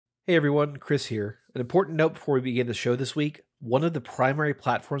Hey everyone, Chris here. An important note before we begin the show this week. One of the primary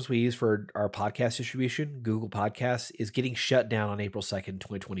platforms we use for our podcast distribution, Google Podcasts, is getting shut down on April 2nd,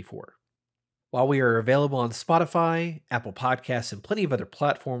 2024. While we are available on Spotify, Apple Podcasts, and plenty of other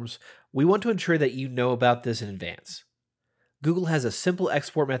platforms, we want to ensure that you know about this in advance. Google has a simple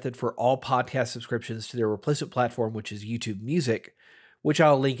export method for all podcast subscriptions to their replacement platform, which is YouTube Music, which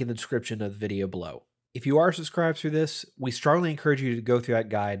I'll link in the description of the video below. If you are subscribed through this, we strongly encourage you to go through that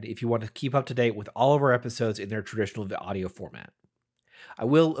guide if you want to keep up to date with all of our episodes in their traditional audio format. I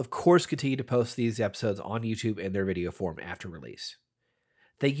will, of course, continue to post these episodes on YouTube in their video form after release.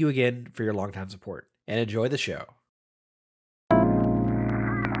 Thank you again for your longtime support, and enjoy the show.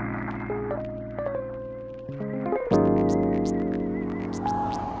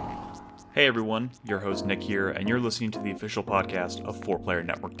 Hey everyone, your host Nick here, and you're listening to the official podcast of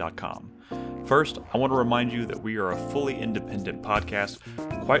 4playernetwork.com. First, I want to remind you that we are a fully independent podcast,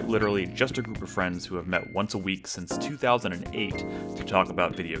 quite literally just a group of friends who have met once a week since 2008 to talk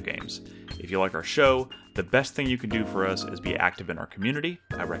about video games. If you like our show, the best thing you can do for us is be active in our community.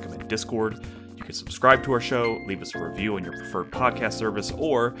 I recommend Discord. You can subscribe to our show, leave us a review on your preferred podcast service,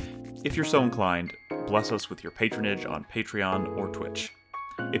 or, if you're so inclined, bless us with your patronage on Patreon or Twitch.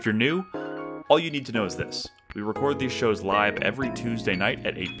 If you're new, all you need to know is this. We record these shows live every Tuesday night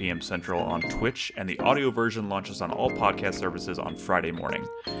at 8 p.m. Central on Twitch, and the audio version launches on all podcast services on Friday morning.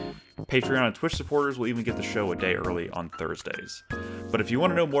 Patreon and Twitch supporters will even get the show a day early on Thursdays. But if you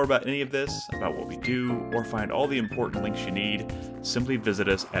want to know more about any of this, about what we do, or find all the important links you need, simply visit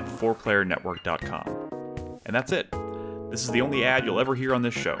us at 4playernetwork.com. And that's it. This is the only ad you'll ever hear on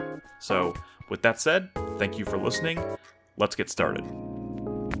this show. So, with that said, thank you for listening. Let's get started.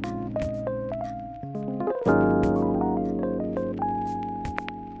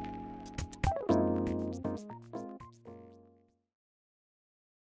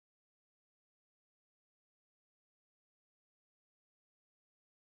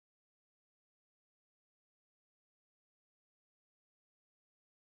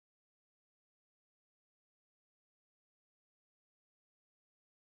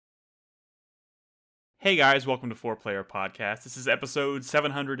 Hey guys, welcome to 4Player Podcast. This is episode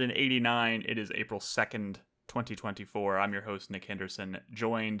 789. It is April 2nd, 2024. I'm your host, Nick Henderson,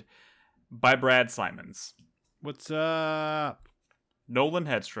 joined by Brad Simons. What's up? Nolan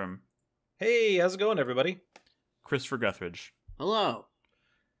Hedstrom. Hey, how's it going, everybody? Christopher Guthridge. Hello.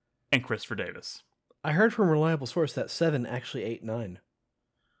 And Christopher Davis. I heard from a reliable source that 7 actually ate 9.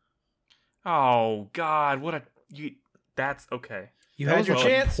 Oh, God, that's okay. You had your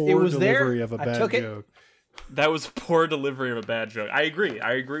chance. It was there. I took it. That was poor delivery of a bad joke. I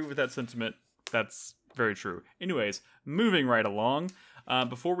agree with that sentiment. That's very true. Anyways, moving right along.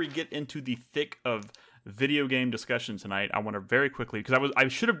 Before we get into the thick of video game discussion tonight, I want to very quickly, because I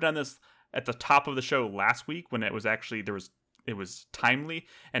should have done this at the top of the show last week when it was actually it was timely,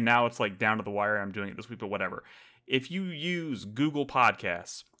 and now it's like down to the wire. I'm doing it this week, but whatever. If you use Google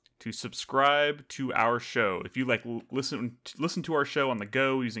Podcasts to subscribe to our show, if you like listen to our show on the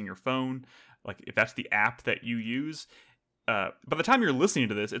go using your phone, like if that's the app that you use, by the time you're listening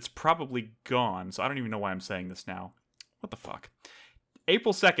to this, it's probably gone. So I don't even know why I'm saying this now. What the fuck?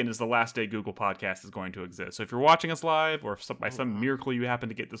 April 2nd is the last day Google Podcast is going to exist. So if you're watching us live, or if by some miracle you happen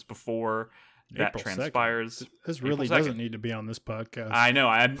to get this before that April transpires, 2nd. This really doesn't need to be on this podcast. I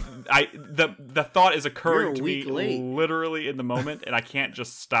know. The thought is occurring to me literally in the moment, and I can't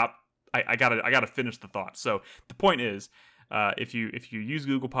just stop. I gotta finish the thought. So the point is, if you use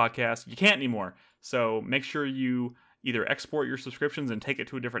Google Podcasts, you can't anymore. So make sure you either export your subscriptions and take it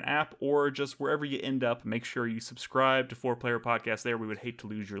to a different app, or just wherever you end up, make sure you subscribe to 4Player Podcast there. We would hate to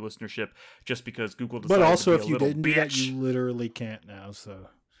lose your listenership just because Google decided But also, to be if you didn't do that, bitch. you literally can't now. So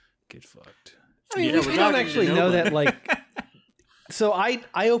get fucked. I mean, we don't actually know that, like... So I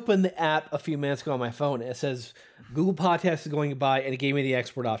opened the app a few minutes ago on my phone, and it says Google Podcast is going by, and it gave me the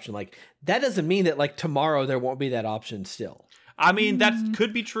export option. Like, that doesn't mean that, like, tomorrow there won't be that option still. I mean, that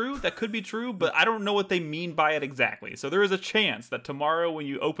could be true. But I don't know what they mean by it exactly. So there is a chance that tomorrow when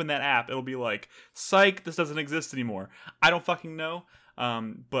you open that app, it'll be like, psych, this doesn't exist anymore. I don't fucking know.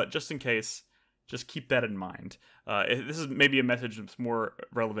 But just in case, just keep that in mind. This is maybe a message that's more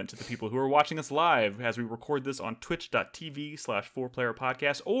relevant to the people who are watching us live as we record this on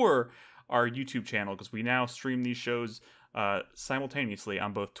twitch.tv/4playerpodcast or our YouTube channel, because we now stream these shows simultaneously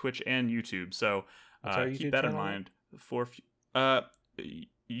on both Twitch and YouTube. So keep that in mind.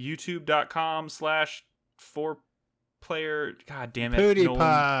 YouTube.com/4player. God damn it.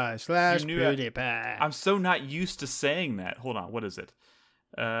 PewDiePie/PewDiePie. I'm so not used to saying that. Hold on. What is it?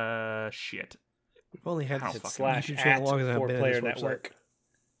 Shit. We've only had this /@ 4Player Network.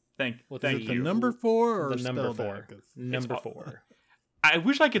 Thank Is you. it the number 4 or The number spelled 4. out? Number 4. I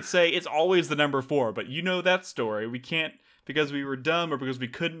wish I could say it's always the number 4, but you know that story. We can't because we were dumb or because we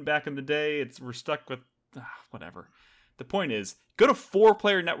couldn't back in the day. We're stuck with whatever. The point is, go to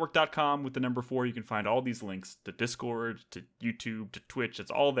 4playernetwork.com with the number 4. You can find all these links to Discord, to YouTube, to Twitch. It's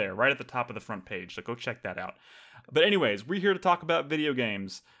all there right at the top of the front page. So go check that out. But anyways, we're here to talk about video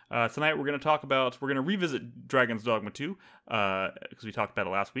games. Tonight we're going to revisit Dragon's Dogma 2 because we talked about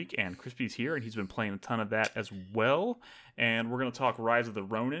it last week, and Krispy's here and he's been playing a ton of that as well. And we're going to talk Rise of the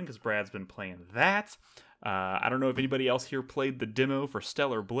Ronin because Brad's been playing that. I don't know if anybody else here played the demo for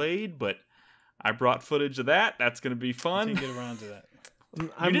Stellar Blade, but I brought footage of that. That's going to be fun. Didn't get around to that.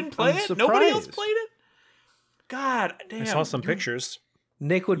 You didn't play it? Surprised. Nobody else played it? God damn. I saw some pictures.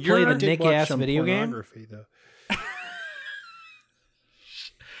 Nick would play the Nick-ass video game? Though.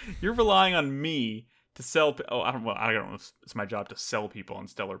 You're relying on me to sell. I don't know if it's my job to sell people on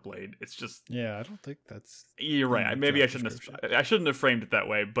Stellar Blade. It's just. Yeah, I don't think that's. You're right. Maybe I shouldn't have framed it that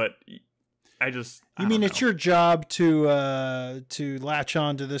way, but I just. You mean it's your job to latch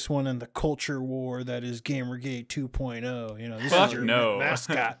on to this one and the culture war that is Gamergate 2.0? You know, this is your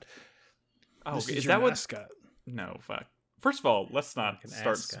mascot. Oh, this is your that mascot. No, fuck. First of all, let's not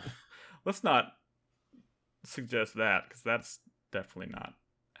start. Let's not suggest that because that's definitely not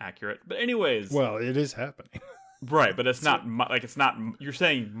accurate. But anyways, well, it is happening. Right, but it's not it's not. You're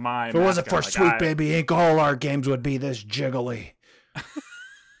saying my. If it wasn't for Sweet Baby Inc., all our games would be this jiggly.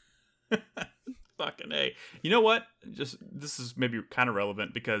 Fucking A. You know what? Just this is maybe kind of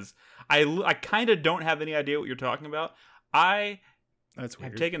relevant because I kind of don't have any idea what you're talking about. That's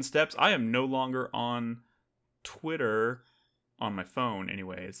weird. Have taken steps. I am no longer on Twitter on my phone.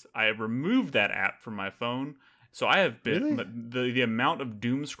 Anyways, I have removed that app from my phone. So I have been the amount of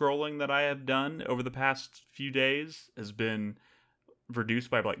doom scrolling that I have done over the past few days has been reduced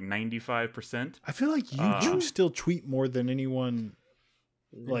by like 95%. I feel like you still tweet more than anyone.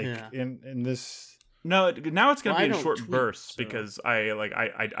 Like in this. No, now it's gonna be in short bursts because I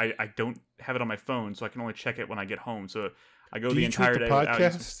don't have it on my phone, so I can only check it when I get home. So I go the entire day without.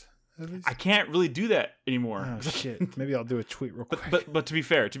 Podcast? I can't really do that anymore. Oh shit! Maybe I'll do a tweet real quick. But to be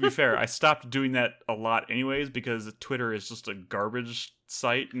fair, I stopped doing that a lot anyways because Twitter is just a garbage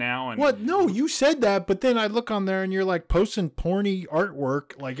site now. And what? No, you said that, but then I look on there and you're like posting porny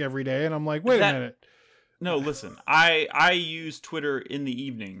artwork like every day, and I'm like, wait a minute. No, listen. I use Twitter in the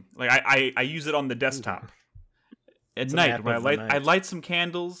evening. Like I use it on the desktop at night when I light some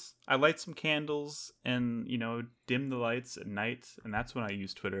candles. I light some candles and dim the lights at night, and that's when I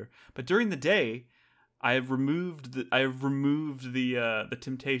use Twitter. But during the day, I have removed the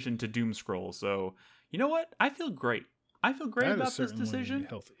temptation to doom scroll. So you know what? I feel great. I feel great about this decision.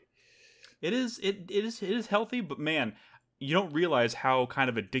 Healthy. It is healthy, but man, you don't realize how kind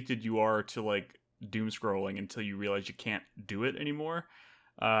of addicted you are to like doom scrolling until you realize you can't do it anymore.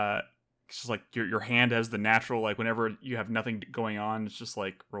 It's just like your hand has the natural, like whenever you have nothing going on, it's just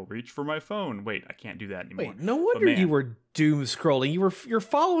like, well, reach for my phone. Wait, I can't do that anymore. Wait, no wonder you were doom scrolling. You're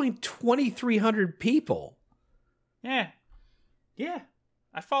following 2,300 people. Yeah.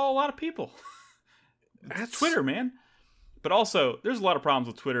 I follow a lot of people. That's Twitter, man. But also, there's a lot of problems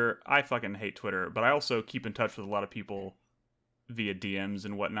with Twitter. I fucking hate Twitter, but I also keep in touch with a lot of people via DMs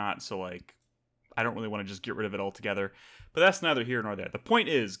and whatnot. So like, I don't really want to just get rid of it altogether, but that's neither here nor there. The point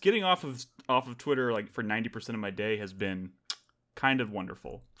is, getting off of Twitter like for 90% of my day has been kind of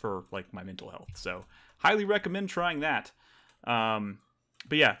wonderful for like my mental health. So highly recommend trying that. But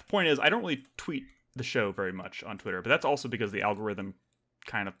yeah, the point is, I don't really tweet the show very much on Twitter, but that's also because the algorithm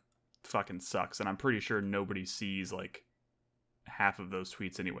kind of fucking sucks, and I'm pretty sure nobody sees like half of those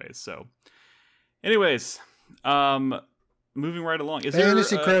tweets anyways. So anyways, moving right along. Is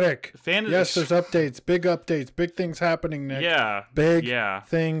Fantasy there, Critic. Yes, there's updates. Big things happening, Nick. Yeah. Big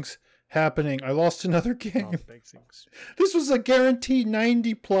things happening. I lost another game. Big things. This was a guaranteed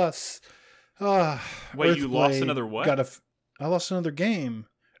 90 plus. Wait, you lost another what? I lost another game.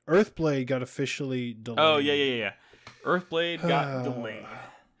 Earthblade got officially delayed. Oh, yeah. Earthblade got delayed.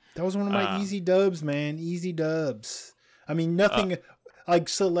 That was one of my easy dubs, man. Easy dubs. I mean, nothing... Like,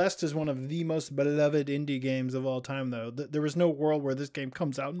 Celeste is one of the most beloved indie games of all time, though. There was no world where this game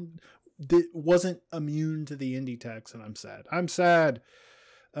comes out and wasn't immune to the indie tax, and I'm sad.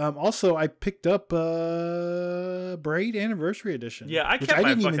 Also, I picked up Braid Anniversary Edition. Yeah, I which kept I my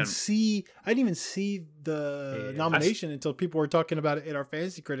didn't fucking... even see. I didn't even see the nomination until people were talking about it in our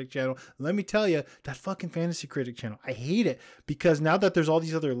Fantasy Critic channel. Let me tell you, that fucking Fantasy Critic channel, I hate it because now that there's all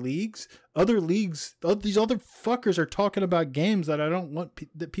these other leagues, these other fuckers are talking about games that I don't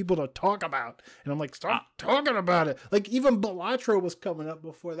want people to talk about, and I'm like, stop talking about it. Like even Balatro was coming up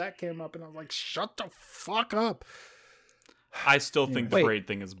before that came up, and I was like, shut the fuck up. I still think the Braid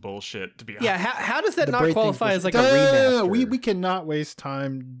thing is bullshit, to be honest. Yeah, how does that The not Braid qualify thing as like a remaster? We cannot waste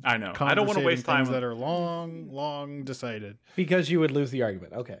time. I know. I don't want to waste time things that are long decided. Because you would lose the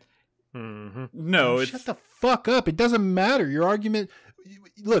argument. Okay. Mm-hmm. No, it's... Shut the fuck up. It doesn't matter. Your argument...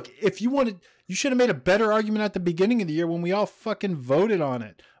 Look, if you wanted... You should have made a better argument at the beginning of the year when we all fucking voted on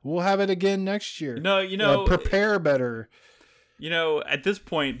it. We'll have it again next year. No, you know... prepare better. You know, at this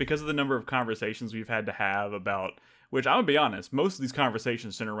point, because of the number of conversations we've had to have about... Which, I'm going to be honest, most of these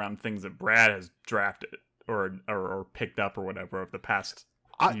conversations center around things that Brad has drafted or picked up or whatever over the past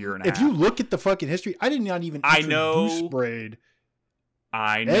year and a half. If you look at the fucking history, I did not even introduce Braid.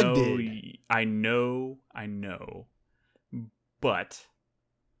 I know. But...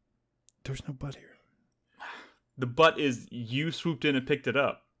 There's no but here. The but is you swooped in and picked it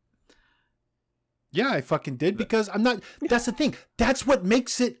up. Yeah, I fucking did because I'm not... That's the thing. That's what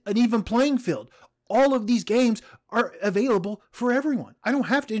makes it an even playing field. All of these games are available for everyone. I don't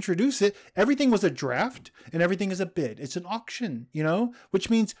have to introduce it. Everything was a draft and everything is a bid. It's an auction, you know, which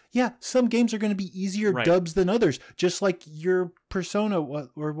means, yeah, some games are going to be easier dubs than others. Just like your Persona.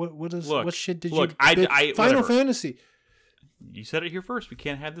 What shit did you bid? Final Fantasy. You said it here first. We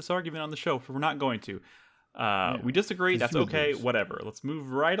can't have this argument on the show, so we're not going to. We disagree. That's okay. Whatever. Let's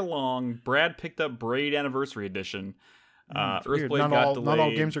move right along. Brad picked up Braid Anniversary Edition. Earthblade got delayed. Not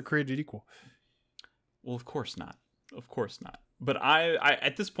all games are created equal. Well, of course not. Of course not. But I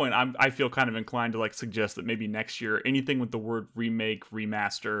at this point, I feel kind of inclined to like suggest that maybe next year, anything with the word remake,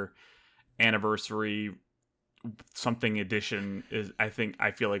 remaster, anniversary, something edition is. I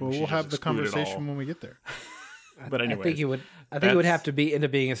feel like we'll have the conversation when we get there. But anyway, I think it would have to be end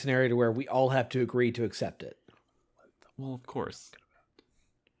up being a scenario where we all have to agree to accept it. Well, of course.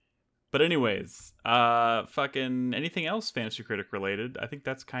 But anyways, fucking anything else Fantasy Critic related? I think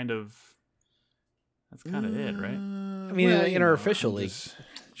that's kind of it, right? I mean, in our official league,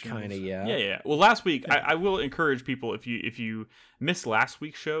 kind of, yeah. Yeah. Well, last week, I will encourage people, if you missed last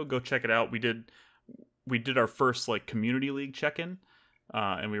week's show, go check it out. We did our first like community league check-in,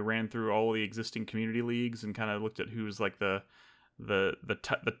 and we ran through all the existing community leagues and kind of looked at who's like the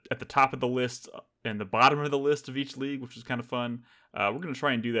at the top of the list and the bottom of the list of each league, which was kind of fun. We're going to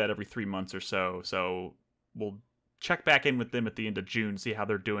try and do that every 3 months or so. So we'll check back in with them at the end of June, see how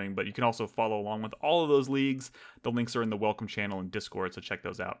they're doing. But you can also follow along with all of those leagues. The links are in the welcome channel and Discord, so check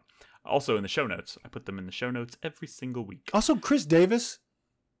those out. Also in the show notes. I put them in the show notes every single week. Also, Chris Davis,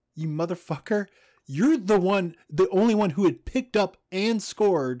 you motherfucker, you're the only one who had picked up and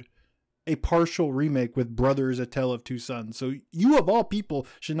scored a partial remake with Brothers: A Tale of Two Sons. So you, of all people,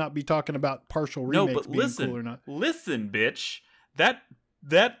 should not be talking about partial remakes being cool or not. Listen, bitch.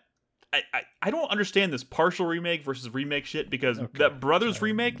 I don't understand this partial remake versus remake shit because that Brothers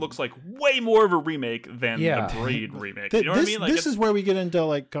remake looks like way more of a remake than the Braid remake. You know what I mean? Like, this is where we get into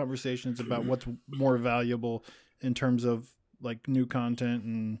like conversations about what's more valuable in terms of like new content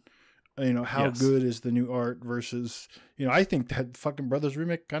and how good is the new art versus I think that fucking Brothers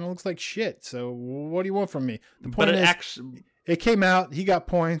remake kind of looks like shit. So what do you want from me? The point is, it came out. He got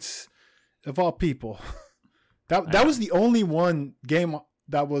points. Of all people, that was the only one game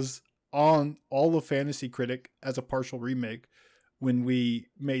that was on all of Fantasy Critic as a partial remake when we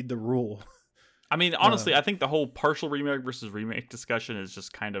made the rule. I mean, honestly, I think the whole partial remake versus remake discussion is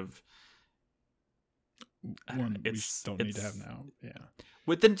just kind of one we don't need to have now. Yeah.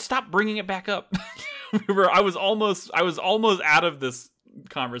 But then stop bringing it back up. I was almost out of this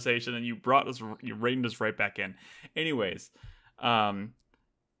conversation, and you reined us right back in. Anyways, where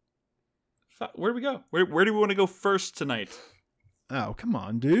do we go? Where do we want to go first tonight? Oh, come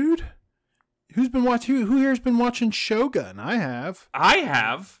on, dude. Who here's been watching Shogun? I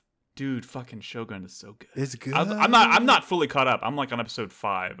have. Dude, fucking Shogun is so good. It's good. I'm not fully caught up. I'm like on episode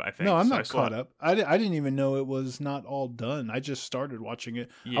 5, I think. No, I'm not caught up. I didn't even know it was not all done. I just started watching it.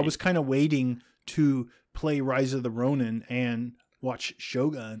 Yeah. I was kind of waiting to play Rise of the Ronin and watch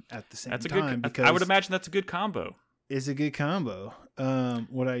Shogun at the same time. Because I would imagine that's a good combo. It's a good combo.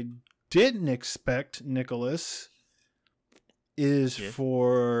 What I didn't expect, Nicholas, is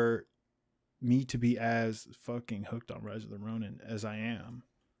for me to be as fucking hooked on Rise of the Ronin as I am.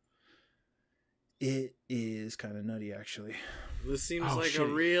 It is kind of nutty, actually. This seems like a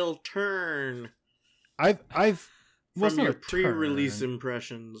real turn. I've from your pre-release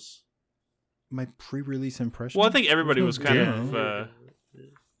impressions. My pre-release impressions. Well, I think everybody was kind of.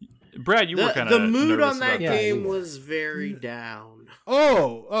 Brad, you were kind of. The mood on that game was very down.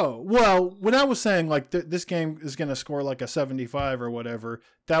 Oh. Well, when I was saying like this game is going to score like a 75 or whatever,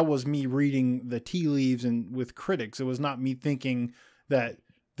 that was me reading the tea leaves and with critics. It was not me thinking that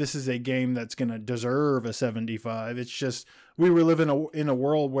this is a game that's going to deserve a 75. It's just we were living in a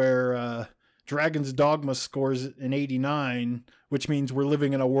world where Dragon's Dogma scores an 89, which means we're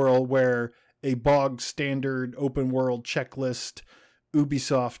living in a world where a bog standard open world checklist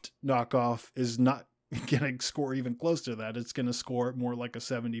Ubisoft knockoff is not going to score even close to that. It's going to score more like a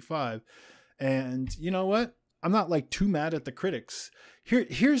 75. And you know what? I'm not like too mad at the critics.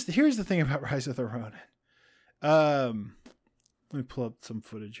 Here's the thing about Rise of the Ronin. Let me pull up some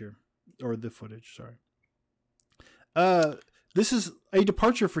footage here, or the footage. Sorry. This is a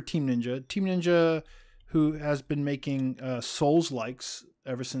departure for Team Ninja. Team Ninja, who has been making Souls-likes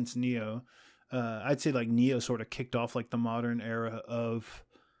ever since Neo. I'd say like Neo sort of kicked off like the modern era of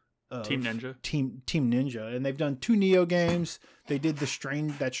Team Ninja. Team Ninja, and they've done 2 Neo games. They did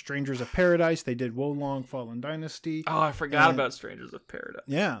Strangers of Paradise. They did Wolong Fallen Dynasty. Oh, I forgot about Strangers of Paradise.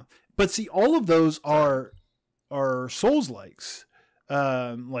 Yeah, but see, all of those are Souls-likes,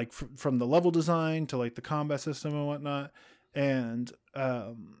 like from the level design to like the combat system and whatnot. And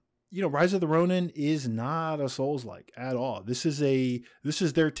Rise of the Ronin is not a Souls-like at all. This is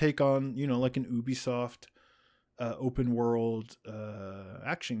their take on like an Ubisoft open world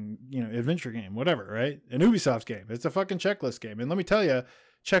action adventure game, whatever, right? An Ubisoft game. It's a fucking checklist game, and let me tell you,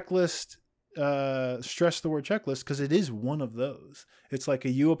 checklist. Stress the word checklist because it is one of those. It's like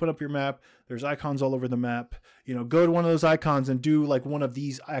you open up your map, there's icons all over the map. Go to one of those icons and do like one of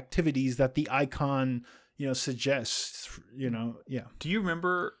these activities that the icon suggests. Yeah. Do you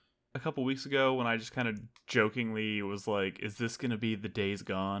remember a couple weeks ago when I just kind of jokingly was like, is this going to be the Days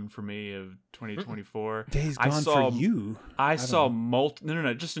Gone for me of 2024? Days Gone for you? I saw no,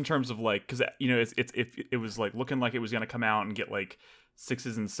 just in terms of like, because it was like looking like it was going to come out and get like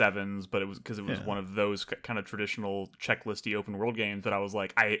 6s and 7s, but it was because it was one of those kind of traditional checklisty open world games that I was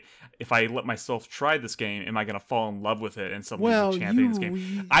like, if I let myself try this game, am I going to fall in love with it and suddenly be championing this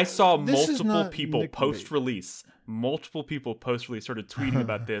game? I saw multiple people post-release started tweeting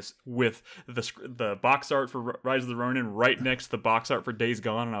about this with the box art for Rise of the Ronin right next to the box art for Days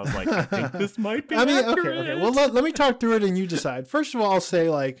Gone, and I was like, I think this might be accurate. Okay. Well, let me talk through it and you decide. First of all, I'll say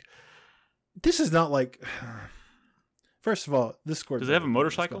like, this is not like. First of all, this score. Does it have a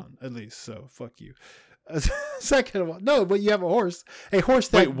motorcycle? At least, so fuck you. Second of all, no, but you have a horse. A horse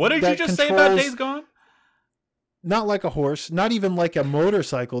that. Wait, what did you just say about Days Gone? Not like a horse, not even like a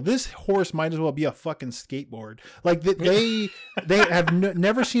motorcycle. This horse might as well be a fucking skateboard. Like they have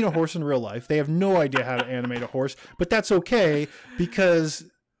never seen a horse in real life. They have no idea how to animate a horse, but that's okay because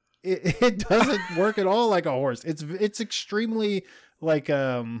it doesn't work at all like a horse. It's extremely like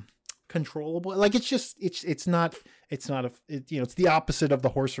controllable. Like it's the opposite of the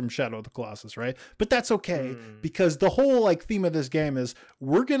horse from Shadow of the Colossus, right? But that's okay because the whole like theme of this game is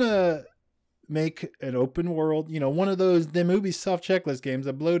we're gonna make an open world, one of them Ubisoft checklist games,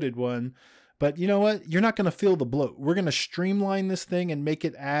 a bloated one. But you know what? You're not gonna feel the bloat. We're gonna streamline this thing and make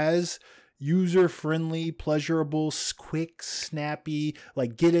it as user-friendly, pleasurable, quick, snappy,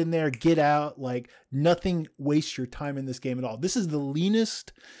 like get in there, get out, like nothing wastes your time in this game at all. This is the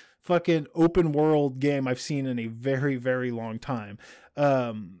leanest fucking open world game I've seen in a very, very long time.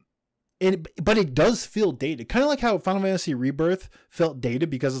 But it does feel dated, kind of like how Final Fantasy Rebirth felt dated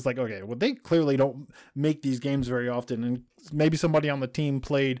because it's like, okay, well, they clearly don't make these games very often, and maybe somebody on the team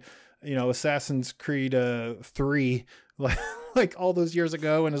played, Assassin's Creed 3 like all those years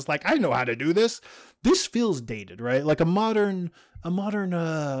ago, and it's like, I know how to do this. This feels dated, right? Like a modern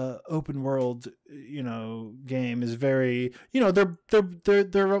open world, game is very,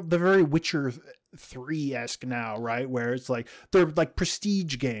 they're very Witcher 3-esque now, right? Where it's like they're like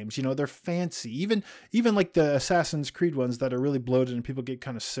prestige games, they're fancy. Even like the Assassin's Creed ones that are really bloated and people get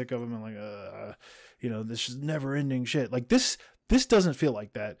kind of sick of them and like this is never ending shit. Like this doesn't feel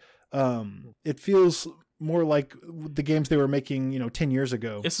like that. It feels more like the games they were making 10 years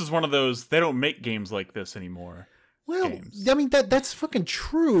ago. This is one of those, they don't make games like this anymore. Well, games. I mean that's fucking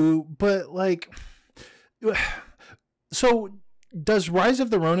true, but like, so does Rise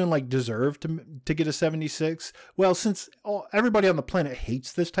of the Ronin like deserve to get a 76? Well, since everybody on the planet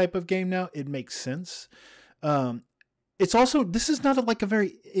hates this type of game now, it makes sense. it's also, this is not like a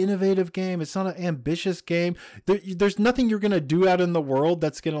very innovative game. It's not an ambitious game. There's nothing you're going to do out in the world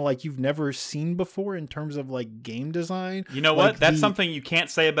that's going to like you've never seen before in terms of like game design. You know what? That's something you can't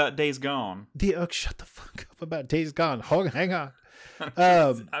say about Days Gone. Shut the fuck up about Days Gone. Hang on.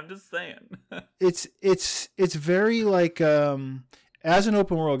 I'm just saying. It's very like as an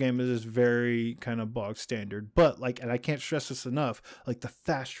open world game, it is very kind of bog standard. But like, and I can't stress this enough, like the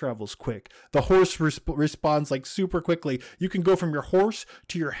fast travel's quick. The horse responds like super quickly. You can go from your horse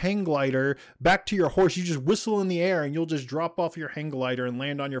to your hang glider back to your horse. You just whistle in the air and you'll just drop off your hang glider and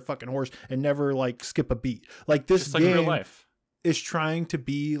land on your fucking horse and never like skip a beat. Like this just like game real life is trying to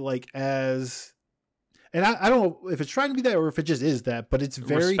be like as. And I don't know if it's trying to be that or if it just is that, but it's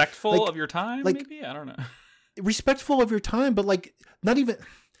very respectful like, of your time. like, maybe I don't know. Respectful of your time, but like not even.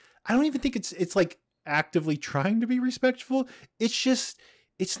 I don't even think it's like actively trying to be respectful. It's just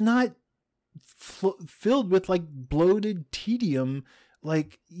it's not filled with like bloated tedium.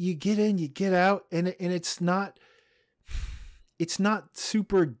 Like you get in, you get out, and it's not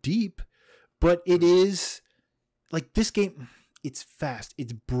super deep, but it is like this game. It's fast.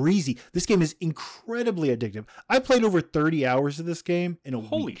 It's breezy. This game is incredibly addictive. I played over 30 hours of this game in a week.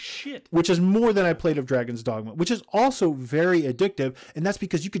 Holy shit. Which is more than I played of Dragon's Dogma, which is also very addictive. And that's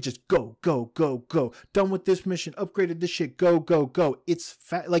because you could just go. Done with this mission, upgraded this shit, go. It's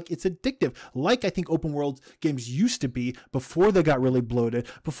like it's addictive. Like I think open world games used to be before they got really bloated,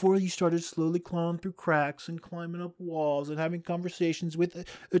 before you started slowly clawing through cracks and climbing up walls and having conversations with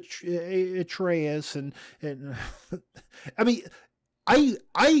Atreus and I mean,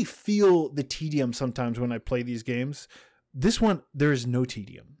 I feel the tedium sometimes when I play these games. This one, there is no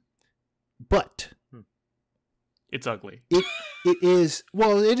tedium, but it's ugly. It is.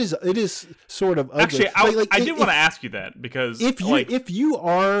 Well, it is sort of ugly. Actually, I did want to ask you that because if you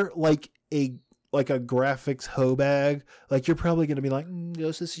are like a graphics hoe bag, like you're probably going to be like,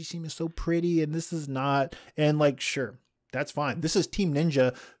 this seems so pretty, and this is not. And like, sure, that's fine. This is Team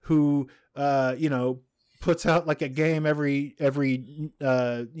Ninja, who puts out like a game every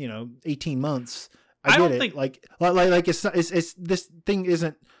 18 months. I don't think like it's this thing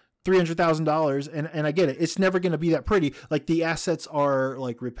isn't $300,000 and I get it. It's never going to be that pretty. Like the assets are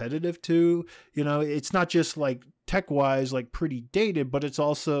like repetitive too. It's not just like tech wise like pretty dated, but it's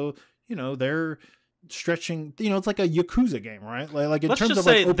also they're stretching. It's like a Yakuza game, right? Like in terms of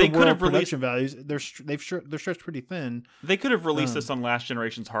like open world production values, they're stretched pretty thin. They could have released this on last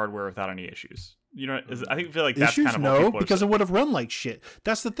generation's hardware without any issues. I feel like that's kind of because it would have run like shit.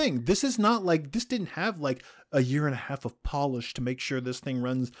 That's the thing. This is not like this didn't have like a year and a half of polish to make sure this thing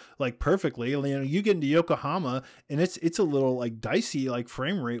runs like perfectly. You get into Yokohama and it's a little like dicey like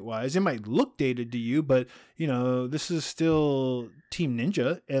frame rate wise. It might look dated to you, but this is still Team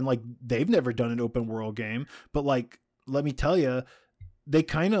Ninja and like they've never done an open world game. But like let me tell you, they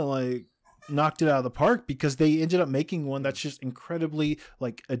kind of like knocked it out of the park because they ended up making one that's just incredibly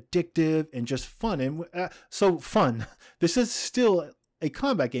like addictive and just fun and so fun. This is still a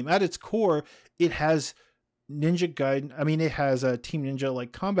combat game at its core. It has Ninja Gaiden. I mean, it has a Team Ninja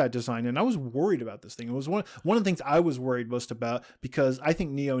like combat design, and I was worried about this thing. It was one of the things I was worried most about because I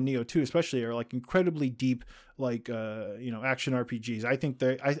think Neo 2 especially are like incredibly deep like action RPGs. I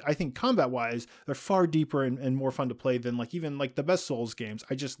think combat wise they're far deeper and more fun to play than like even like the best Souls games.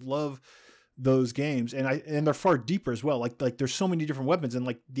 I just love those games and they're far deeper as well. Like there's so many different weapons and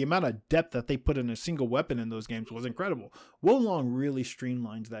like the amount of depth that they put in a single weapon in those games was incredible. Wolong really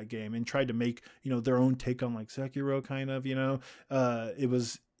streamlined that game and tried to make their own take on like Sekiro kind of it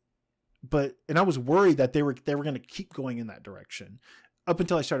was, and I was worried that they were going to keep going in that direction up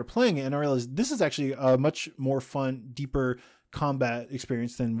until I started playing it and I realized this is actually a much more fun, deeper combat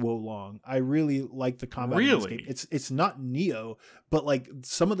experience than Wolong. I really like the combat in this game. It's not Neo, but like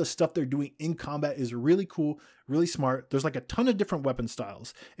some of the stuff they're doing in combat is really cool, really smart. There's like a ton of different weapon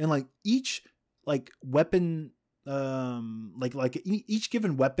styles and like each like weapon each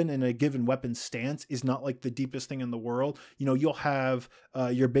given weapon and a given weapon stance is not like the deepest thing in the world. You'll have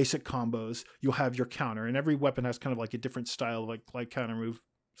your basic combos, you'll have your counter, and every weapon has kind of like a different style of like counter move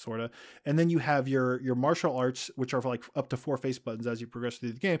sort of. And then you have your martial arts, which are like up to 4 face buttons as you progress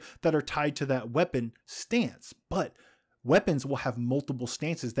through the game that are tied to that weapon stance. But weapons will have multiple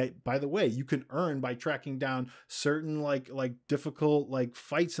stances that, by the way, you can earn by tracking down certain like difficult like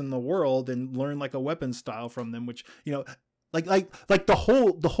fights in the world and learn like a weapon style from them, which, like the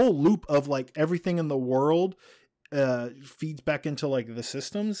whole loop of like everything in the world feeds back into like the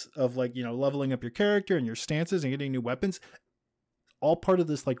systems of like, leveling up your character and your stances and getting new weapons. All part of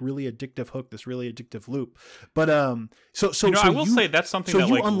this like really addictive hook, this really addictive loop. But I will say that's something that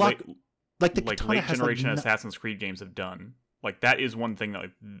like like late generation Assassin's Creed games have done. Like that is one thing that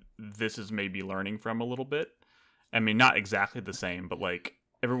like this is maybe learning from a little bit. I mean, not exactly the same, but like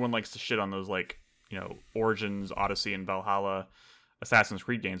everyone likes to shit on those like, you know, Origins, Odyssey, and Valhalla Assassin's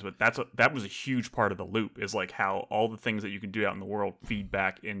Creed games, but that was a huge part of the loop, is like how all the things that you can do out in the world feed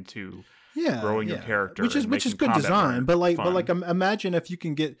back into growing your character, which is good design. But like imagine if you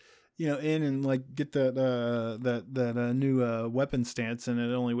can get, you know, in and like get that new weapon stance, and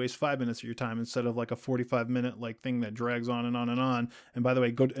it only wastes 5 minutes of your time instead of like a 45-minute like thing that drags on and on and on. And by the way,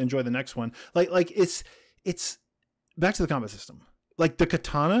 go enjoy the next one. Like it's back to the combat system. Like the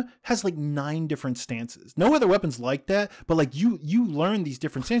katana has like 9 different stances. No other weapons like that, but like you learn these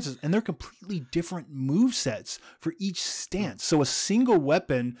different stances, and they're completely different move sets for each stance. So a single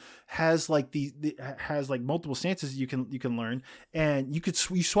weapon has like has like multiple stances you can learn, and you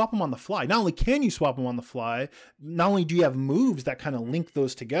swap them on the fly. Not only can you swap them on the fly, not only do you have moves that kind of link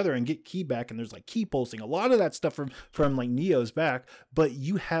those together and get key back, and there's like key pulsing, a lot of that stuff from like Neo's back, but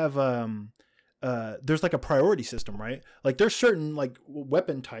you have there's like a priority system, right? Like there's certain like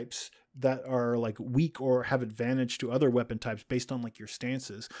weapon types that are like weak or have advantage to other weapon types based on like your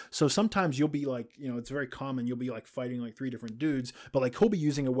stances. So sometimes you'll be like, you know, it's very common, you'll be like fighting like 3 different dudes, but like he'll be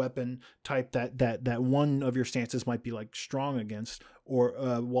using a weapon type that one of your stances might be like strong against, or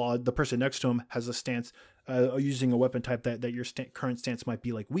while the person next to him has a stance using a weapon type that your current stance might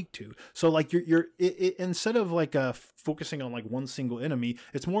be like weak to. So like you're instead of like focusing on like one single enemy,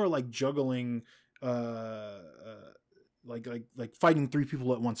 it's more like juggling like fighting 3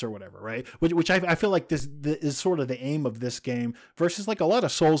 people at once or whatever, right? Which I feel like this is sort of the aim of this game, versus like a lot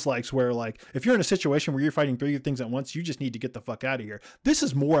of Souls-likes where like if you're in a situation where you're fighting 3 things at once, you just need to get the fuck out of here. This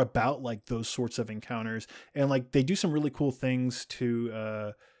is more about like those sorts of encounters, and like they do some really cool things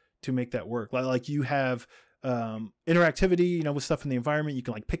to make that work. Like you have interactivity, you know, with stuff in the environment. You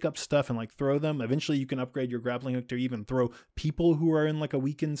can like pick up stuff and like throw them. Eventually you can upgrade your grappling hook to even throw people who are in like a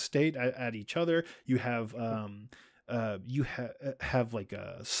weakened state at each other. You have have like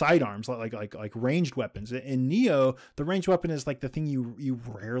sidearms, like ranged weapons. In Neo, the ranged weapon is like the thing you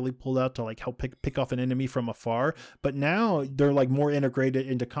rarely pull out to like help pick off an enemy from afar. But now they're like more integrated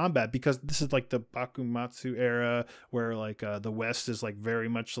into combat, because this is like the Bakumatsu era where like the West is like very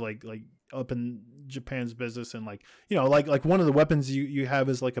much like up in Japan's business, and like, you know, like one of the weapons you have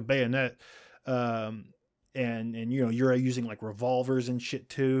is like a bayonet, and you know, you're using like revolvers and shit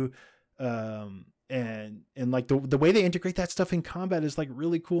too. And like the way they integrate that stuff in combat is like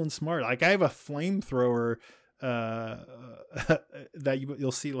really cool and smart. Like I have a flamethrower that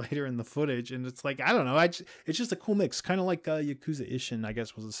you'll see later in the footage, and it's like, I don't know, it's just a cool mix, kind of like Yakuza Ishin, I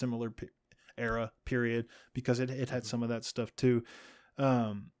guess, was a similar era period, because it had some of that stuff too.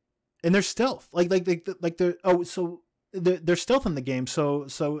 And there's stealth, like they're there's stealth in the game. So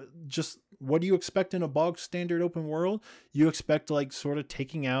just what do you expect in a bog standard open world? You expect like sort of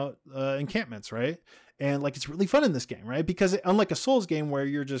taking out encampments, right? And like it's really fun in this game, right? Because unlike a Souls game where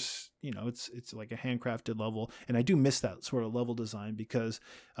you're just, you know, it's like a handcrafted level, and I do miss that sort of level design, because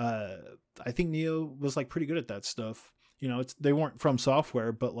I think Neo was like pretty good at that stuff. You know, they weren't from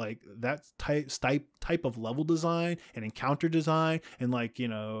software, but like that type of level design and encounter design, and like, you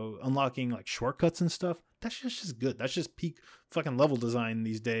know, unlocking like shortcuts and stuff, that's just good. That's just peak fucking level design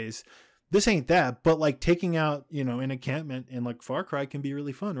these days. This ain't that, but like taking out, you know, an encampment in like Far Cry can be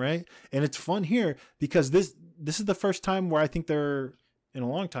really fun, right? And it's fun here because this is the first time where I think they're, in a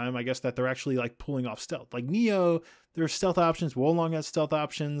long time, I guess, that they're actually like pulling off stealth. Like Neo, there's stealth options, Wolong has stealth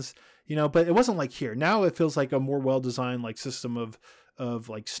options, you know, but it wasn't like here. Now it feels like a more well-designed like system of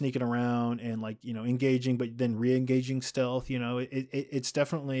like sneaking around and like, you know, engaging, but then re-engaging stealth. You know, it's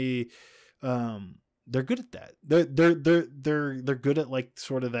definitely they're good at that. They're good at like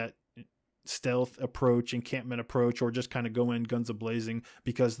sort of that stealth approach, encampment approach, or just kind of go in guns a-blazing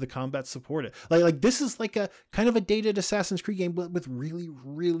because the combat support it. Like this is like a kind of a dated Assassin's Creed game, but with really,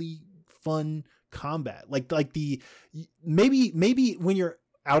 really fun combat. Like the maybe when you're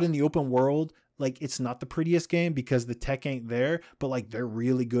out in the open world, like it's not the prettiest game because the tech ain't there, but like they're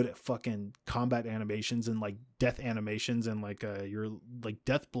really good at fucking combat animations and like death animations and like your like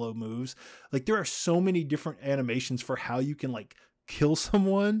death blow moves. Like there are so many different animations for how you can like kill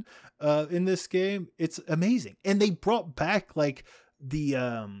someone in this game. It's amazing. And they brought back like the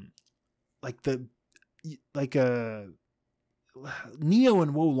Neo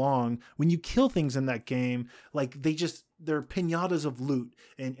and Wo Long, when you kill things in that game, like they're pinatas of loot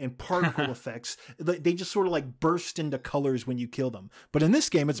and particle effects. They just sort of like burst into colors when you kill them. But in this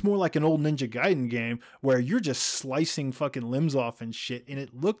game, it's more like an old Ninja Gaiden game where you're just slicing fucking limbs off and shit. And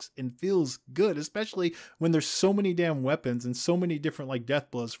it looks and feels good, especially when there's so many damn weapons and so many different like death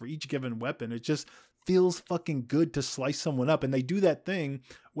blows for each given weapon. It just feels fucking good to slice someone up. And they do that thing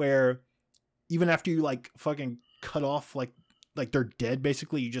where even after you like fucking cut off like they're dead,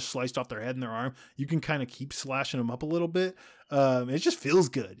 basically, you just sliced off their head and their arm, you can kind of keep slashing them up a little bit. It just feels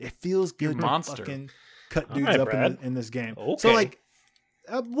good. It feels good to fucking cut dudes up in this game. Okay. So like,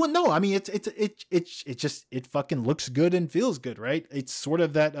 well, no, I mean, it fucking looks good and feels good, right? It's sort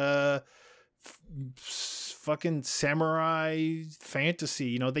of that fucking samurai fantasy,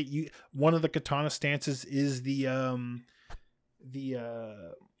 you know, one of the katana stances is the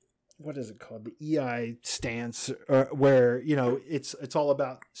what is it called? The EI stance, where, you know, it's all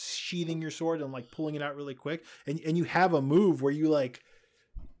about sheathing your sword and like pulling it out really quick. And you have a move where you like,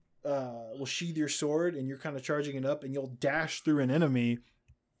 will sheath your sword and you're kind of charging it up and you'll dash through an enemy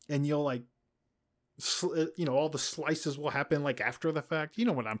and you'll like, you know, all the slices will happen like after the fact. You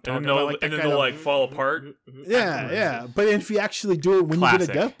know what I'm talking about. Like, and then they'll like fall apart. Yeah. But if you actually do it when you get a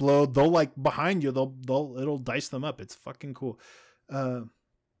death blow, they'll like behind you, it'll dice them up. It's fucking cool.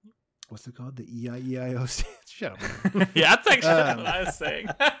 What's it called? The EIEIO stance? Shut up. Yeah, that's actually what I was saying.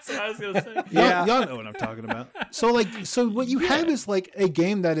 That's what I was going to say. Yeah. Y'all know what I'm talking about. So what you have is like a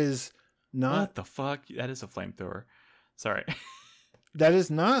game that is not... What the fuck? That is a flamethrower. Sorry. That is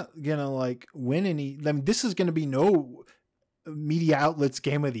not going to like win any... I mean, this is going to be no media outlet's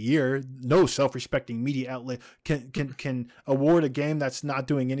game of the year. No self-respecting media outlet can award a game that's not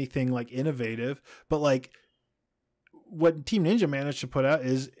doing anything like innovative. But like what Team Ninja managed to put out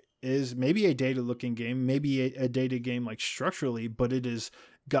is maybe a dated looking game, maybe a dated game like structurally, but it is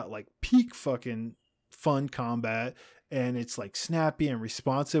got like peak fucking fun combat and it's like snappy and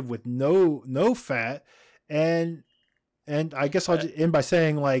responsive with no fat. And I guess I'll just end by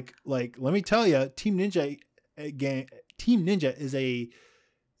saying like let me tell you, Team Ninja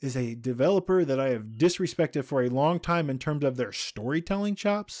is a developer that I have disrespected for a long time in terms of their storytelling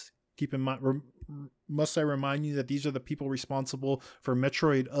chops. Keep in mind, must I remind you that these are the people responsible for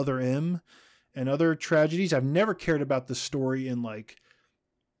Metroid Other M and other tragedies? I've never cared about the story in like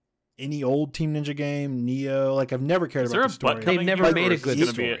any old Team Ninja game, Neo. Like I've never cared about the story. They've never made a good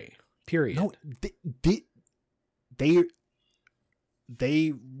story. Period. No,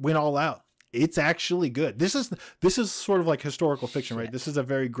 they went all out. It's actually good. This is sort of like historical fiction, right? This is a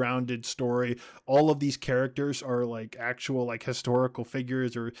very grounded story. All of these characters are like actual like historical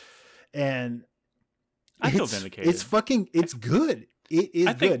figures and I feel vindicated. It's good. It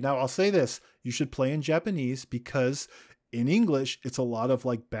is good. Now I'll say this. You should play in Japanese because in English, it's a lot of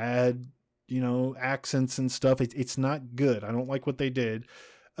like bad, you know, accents and stuff. It's not good. I don't like what they did.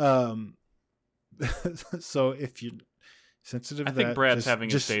 So if you're sensitive to that, I think Brad's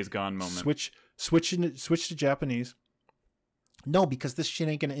having a Days Gone moment. Switch to Japanese. No, because this shit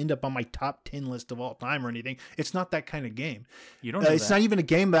ain't going to end up on my top 10 list of all time or anything. It's not that kind of game. You don't know it's not even a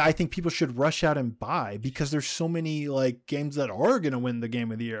game that I think people should rush out and buy because there's so many like games that are going to win the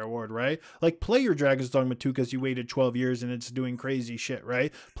Game of the Year award, right? Like play your Dragon's Dogma 2 because you waited 12 years and it's doing crazy shit,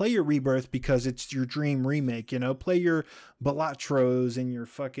 right? Play your Rebirth because it's your dream remake, you know? Play your Balatros and your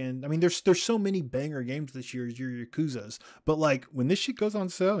fucking... I mean, there's so many banger games this year as your Yakuzas. But like when this shit goes on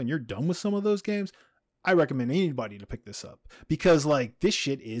sale and you're done with some of those games... I recommend anybody to pick this up because like this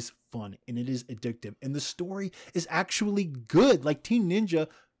shit is fun and it is addictive and the story is actually good. Like Team Ninja,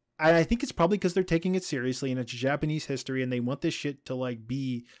 I think it's probably because they're taking it seriously and it's Japanese history and they want this shit to like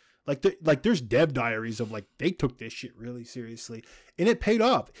be like there's dev diaries of like they took this shit really seriously and it paid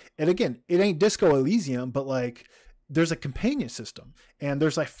off. And again, it ain't Disco Elysium, but like there's a companion system and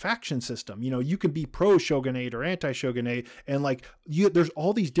there's like faction system. You know, you can be pro shogunate or anti shogunate, and like there's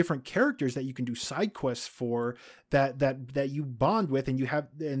all these different characters that you can do side quests for that you bond with and you have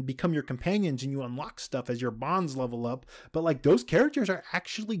and become your companions and you unlock stuff as your bonds level up. But like those characters are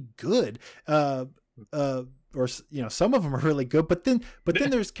actually good. Or you know, some of them are really good, but then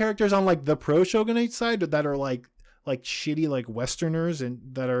there's characters on like the pro shogunate side that are like shitty like Westerners and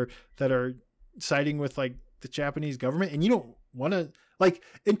that are siding with like the Japanese government, and you don't want to like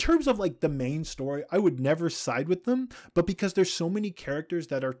in terms of like the main story, I would never side with them, but because there's so many characters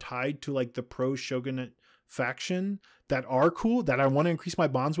that are tied to like the pro shogunate faction that are cool that I want to increase my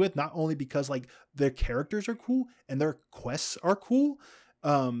bonds with, not only because like their characters are cool and their quests are cool,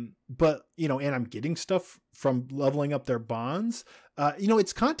 But and I'm getting stuff from leveling up their bonds.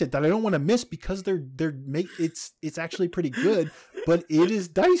 It's content that I don't want to miss because it's actually pretty good, but it is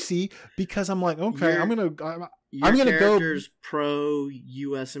dicey because I'm like, okay, I'm gonna go pro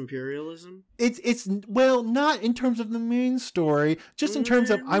U.S. imperialism. It's well, not in terms of the main story, just in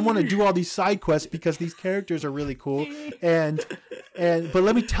terms of I want to do all these side quests because these characters are really cool, but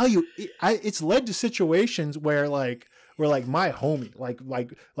let me tell you, it's led to situations where my homie,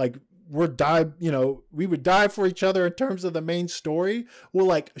 we would die for each other in terms of the main story,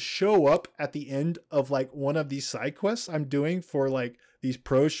 will show up at the end of one of these side quests I'm doing for these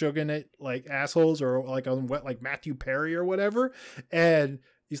pro shogunate assholes, or on Matthew Perry or whatever, and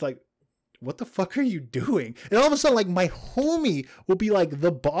he's like, what the fuck are you doing? And all of a sudden, my homie will be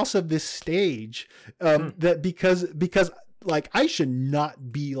the boss of this stage, that because I should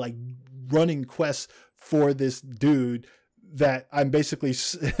not be running quests for this dude that I'm basically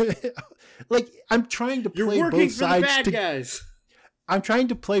I'm trying to play both sides. Guys. I'm trying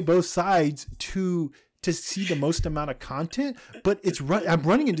to play both sides to see the most amount of content, but I'm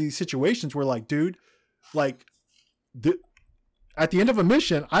running into these situations where dude, at the end of a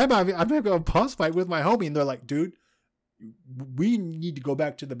mission, I'm having a boss fight with my homie, and they're like, dude, we need to go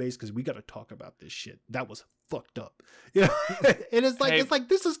back to the base because we got to talk about this shit. That was fucked up. And it's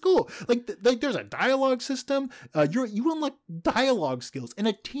this is cool. There's a dialogue system. You unlock dialogue skills in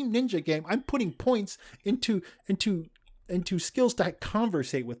a Team Ninja game. I'm putting points into skills to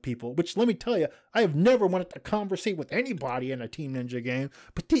conversate with people, which, let me tell you, I have never wanted to conversate with anybody in a Team Ninja game,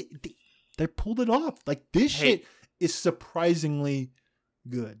 but they pulled it off. This shit is surprisingly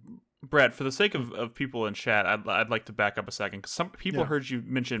good. Brett, for the sake of people in chat, I'd like to back up a second, because some people heard you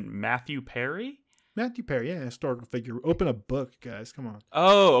mention Matthew Perry. Matthew Perry, yeah, historical figure. Open a book, guys. Come on.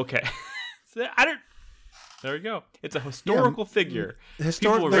 Oh, okay. There we go. It's a historical figure.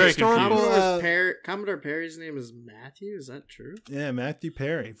 People are very confused. Commodore Perry's name is Matthew. Is that true? Yeah, Matthew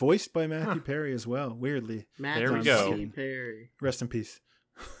Perry, voiced by Matthew Perry as well. Weirdly, there we go. Perry. Rest in peace.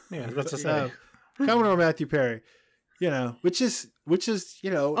 Yeah, that's a say. Commodore Matthew Perry. Which is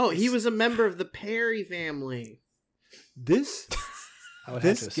Oh, he was a member of the Perry family. This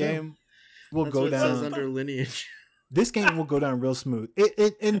game will go down. Says under lineage. This game will go down real smooth.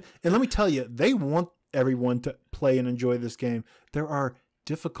 And let me tell you, they want everyone to play and enjoy this game. There are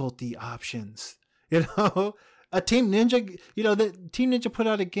difficulty options. A Team Ninja. The Team Ninja put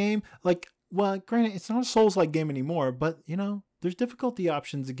out a game granted, it's not a Souls-like game anymore, but there's difficulty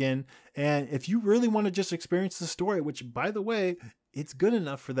options again. And if you really want to just experience the story, which, by the way, it's good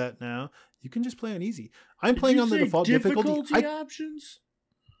enough for that now, you can just play on easy. I'm playing on the default difficulty. Options?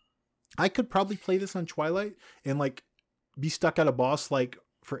 I could probably play this on Twilight and be stuck at a boss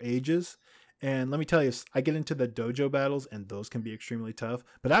for ages. And let me tell you, I get into the dojo battles, and those can be extremely tough.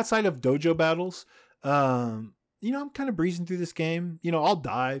 But outside of dojo battles, I'm kind of breezing through this game. I'll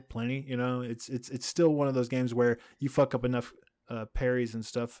die plenty. It's still one of those games where you fuck up enough parries and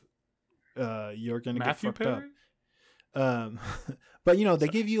stuff, you're gonna Matthew get fucked Perry? up. But they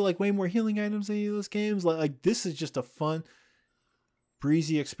give you way more healing items than those games. This is just a fun,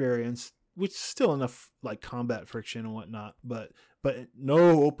 breezy experience, which is still enough combat friction and whatnot, but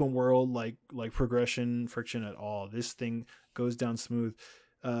no open world progression friction at all. This thing goes down smooth.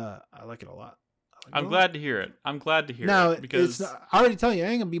 I like it a lot. I'm glad to hear it. Now, because I already tell you, it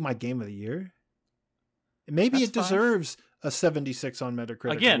ain't gonna be my game of the year. Maybe it deserves a 76 on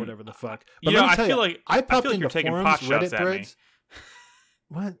Metacritic or whatever the fuck. But I feel like I popped into you're taking forums, pot shots Reddit at threads.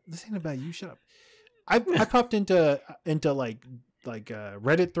 What? This ain't about you. Shut up. I popped into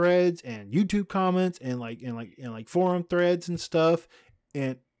Reddit threads and YouTube comments and forum threads and stuff.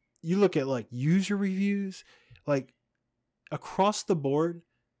 And you look at user reviews, across the board,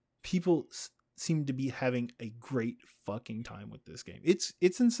 people seem to be having a great fucking time with this game. It's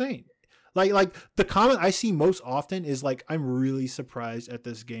insane. The comment I see most often is I'm really surprised at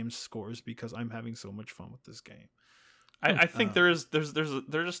this game's scores because I'm having so much fun with this game. I think there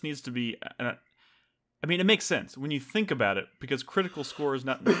just needs to be. It makes sense when you think about it, because critical scores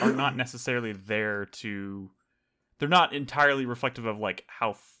are not necessarily there to. They're not entirely reflective of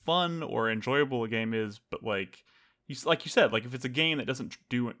how fun or enjoyable a game is, but you said, if it's a game that doesn't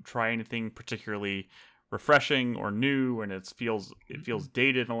try anything particularly refreshing or new, and it feels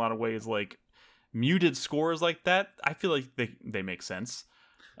dated in a lot of ways, muted scores like that, I feel like they make sense.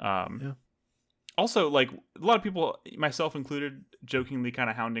 Also, a lot of people, myself included, jokingly kind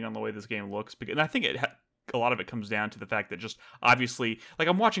of hounding on the way this game looks, and I think a lot of it comes down to the fact that just obviously,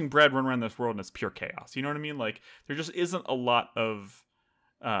 I'm watching Brad run around this world and it's pure chaos. You know what I mean? There just isn't a lot of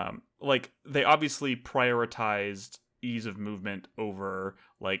they obviously prioritized ease of movement over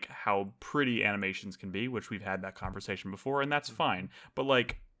like how pretty animations can be, which we've had that conversation before, and that's fine. But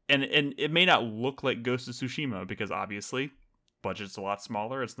like, and it may not look like Ghost of Tsushima because obviously budget's a lot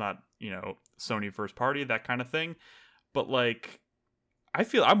smaller. It's not, Sony first party, that kind of thing. But like, I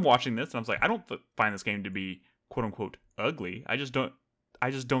feel I'm watching this and I was like, I don't find this game to be quote unquote ugly. I just don't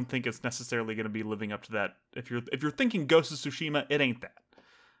think it's necessarily going to be living up to that. If you're thinking Ghost of Tsushima, it ain't that.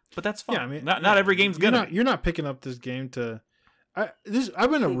 But that's fine. Yeah, I mean, not every game's gonna. You're not picking up this game to.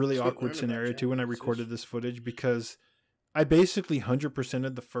 I'm in a really awkward scenario too when I recorded this footage because I basically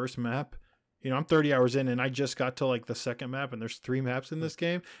 100%ed the first map. I'm 30 hours in and I just got to like the second map and there's 3 maps in this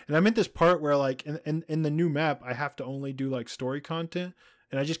game. And I'm at this part where like in the new map I have to only do like story content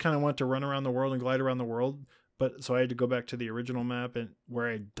and I just kind of want to run around the world and glide around the world. But so I had to go back to the original map and where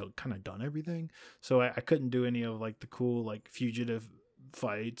I kind of done everything. So I couldn't do any of like the cool like fugitive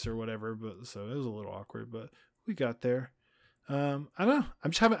fights or whatever, but so it was a little awkward, but we got there. I don't know.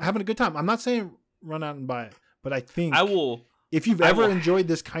 I'm just having a good time. I'm not saying run out and buy it, but I think I will. If you've ever enjoyed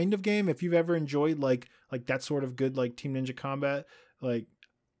this kind of game, if you've ever enjoyed like that sort of good like Team Ninja combat, like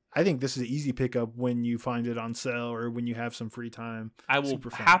I think this is an easy pickup when you find it on sale or when you have some free time. I will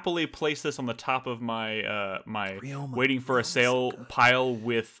happily place this on the top of my waiting for a sale pile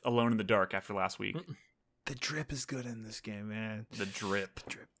with Alone in the Dark after last week. The drip is good in this game, man. The drip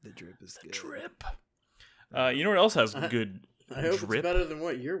is good. Drip. You know what else has good I hope drip? It's better than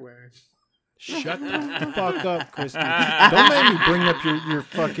what you're wearing. Shut the fuck up, Crispy. Don't let me bring up your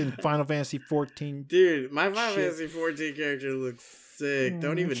fucking Final Fantasy 14. Dude, my Final Fantasy 14 character looks sick.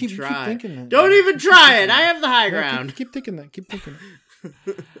 Don't even try. Keep thinking that. Don't even try it. I have the high ground. Keep thinking that. Keep thinking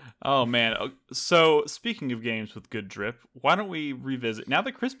that. Oh, man. So, speaking of games with good drip, why don't we revisit... Now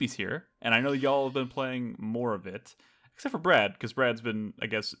that Crispy's here, and I know y'all have been playing more of it, except for Brad, because Brad's been, I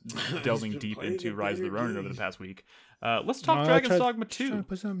guess, delving deep into Rise of the Ronin over the past week. Let's talk Dragon's Dogma 2.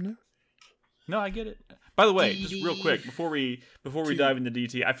 No, I get it. By the way, just real quick, before we dive into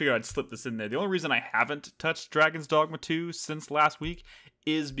DT, I figured I'd slip this in there. The only reason I haven't touched Dragon's Dogma 2 since last week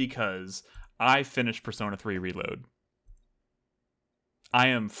is because I finished Persona 3 Reload. I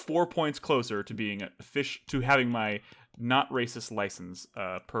am 4 points closer to being to having my not racist license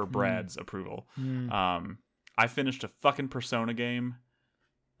per Brad's approval. I finished a fucking Persona game.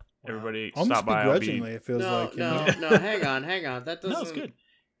 Everybody stop by. Begrudgingly, it feels like. No, hang on. That doesn't. No, it's good.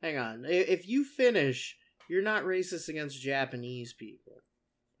 Hang on. If you finish, you're not racist against Japanese people.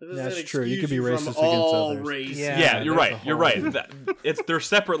 That's true. You could be racist against others. Races. Yeah, you're right. You're right. They're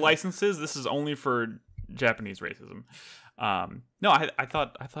separate licenses. This is only for Japanese racism. No, I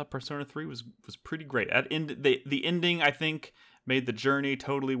thought Persona 3 was pretty great. The ending, I think, made the journey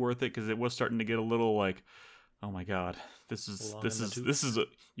totally worth it because it was starting to get a little like, oh my god, this is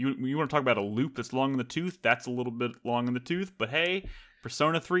you want to talk about a loop that's long in the tooth? That's a little bit long in the tooth, but hey,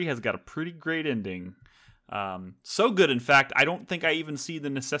 Persona 3 has got a pretty great ending. So good, in fact, I don't think I even see the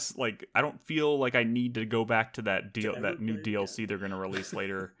necessity. Like, I don't feel like I need to go back to that new DLC they're going to release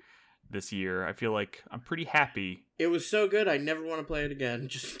later this year. I feel like I'm pretty happy. It was so good, I never want to play it again.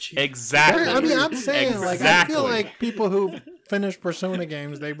 Exactly. I mean, I'm saying, like, I feel like people who finish Persona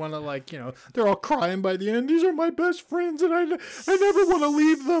games, they want to, like, they're all crying by the end. These are my best friends, and I never want to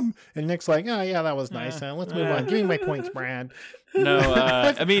leave them. And Nick's like, oh, yeah, that was nice. Let's move on. Give me my points, Brad. No,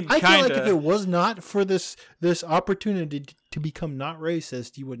 I mean, I feel like if it was not for this opportunity to become not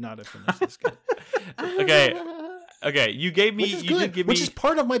racist, you would not have finished this game. Okay, you gave me, which is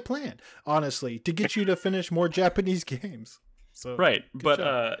part of my plan, honestly, to get you to finish more Japanese games. So right, but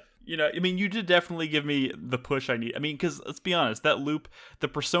job. I mean, you did definitely give me the push I need. I mean, because let's be honest, that loop, the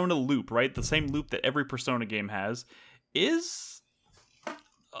Persona loop, right, the same loop that every Persona game has, it's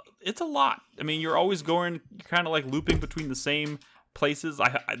a lot. I mean, you're always you're kind of like looping between the same places.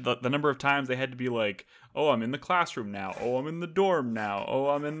 The number of times they had to be like, oh, I'm in the classroom now. Oh, I'm in the dorm now. Oh,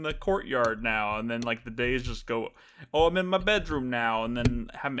 I'm in the courtyard now. And then like the days just go, oh, I'm in my bedroom now. And then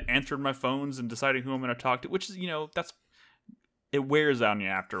haven't answered my phones and deciding who I'm going to talk to, which is, it wears on you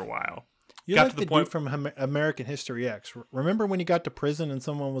after a while. You got like to the point dude from American History X. Remember when he got to prison and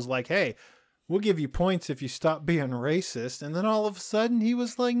someone was like, hey, we'll give you points if you stop being racist. And then all of a sudden he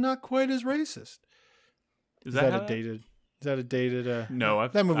was like not quite as racist. Is that a dated? Is that a dated? No,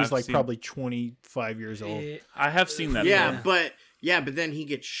 that movie's like probably 25 years old. I have seen that. Yeah, but then he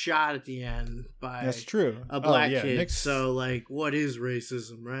gets shot at the end by that's true a black kid. So like, what is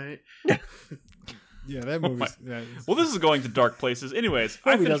racism, right? Yeah, that movie. Well, this is going to dark places. Anyways,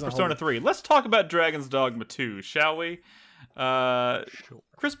 I finished Persona 3. Let's talk about Dragon's Dogma 2, shall we?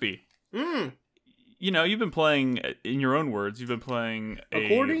 Crispy. You've been playing, in your own words, you've been playing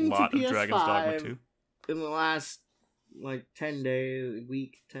a lot of Dragon's Dogma 2. In the last like 10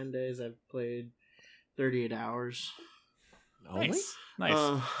 days. I've played 38 hours. Nice. Nice.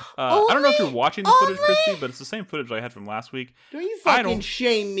 Uh, I don't know if you're watching the footage, only? Crispy, but it's the same footage I had from last week. Don't you I fucking don't-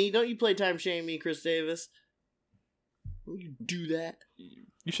 shame me. Don't you playtime shame me, Chris Davis. Don't you do that.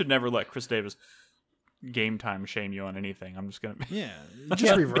 You should never let Chris Davis game time shame you on anything. I'm just gonna. Yeah,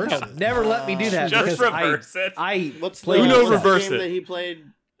 just reverse it. Never let me do that. Just because reverse it. I What's played Uno what's the reverse game it. that he played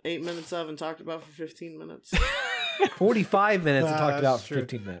 8 minutes of and talked about for 15 minutes? 45 minutes and Ah, talked about that's for true.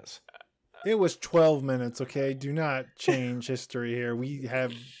 15 minutes. It was 12 minutes, okay? Do not change history here. We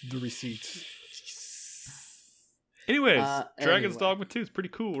have the receipts. Anyways, Dragon's Anyway. Dogma 2 is pretty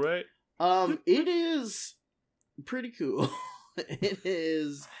cool, right? It is pretty cool. It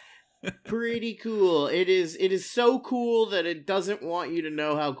is pretty cool. It is so cool that it doesn't want you to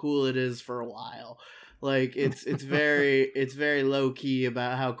know how cool it is for a while. Like it's very low key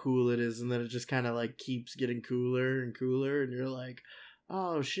about how cool it is, and then it just kind of like keeps getting cooler and cooler, and you're like,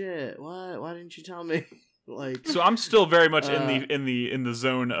 oh shit, what? Why didn't you tell me? Like, So I'm still very much in the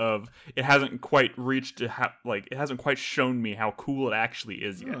zone of it hasn't quite reached it hasn't quite shown me how cool it actually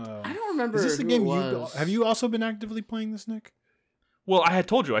is yet. I don't remember. Is this a who game it you was. have you also been actively playing this, Nick? Well, I had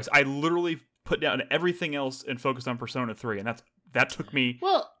told you I literally put down everything else and focused on Persona 3, and that took me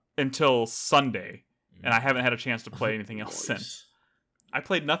Well, until Sunday, and I haven't had a chance to play anything else nice. since. I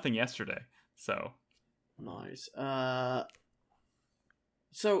played nothing yesterday, so Nice.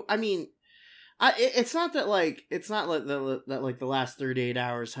 So I mean, it's not that like that like the last 38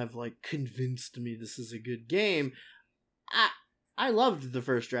 hours have like convinced me this is a good game. I loved the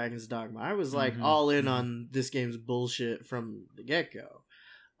first Dragon's Dogma. I was like all in on this game's bullshit from the get go.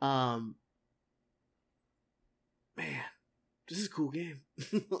 Man, this is a cool game.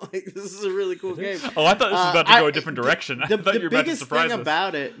 Like, this is a really cool game. Oh, I thought this was about to go a different direction. I thought you were about to surprise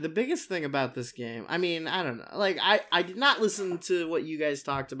us. The biggest thing about this game, I mean, I don't know. Like, I did not listen to what you guys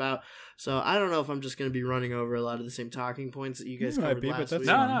talked about, so I don't know if I'm just going to be running over a lot of the same talking points that you guys You might covered be, but last that's week.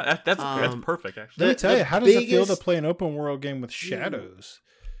 No, that's perfect, actually. Let me tell the you, how does it feel to biggest- play an open world game with shadows?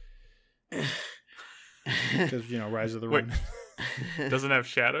 Because, Rise of the Wait. Ronin. Doesn't have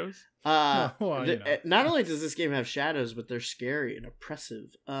shadows? Well, Not only does this game have shadows, but they're scary and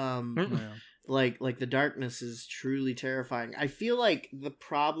oppressive. Yeah. Like the darkness is truly terrifying. I feel like the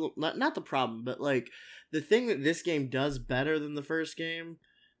problem, not the problem, but like the thing that this game does better than the first game,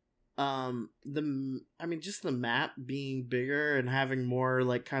 just the map being bigger and having more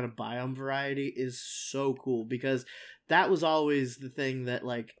like kind of biome variety is so cool, because that was always the thing that,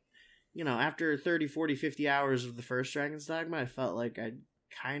 like, after 30, 40, 50 hours of the first Dragon's Dogma, I felt like I'd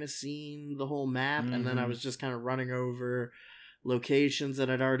kind of seen the whole map, and then I was just kind of running over locations that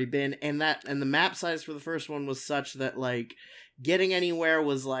I'd already been, and the map size for the first one was such that like getting anywhere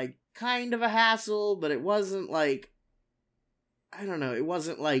was like kind of a hassle, but it wasn't like, I don't know, it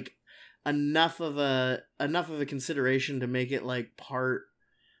wasn't like enough of a consideration to make it like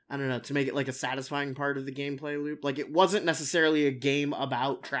to make it like a satisfying part of the gameplay loop. Like, it wasn't necessarily a game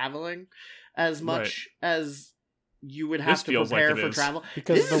about traveling as much as you would have This to feels like prepare it for is. travel.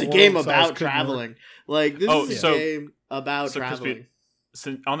 Because This the is a game world size about couldn't work. traveling. Like, this Oh, is a so- game about Crispy,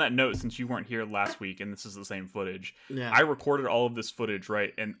 traveling. on that note, since you weren't here last week, and this is the same footage, Yeah. I recorded all of this footage,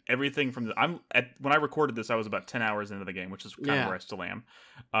 right? And everything from when I recorded this, I was about 10 hours into the game, which is kind of where I still am.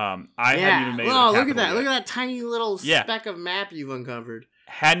 I hadn't even made it to the look at capital that! yet. Look at that tiny little Yeah. speck of map you've uncovered.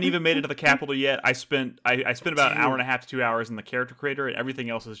 Hadn't even made it to the capital yet. I spent about an hour and a half to 2 hours in the character creator, and everything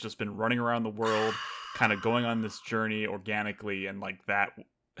else has just been running around the world, kind of going on this journey organically, and like that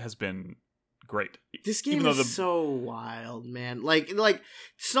has been great. This game Even is though so wild, man. Like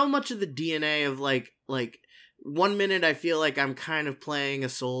so much of the DNA of like 1 minute I feel like I'm kind of playing a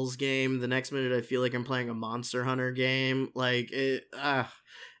Souls game, the next minute I feel like I'm playing a Monster Hunter game. Like it,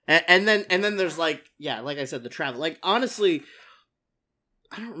 and then there's like I said, the travel. Like, honestly,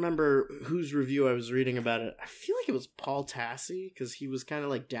 I don't remember whose review I was reading about it. I feel like it was Paul Tassi, because he was kind of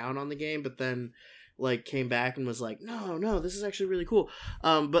like down on the game, but then like came back and was like, no, this is actually really cool.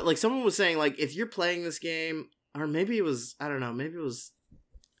 But like someone was saying, like, if you're playing this game, or maybe it was, I don't know, maybe it was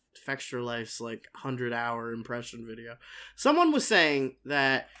Fextra Life's like 100-hour impression video. Someone was saying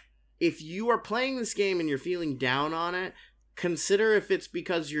that if you are playing this game and you're feeling down on it, consider if it's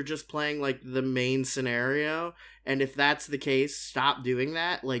because you're just playing like the main scenario, and if that's the case, stop doing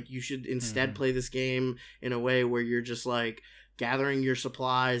that. Like, you should instead play this game in a way where you're just like gathering your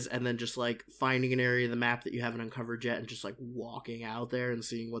supplies and then just like finding an area of the map that you haven't uncovered yet and just like walking out there and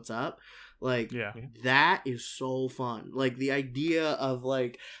seeing what's up. Like, that is so fun. Like, the idea of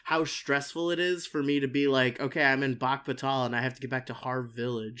like how stressful it is for me to be like, okay, I'm in Bak Batal and I have to get back to Harv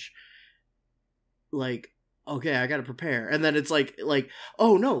Village. Like, okay, I gotta prepare. And then it's like,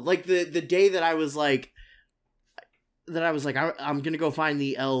 oh no, like the day that I was like, I'm gonna go find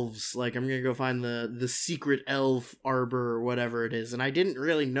the elves, like I'm gonna go find the secret elf arbor or whatever it is, and I didn't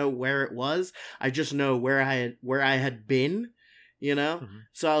really know where it was. I just know where I had been, you know. Mm-hmm.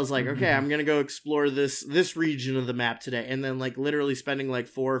 So I was like, okay, I'm gonna go explore this region of the map today, and then like literally spending like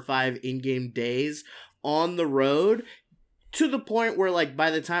 4 or 5 in-game days on the road, to the point where like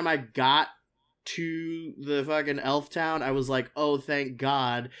by the time I got to the fucking elf town, I was like, oh, thank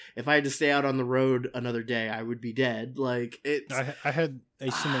God. If I had to stay out on the road another day, I would be dead. Like, it's... I had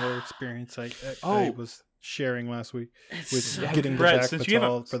a similar experience I was sharing last week with so getting the Brett, back since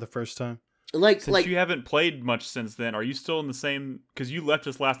batal for the first time. Like, Since you haven't played much since then, are you still in the same? Because you left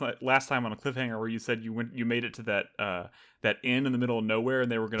us last time on a cliffhanger where you said you made it to that inn in the middle of nowhere,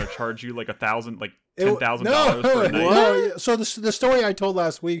 and they were going to charge you like $1,000, like $10,000 for a night. No, so the story I told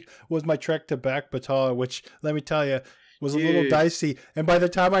last week was my trek to Back Batal, which let me tell you was a little dicey. And by the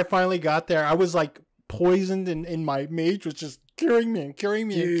time I finally got there, I was like poisoned, and my mage was just curing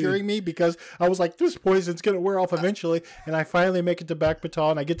me because I was like, this poison's gonna wear off eventually. And I finally make it to Back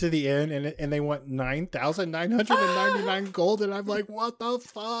Batal, and I get to the inn, and they want 9,999 gold, and I'm like, what the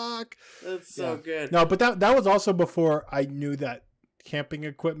fuck? That's so good. No, but that was also before I knew that camping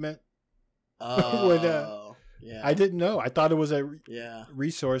equipment. Oh, yeah. I didn't know. I thought it was a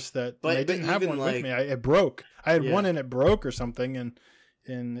resource that I didn't have one with me. It broke. I had one and it broke or something, and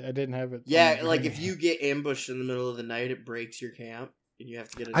I didn't have it. Yeah, like if you get ambushed in the middle of the night, it breaks your camp, and you have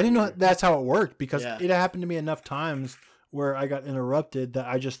to get it. I didn't know that's how it worked, because it happened to me enough times where I got interrupted that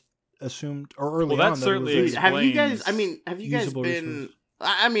I just assumed, or early on. Well, that certainly explains. Have you guys been? Resources.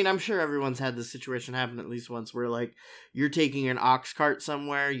 I mean, I'm sure everyone's had this situation happen at least once, where like you're taking an ox cart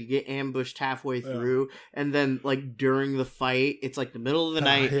somewhere, you get ambushed halfway through, and then like during the fight, it's like the middle of the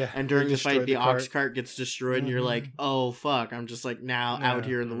night, and during the fight, the ox cart gets destroyed, and you're like, oh fuck, I'm just like now out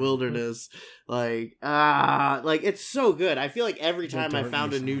here in the wilderness, like it's so good. I feel like every time I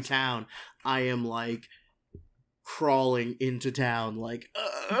found a new town, I am like crawling into town, like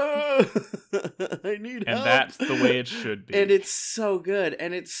I need help. And that's the way it should be. And it's so good.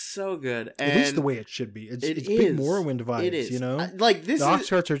 And at least the way it should be. It's big Morrowind vibes, it is. You know? The ox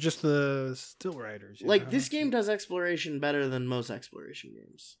carts are just the still riders. Like, this game does exploration better than most exploration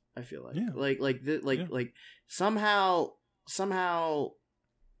games, I feel like. Yeah. Like somehow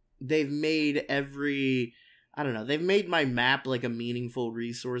they've made they've made my map like a meaningful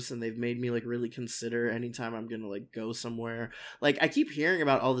resource, and they've made me like really consider anytime I'm gonna like go somewhere. Like, I keep hearing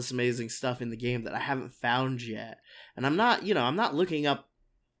about all this amazing stuff in the game that I haven't found yet, and I'm not looking up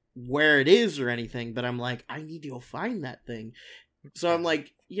where it is or anything, but I'm like, I need to go find that thing. So I'm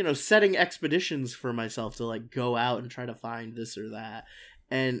like, setting expeditions for myself to like go out and try to find this or that,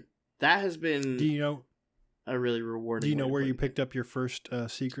 and that has been a really rewarding. Do you know where you picked up your first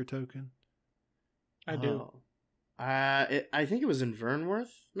secret token? I do. I think it was in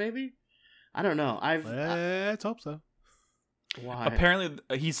Vernworth, maybe. I don't know. Let's hope so. Why? Apparently,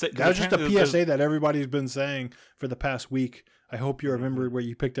 he said that was just a PSA that everybody's been saying for the past week. I hope you remember where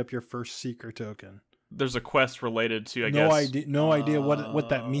you picked up your first secret token. There's a quest related to, no idea what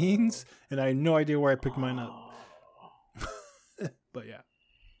that means, and I had no idea where I picked mine up. But yeah.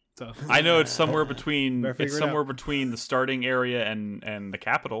 So I know it's somewhere between between the starting area and the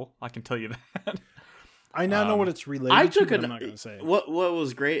capital. I can tell you that. I now know what it's related to, but I'm not going to say. What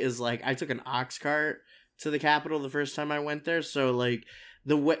was great is like I took an ox cart to the capital the first time I went there, so like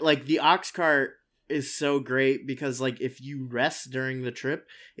the ox cart is so great because like if you rest during the trip,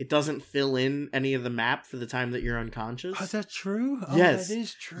 it doesn't fill in any of the map for the time that you're unconscious. Oh, is that true? Yes, that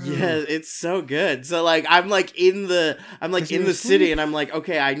is true. Yeah, it's so good. So like I'm in the city, and I'm like,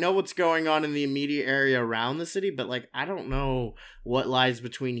 okay, I know what's going on in the immediate area around the city, but like I don't know what lies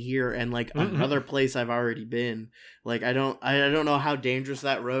between here and like another place I've already been. Like I don't know how dangerous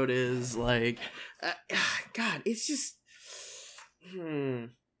that road is. Like, God, it's just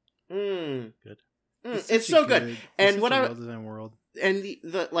good. It's so good. And what world. And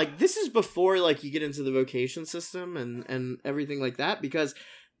the like this is before like you get into the vocation system and everything like that, because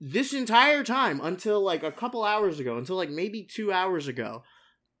this entire time until like a couple hours ago, until like maybe 2 hours ago,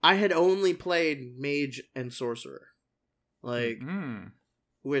 I had only played mage and sorcerer. Like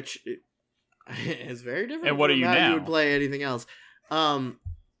which is very different. And what are you how now? You would play anything else. I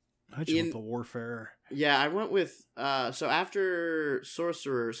just went the warfare. Yeah, I went with so after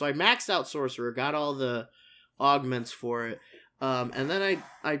sorcerer, so I maxed out sorcerer, got all the augments for it, and then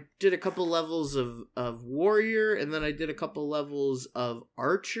I did a couple levels of warrior, and then I did a couple levels of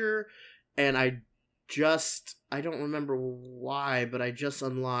archer, and I don't remember why, but I just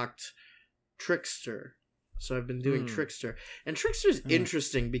unlocked trickster. So I've been doing Trickster. And Trickster's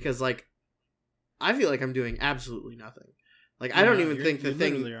interesting because, like, I feel like I'm doing absolutely nothing. Like, I don't even think the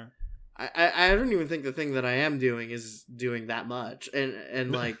thing... I don't even think the thing that I am doing is doing that much.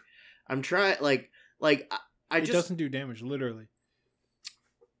 And like, I'm trying... I just... It doesn't do damage, literally.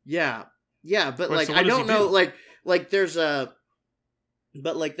 Yeah. Yeah, but, Wait, like, so I don't know... do? Like, there's a...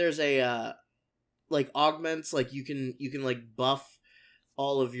 But, like, there's a... like, augments, like, you can, like, buff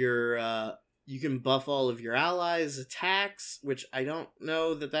all of your... you can buff all of your allies' attacks, which I don't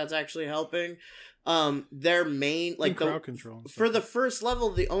know that that's actually helping. Their main, like, crowd control for the first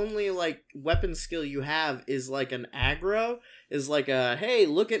level, the only, like, weapon skill you have is, like, an aggro, is like a, hey,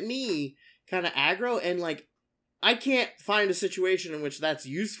 look at me kind of aggro, and, like, I can't find a situation in which that's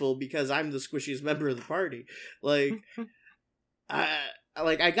useful because I'm the squishiest member of the party. Like,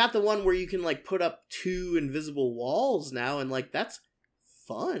 I got the one where you can, like, put up 2 invisible walls now, and, like, that's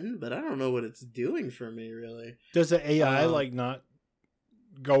fun, but I don't know what it's doing for me, really. Does the AI, like, not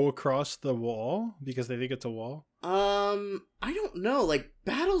go across the wall because they think it's a wall? I don't know. Like,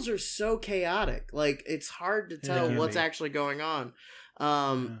 battles are so chaotic. Like, it's hard to tell what's actually going on.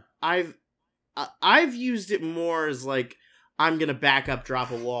 I've used it more as, like, I'm gonna back up,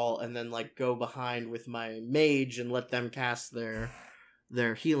 drop a wall, and then, like, go behind with my mage and let them cast their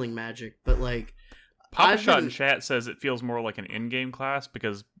healing magic. But, like, Papa Shot in chat says it feels more like an in-game class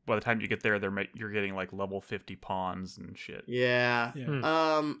because by the time you get there, you're getting like level 50 pawns and shit. Yeah.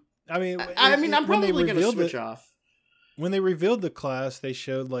 I mean, I'm probably gonna switch off. When they revealed the class, they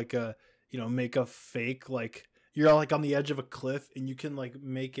showed like make a fake, like, you're like on the edge of a cliff and you can like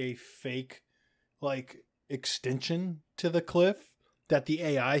make a fake like extension to the cliff that the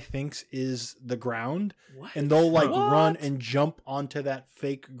AI thinks is the ground. What? And they'll like run and jump onto that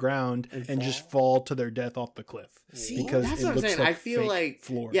fake ground and just fall to their death off the cliff. See, because that's it what I'm looks saying. like I feel fake like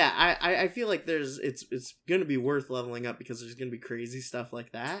floor. Yeah, I feel like it's gonna be worth leveling up because there's gonna be crazy stuff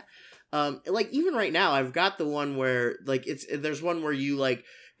like that. Like even right now, I've got the one where like there's one where you like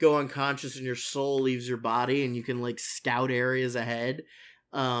go unconscious and your soul leaves your body and you can like scout areas ahead.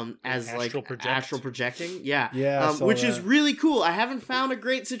 As astral projecting, which is really cool. I haven't found a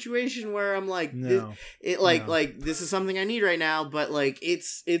great situation where I'm like, this is something I need right now, but like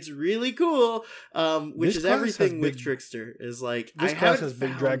it's really cool. Which is everything with Trickster is like this class has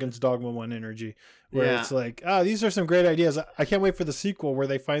big Dragon's Dogma 1 energy, where it's like, these are some great ideas. I can't wait for the sequel where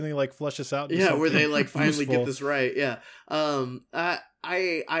they finally like flush us out. Where they like finally get this right.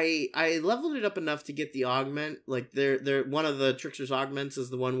 I leveled it up enough to get the augment. Like they're one of the Trickster's augments is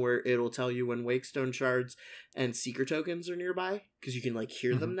the one where it'll tell you when Wakestone shards and seeker tokens are nearby because you can like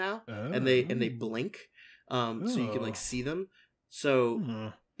hear them now and they blink, so you can like see them.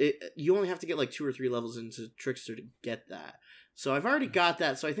 So you only have to get like 2 or 3 levels into Trickster to get that. So I've already got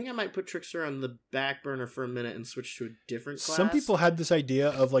that. So I think I might put Trickster on the back burner for a minute and switch to a different class. Some people had this idea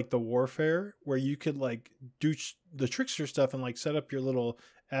of like the warfare where you could like do the Trickster stuff and like set up your little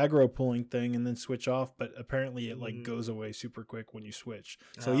aggro pulling thing and then switch off. But apparently it like goes away super quick when you switch.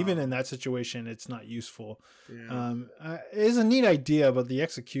 So even in that situation, it's not useful. Yeah. It is a neat idea, but the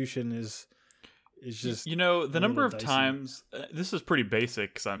execution is just, the number of times this is pretty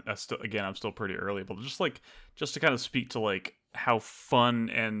basic because I'm still pretty early, but just to kind of speak to like how fun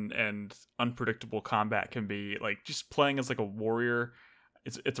and unpredictable combat can be, like just playing as like a warrior.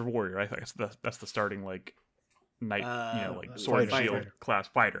 It's a warrior. I think that's the starting like knight, like sword and shield class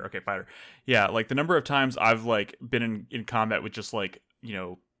fighter. Okay, fighter. Yeah, like the number of times I've like been in combat with just like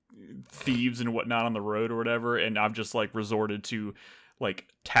thieves and whatnot on the road or whatever, and I've just like resorted to like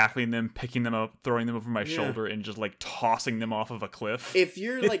tackling them, picking them up, throwing them over my shoulder, and just like tossing them off of a cliff. If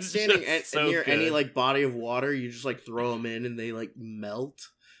you're like standing near any like body of water, you just like throw them in and they like melt.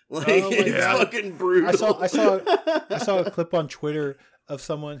 Like it's fucking brutal. I saw a clip on Twitter of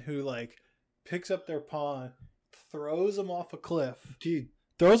someone who like picks up their pawn, throws them off a cliff,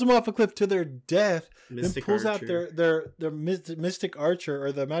 throws them off a cliff to their death, then pulls out their mystic archer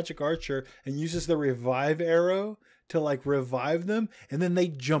or the magic archer and uses the revive arrow to like revive them, and then they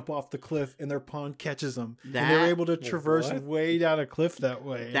jump off the cliff and their pawn catches them, and they're able to traverse way down a cliff that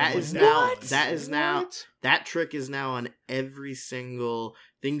way. That trick is now on every single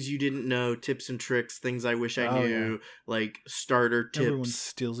things you didn't know, tips and tricks, things I wish I knew, like starter tips. Everyone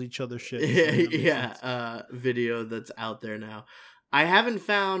steals each other's shit. Video that's out there now. I haven't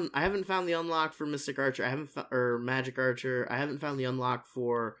found the unlock for Mystic Archer. Or Magic Archer. I haven't found the unlock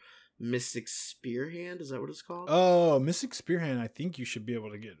for Mystic Spearhand. Is that what it's called? Oh, Mystic Spearhand. I think you should be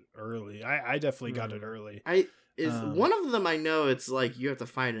able to get early. I definitely got it early. One of them I know. It's like you have to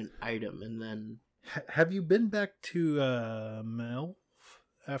find an item and then. Have you been back to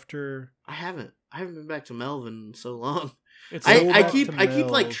after? I haven't been back to Melvin in so long. I keep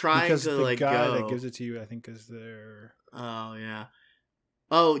like trying because to the like guy go. that gives it to you, I think, is there. Oh yeah.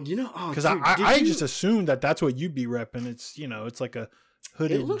 Oh, because I just assumed that's what you'd be repping. It's it's like a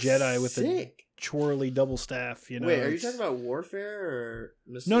hooded Jedi with a twirly double staff. Wait, are you talking about Warfare or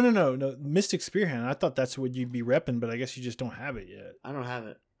Mystic? No, Mystic Spearhand. I thought that's what you'd be repping, but I guess you just don't have it yet. I don't have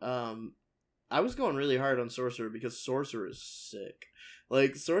it. I was going really hard on Sorcerer because Sorcerer is sick.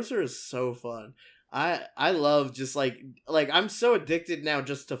 Like Sorcerer is so fun. I love just like I'm so addicted now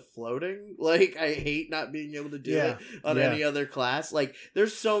just to floating. Like I hate not being able to do it on any other class. Like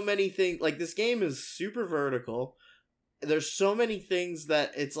there's so many things. Like this game is super vertical. There's so many things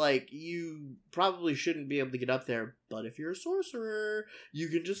that it's like you probably shouldn't be able to get up there, but if you're a sorcerer, you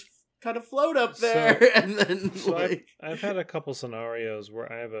can just kind of float up there. And then I've had a couple scenarios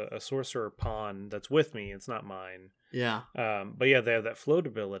where I have a sorcerer pawn that's with me. It's not mine. Yeah. But yeah, they have that float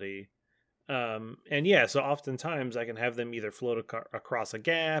ability. And yeah, so oftentimes I can have them either float across a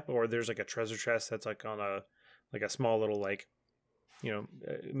gap, or there's like a treasure chest that's like on a small little like, not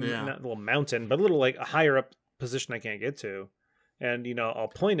a little mountain, but a little like a higher up position I can't get to, and I'll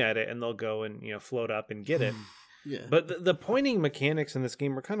point at it and they'll go and float up and get it. Yeah. But the pointing mechanics in this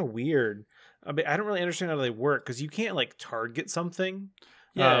game are kind of weird. I mean, I don't really understand how they work because you can't like target something.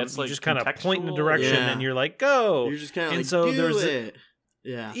 Yeah, it's you like just kind of point in a direction Yeah. and you're like, go. You're just kind of like, so do it.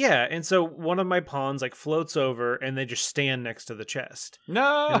 Yeah. Yeah, and so one of my pawns like floats over and they just stand next to the chest.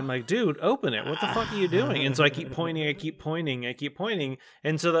 No. And I'm like, dude, open it. What the fuck are you doing? And so I keep pointing,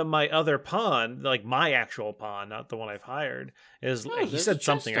 and so then my other pawn, like my actual pawn, not the one I've hired, is he said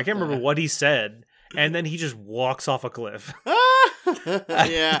something. I can't remember what he said, and then he just walks off a cliff.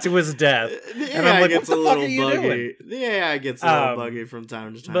 Yeah. To his death. The And I'm AI like, gets what the a fuck little are you buggy. doing? The AI gets a little buggy from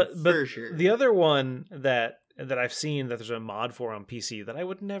time to time, But for sure. The other one that I've seen that there's a mod for on PC that I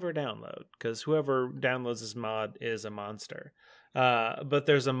would never download, because whoever downloads this mod is a monster. But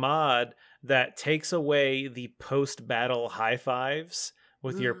there's a mod that takes away the post-battle high fives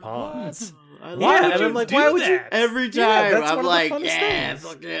with your pawns. And I'm like, why would you? Every time I'm like, yeah,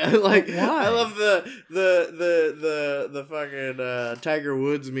 fuck yeah. Like, I love the fucking Tiger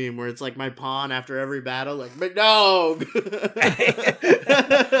Woods meme where it's like my pawn after every battle, like, big dog.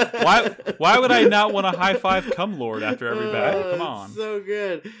 Why would I not want a high five cum lord after every battle? Come on. It's so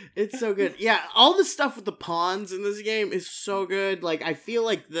good. It's so good. Yeah, all the stuff with the pawns in this game is so good. Like, I feel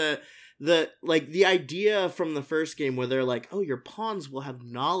like the idea from the first game where they're like, oh, your pawns will have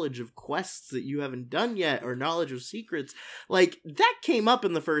knowledge of quests that you haven't done yet, or knowledge of secrets, like that came up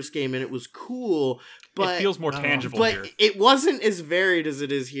in the first game and it was cool, but it feels more tangible but here. It wasn't as varied as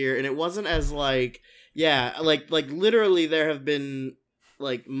it is here, and it wasn't as like literally there have been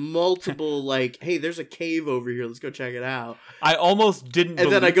like multiple like, hey, there's a cave over here, let's go check it out. I almost didn't,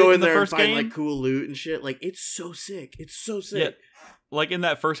 and then I go in there and find game. like cool loot and shit. Like it's so sick. Yeah. Like in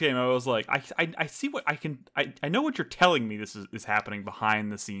that first game, I was like, I see what I can. I know what you're telling me. This is happening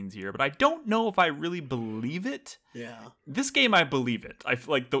behind the scenes here, but I don't know if I really believe it. Yeah. This game, I believe it. I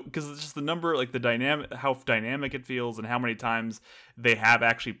feel like because it's just the number, like the dynamic, how dynamic it feels, and how many times they have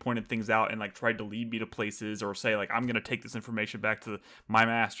actually pointed things out and like tried to lead me to places or say like, I'm gonna take this information back to my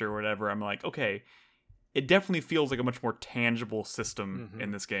master or whatever. I'm like, okay, it definitely feels like a much more tangible system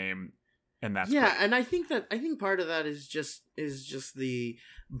in this game. And that's great. And I think part of that is just the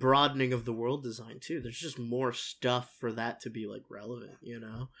broadening of the world design too. There's just more stuff for that to be like relevant,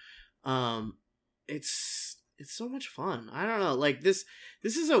 It's so much fun. I don't know, like this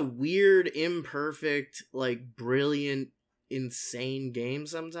is a weird, imperfect, like brilliant, insane game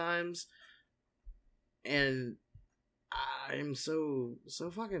sometimes, and I'm so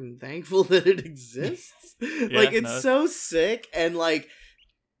fucking thankful that it exists. Like it's so sick, and like.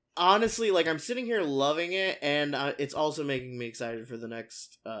 Honestly, like I'm sitting here loving it, and it's also making me excited for the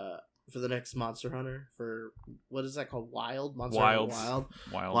next Monster Hunter. For what is that called? Wilds.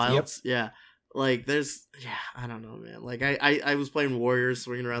 Yep. Yeah. Like there's I don't know, man. Like I was playing Warriors,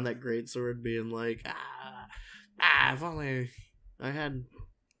 swinging around that greatsword, being like, if only I had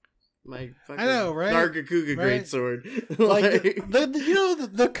my fucking Nargacuga greatsword. Like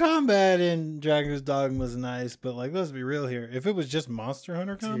the combat in Dragon's Dogma was nice, but like let's be real here. If it was just Monster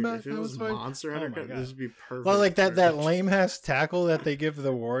Hunter combat, if it was Monster Hunter, this would be perfect. Well, like that lame ass tackle that they give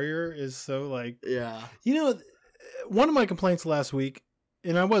the warrior is so like one of my complaints last week,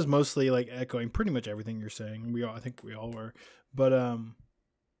 and I was mostly like echoing pretty much everything you're saying. I think we all were, but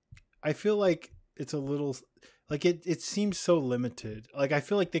I feel like it's a little. Like it seems so limited. Like I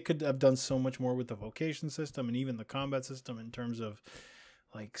feel like they could have done so much more with the vocation system and even the combat system in terms of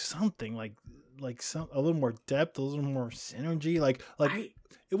like something like like a little more depth, a little more synergy.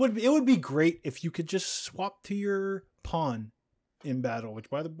 It would be great if you could just swap to your pawn in battle, which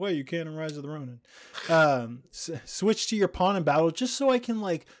by the way you can in Rise of the Ronin. Switch to your pawn in battle just so I can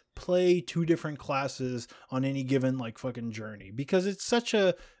like play 2 different classes on any given like fucking journey, because it's such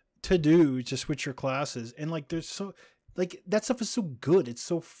a to do to switch your classes, and like there's so like that stuff is so good, it's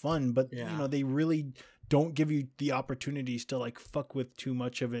so fun, but you know they really don't give you the opportunities to like fuck with too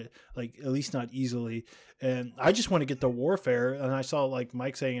much of it, like at least not easily. And I just want to get the warfare, and I saw like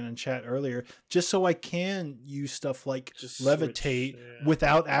Mike saying it in chat earlier, just so I can use stuff like just levitate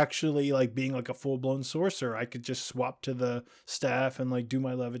without actually like being like a full-blown sorcerer. I could just swap to the staff and like do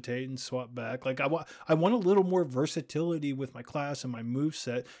my levitate and swap back. Like I want a little more versatility with my class and my move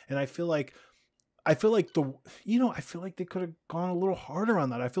set, and I feel like they could have gone a little harder on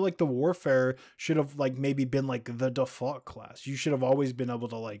that. I feel like the warfare should have like maybe been like the default class. You should have always been able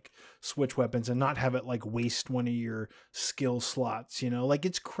to like switch weapons and not have it like waste one of your skill slots, you know? Like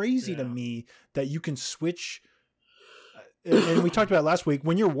it's crazy to me that you can switch. And we talked about it last week,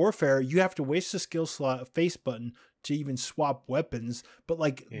 when you're warfare, you have to waste a skill slot, a face button to even swap weapons, but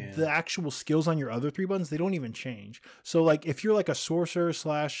like the actual skills on your other 3 buttons, they don't even change. So like if you're like a sorcerer /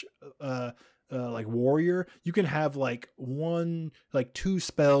 like warrior, you can have like 2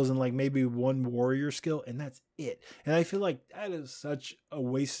 spells and like maybe 1 warrior skill, and that's it. And I feel like that is such a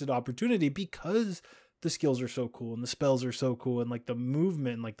wasted opportunity, because the skills are so cool and the spells are so cool, and like the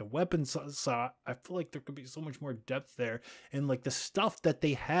movement and like the weapons. I feel like there could be so much more depth there, and like the stuff that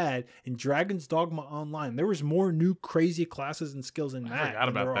they had in Dragon's Dogma Online, there was more new crazy classes and skills in that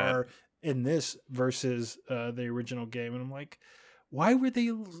than there are in this versus the original game. And I'm like, why were they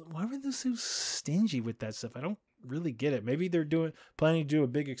so stingy with that stuff? I don't really get it. Maybe they're planning to do a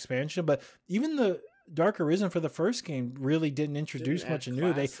big expansion, but even the Dark Arisen for the first game really didn't introduce much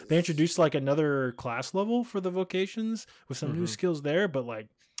new. They introduced like another class level for the vocations with some new skills there, but like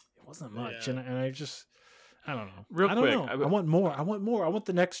it wasn't much. And I don't know. I don't know. I want more. I want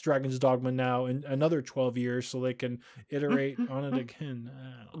the next Dragon's Dogma now in another 12 years so they can iterate on it again.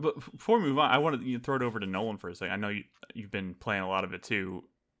 But before we move on, I wanted to throw it over to Nolan for a second. I know you've been playing a lot of it too.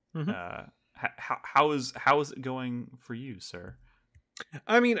 How is it going for you, sir?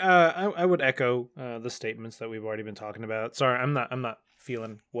 I mean, I would echo the statements that we've already been talking about. Sorry, I'm not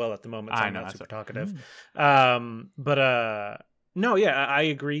feeling well at the moment, so I'm not super talkative. No, yeah, I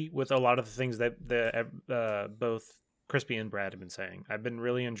agree with a lot of the things that both Krispy and Brad have been saying. I've been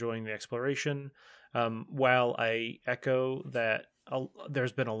really enjoying the exploration. While I echo that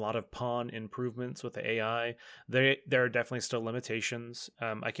there's been a lot of pawn improvements with the AI, there are definitely still limitations.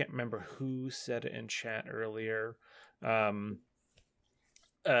 I can't remember who said it in chat earlier. I'm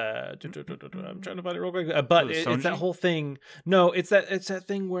trying to find it real quick, but it's that whole thing. No, it's that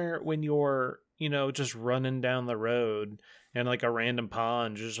thing where when you're just running down the road and like a random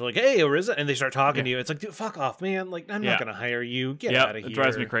pawn just like, hey, Arisen, and they start talking to you. It's like, dude, fuck off, man. Like, I'm not gonna hire you. Get out of here. It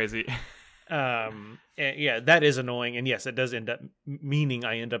drives me crazy. And that is annoying, and yes, it does end up meaning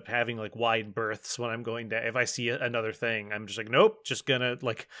I end up having like wide berths when I'm going to, if I see another thing, I'm just like, nope, just gonna,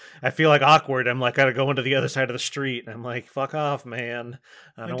 like, I feel like awkward, I'm like, gotta go into the other side of the street, and I'm like, fuck off, man.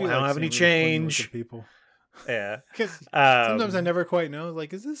 I don't have any change. People. Yeah, sometimes I never quite know.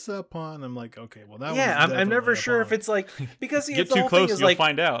 Like, is this a pawn? I'm like, okay, well that. Yeah, I'm never sure if it's like, because get too close, you'll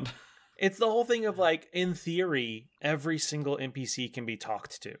find out. It's the whole thing of like, in theory, every single NPC can be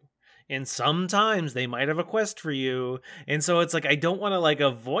talked to. And sometimes they might have a quest for you. And so it's like, I don't want to like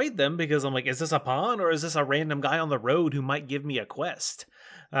avoid them because I'm like, is this a pawn or is this a random guy on the road who might give me a quest?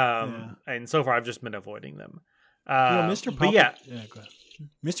 And so far I've just been avoiding them. Mr. Papa, go ahead.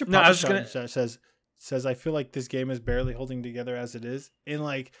 Mr. Papa says, I feel like this game is barely holding together as it is. And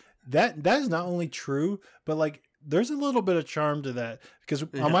like that is not only true, but like there's a little bit of charm to that, because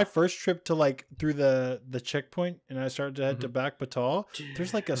on my first trip to like through the checkpoint and I started to head to Back Batal,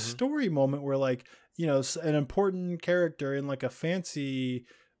 there's like a story moment where like, an important character in like a fancy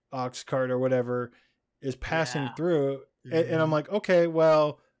ox cart or whatever is passing through. And I'm like, okay,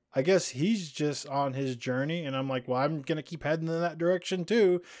 well, I guess he's just on his journey, and I'm like, well, I'm gonna keep heading in that direction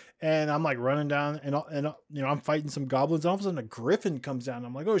too. And I'm like running down, and I'm fighting some goblins. And all of a sudden, a griffin comes down. And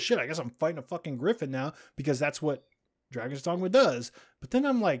I'm like, oh shit, I guess I'm fighting a fucking griffin now, because that's what Dragon's Dogma does. But then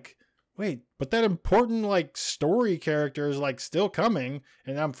I'm like, wait, but that important like story character is like still coming,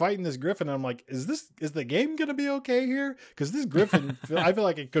 and I'm fighting this griffin. And I'm like, is the game gonna be okay here? Because this griffin, I feel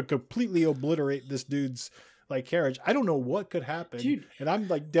like it could completely obliterate this dude's like carriage. I don't know what could happen, dude, and I'm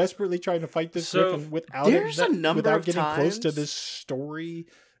like desperately trying to fight this griffin without getting close to this story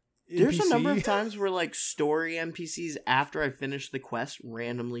There's a number of times where like story NPCs after I finish the quest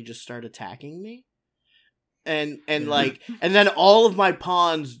randomly just start attacking me. And then all of my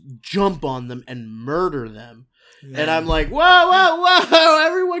pawns jump on them and murder them. Yeah. And I'm like, whoa,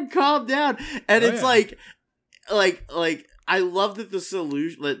 everyone calm down. And it's like I love that the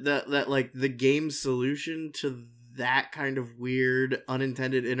solution that like the game's solution to that kind of weird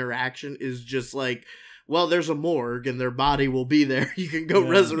unintended interaction is just like, well, there's a morgue and their body will be there. You can go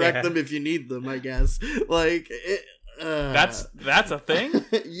resurrect them if you need them, I guess. Like that's a thing?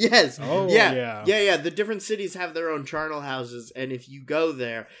 Yes. Oh, yeah. The different cities have their own charnel houses, and if you go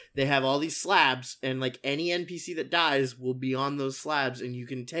there, they have all these slabs, and like any NPC that dies will be on those slabs, and you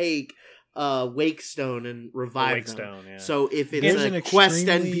can take wake stone and revive them. Yeah. So if it's a quest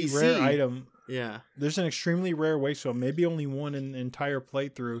NPC rare item, there's an extremely rare wake stone, maybe only one in the entire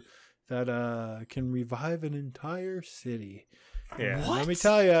playthrough that can revive an entire city. Yeah, let me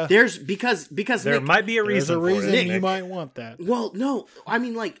tell you. There's because there Nick, might be a reason. There's a reason for it, you Nick. might want that. Well, no, I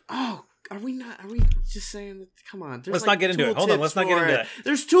mean, like, are we just saying that? Come on, let's not get into it. Hold on, let's not get into it.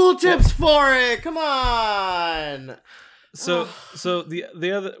 There's tooltips for it. Come on. So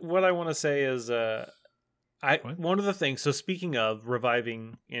the other what I want to say is one of the things. So speaking of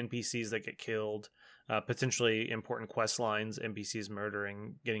reviving NPCs that get killed, potentially important quest lines, NPCs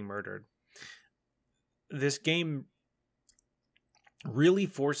getting murdered. This game really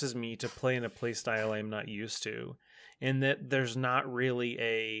forces me to play in a playstyle I'm not used to, in that there's not really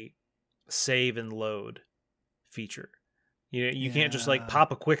a save and load feature. You can't just like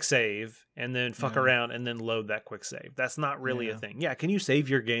pop a quick save and then fuck around and then load that quick save. That's not really a thing. Yeah, can you save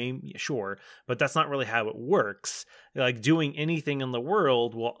your game? Yeah, sure, but that's not really how it works. Like doing anything in the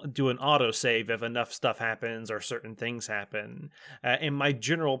world will do an auto save if enough stuff happens or certain things happen. And my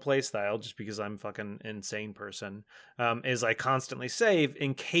general play style, just because I'm a fucking insane person, is I constantly save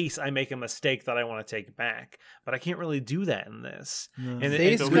in case I make a mistake that I want to take back. But I can't really do that in this. No. And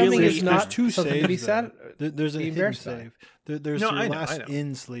it's really is not two something saves, to be sad. There's a hidden save. There's your I last know.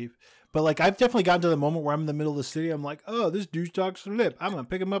 in sleep. But like I've definitely gotten to the moment where I'm in the middle of the city. I'm like, oh, this douche dog slip. I'm gonna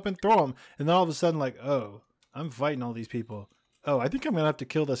pick him up and throw him. And then all of a sudden, like, oh, I'm fighting all these people. Oh, I think I'm gonna have to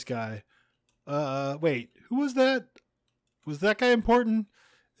kill this guy. Wait, who was that? Was that guy important?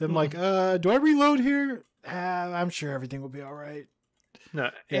 I'm like, do I reload here? I'm sure everything will be all right. No,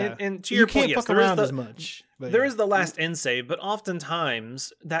 Yeah. and to your point, can't yes, fuck around as much. But there is the last end save, but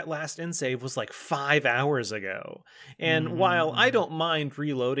oftentimes that last end save was like 5 hours ago. And while I don't mind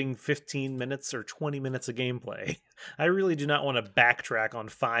reloading 15 minutes or 20 minutes of gameplay, I really do not want to backtrack on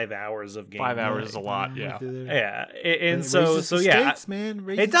 5 hours of gameplay. 5 hours is a lot, yeah. Yeah, and so yeah, man.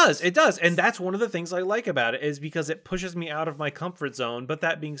 it does, and that's one of the things I like about it is because it pushes me out of my comfort zone. But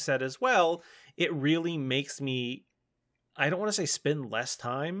that being said, as well, it really makes me, I don't want to say spend less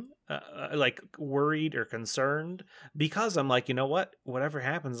time like worried or concerned, because I'm like, you know what, whatever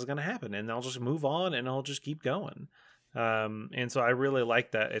happens is going to happen, and I'll just move on and I'll just keep going. And so I really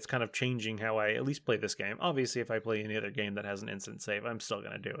like that it's kind of changing how I at least play this game. Obviously, if I play any other game that has an instant save, I'm still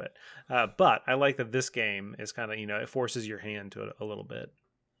going to do it. But I like that this game is kind of, it forces your hand to it a little bit.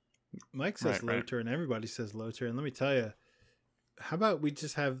 Mike says low turn. Everybody says low turn. Let me tell you, how about we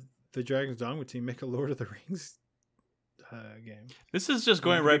just have the Dragon's Dogma team make a Lord of the Rings game? This is just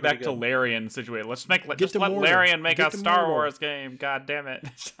going right back to Larian situation. Let's let Mordor. Larian make a Star Mordor. Wars game. God damn it!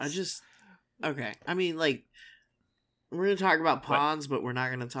 okay. I mean, like, we're gonna talk about pawns, but we're not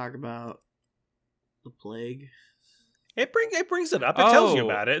gonna talk about the plague. It brings it up. It tells you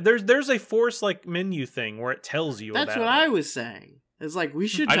about it. There's a force like menu thing where it tells you. That's what I was saying. It's like we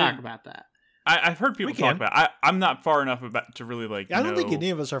should talk about that. I've heard people talk about it. I'm not far enough to really like. I don't think any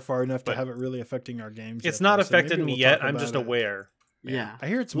of us are far enough to have it really affecting our games. It's not affected me yet. I'm just aware. Yeah, I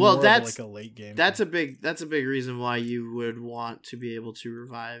hear it's more of like a late game. That's a big reason why you would want to be able to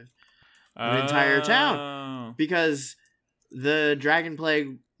revive an entire town, because the Dragon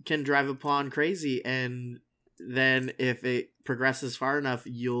Plague can drive a pawn crazy, and then if it progresses far enough,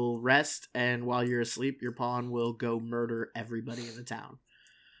 you'll rest, and while you're asleep, your pawn will go murder everybody in the town.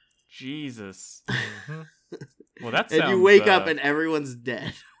 Jesus. Well, that sounds... And you wake up and everyone's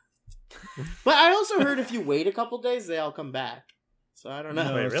dead. But I also heard if you wait a couple days, they all come back. So I don't know.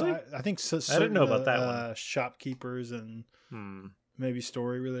 No, wait, really? I think I didn't know about that one. Shopkeepers and maybe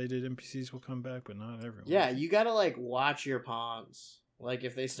story-related NPCs will come back, but not everyone. Yeah, you gotta like watch your pawns. Like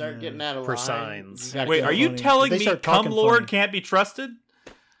if they start getting out of line, signs. Wait, are you telling me Come Lord can't be trusted?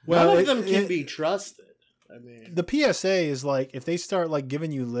 Well, none of them can be trusted. I mean, the PSA is like if they start like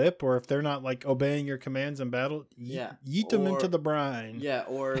giving you lip, or if they're not like obeying your commands in battle, yeet them into the brine. Yeah,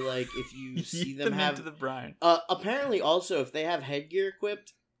 or like if you see them have into the brine. Apparently, also if they have headgear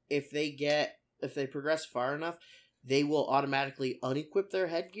equipped if they progress far enough, they will automatically unequip their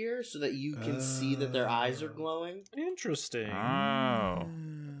headgear so that you can see that their eyes are glowing. Interesting. Oh.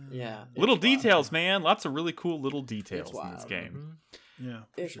 Yeah. Little wild. details, man. Lots of really cool little details in this game. Mm-hmm. Yeah.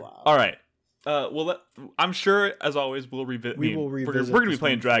 It's wild. All right. I'm sure, as always, we'll revisit. We're going to be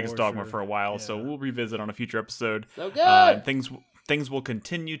playing Dragon's Dogma for a while, Yeah. so we'll revisit on a future episode. So good. And things will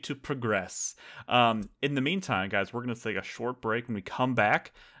continue to progress. In the meantime, guys, we're going to take a short break. When we come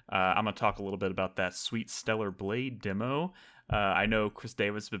back, I'm going to talk a little bit about that sweet Stellar Blade demo. I know Chris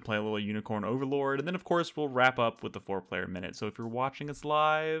Davis has been playing a little Unicorn Overlord, and then, of course, we'll wrap up with the 4-Player Minute. So if you're watching us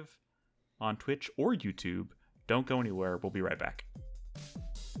live on Twitch or YouTube, don't go anywhere. We'll be right back.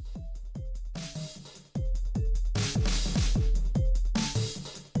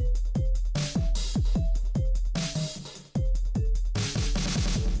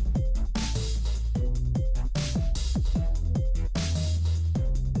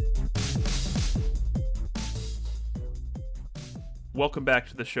 Welcome back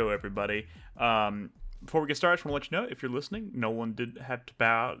to the show, everybody. Before we get started, I just want to let you know, if you're listening, Nolan did have to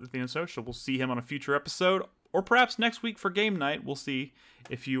bow out at the end of the show, so we'll see him on a future episode, or perhaps next week for game night. We'll see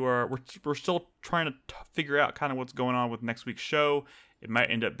if you are. We're still trying to figure out kind of what's going on with next week's show. It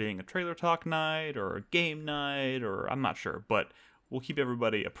might end up being a trailer talk night or a game night, or I'm not sure, but we'll keep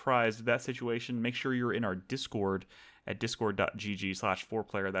everybody apprised of that situation. Make sure you're in our Discord at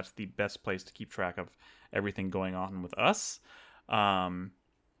discord.gg/4player. That's the best place to keep track of everything going on with us.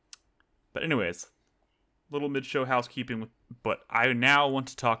 But anyways, little mid-show housekeeping, but I now want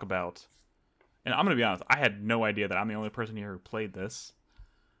to talk about, and I'm going to be honest, I had no idea that I'm the only person here who played this.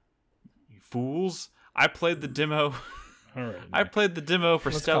 You fools. I played the demo. All right. I played the demo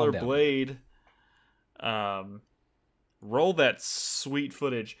for Stellar Blade. Roll that sweet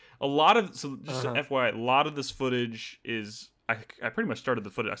footage. FYI, a lot of this footage is, I pretty much started the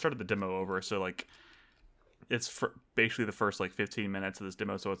footage. I started the demo over, so like, it's basically the first like 15 minutes of this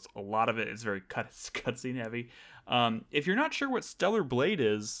demo, so it's a lot of it is very cutscene heavy. If you're not sure what Stellar Blade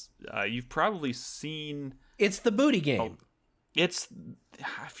is, you've probably seen. It's the booty game. I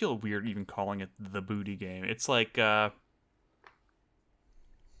feel weird even calling it the booty game. It's like,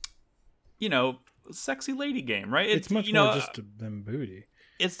 sexy lady game, right? It's much more just than booty.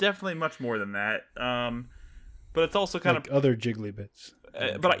 It's definitely much more than that. But it's also kind of other jiggly bits.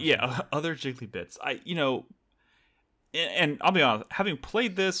 Other jiggly bits. And I'll be honest, having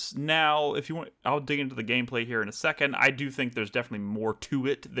played this now, if you want, I'll dig into the gameplay here in a second. I do think there's definitely more to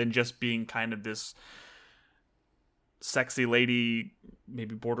it than just being kind of this sexy lady,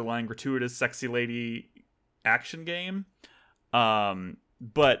 maybe borderline gratuitous sexy lady action game.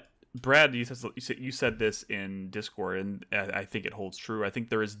 But Brad, you said this in Discord, and I think it holds true. I think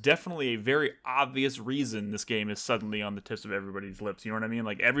there is definitely a very obvious reason this game is suddenly on the tips of everybody's lips. You know what I mean?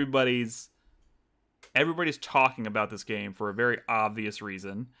 Like everybody's talking about this game for a very obvious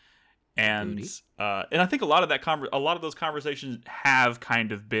reason, and I think a lot of those conversations have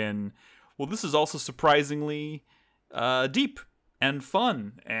kind of been, well, this is also surprisingly deep and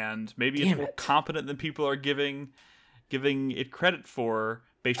fun, and maybe it's more competent than people are giving it credit for.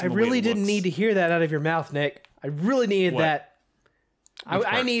 I really didn't need to hear that out of your mouth, Nick. I really needed that.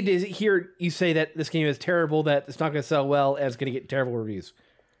 I need to hear you say that this game is terrible, that it's not going to sell well, and it's going to get terrible reviews.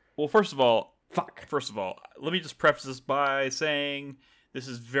 Well, first of all, let me just preface this by saying this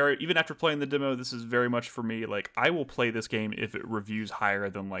is even after playing the demo, this is very much for me. Like, I will play this game if it reviews higher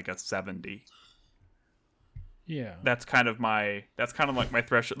than like a 70. Yeah, that's kind of like my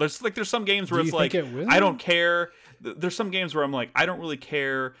threshold. There's some games where it's like I don't care. There's some games where I'm like, I don't really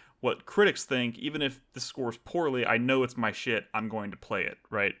care what critics think, even if this scores poorly. I know it's my shit. I'm going to play it,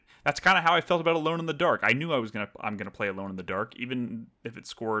 right? That's kind of how I felt about Alone in the Dark. I knew I'm gonna play Alone in the Dark, even if it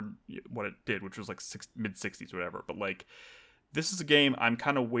scored what it did, which was like mid-60s, whatever. But like, this is a game I'm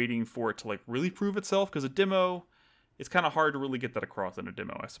kind of waiting for it to like really prove itself, because a demo, it's kind of hard to really get that across in a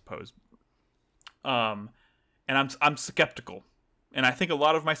demo, I suppose. And I'm skeptical. And I think a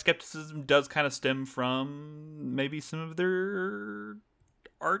lot of my skepticism does kind of stem from maybe some of their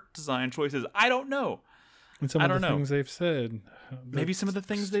art design choices. I don't know. And some of the things they've said. Maybe some of the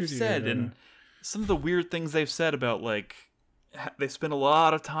things they've said. And some of the weird things they've said about, like, they spend a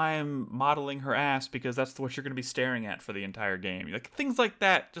lot of time modeling her ass because that's what you're going to be staring at for the entire game. Like, things like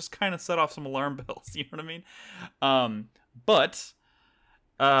that just kind of set off some alarm bells. You know what I mean?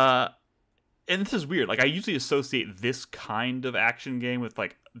 And this is weird. Like, I usually associate this kind of action game with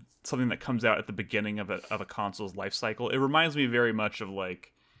like something that comes out at the beginning of a console's life cycle. It reminds me very much of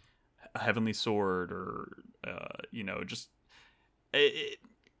like a Heavenly Sword, or and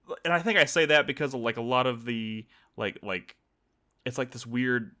I think I say that because of like a lot of the like it's like this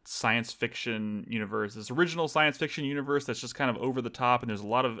weird science fiction universe, this original science fiction universe that's just kind of over the top, and there's a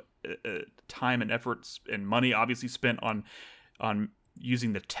lot of time and efforts and money obviously spent on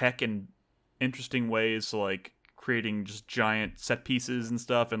using the tech in interesting ways, so like creating just giant set pieces and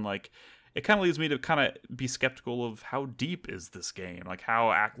stuff, and like it kind of leads me to kind of be skeptical of how deep is this game, like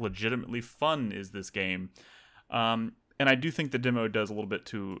how legitimately fun is this game. And I do think the demo does a little bit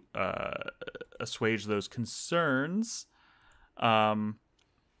to assuage those concerns,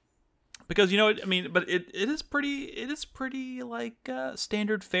 because I mean, but it is pretty like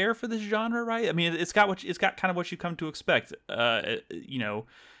standard fare for this genre, right? I mean, it's got kind of what you come to expect. You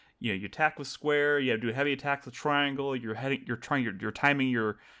attack with square, you have to do heavy attacks with triangle. You're timing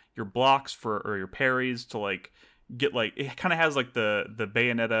your blocks or your parries to like get like, it kind of has like the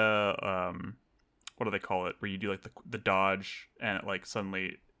Bayonetta, what do they call it, where you do like the dodge and it like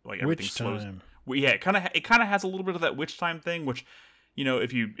suddenly like everything Witch slows. time. Well, yeah, it kind of has a little bit of that witch time thing, which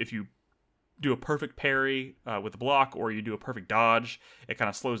if you do a perfect parry with the block, or you do a perfect dodge, it kind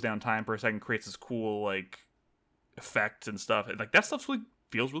of slows down time for a second, creates this cool like effect and stuff. Like that stuff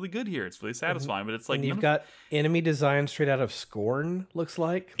feels really good here. It's really satisfying, but it's like, and you've got enemy design straight out of Scorn. Looks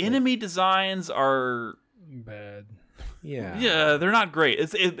like enemy designs are bad. Yeah, they're not great.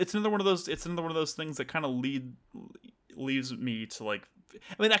 It's another one of those. It's another one of those things that kind of leaves me to like.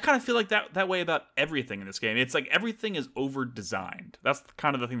 I mean, I kind of feel like that way about everything in this game. It's like everything is over designed. That's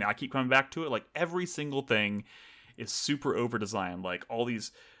kind of the thing that I keep coming back to. It like every single thing is super over designed. Like all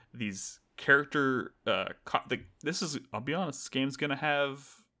these character. I'll be honest.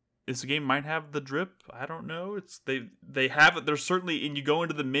 This game might have the drip. I don't know. They have it. There's certainly, and you go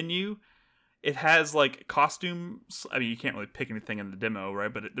into the menu. It has like costumes. I mean, you can't really pick anything in the demo,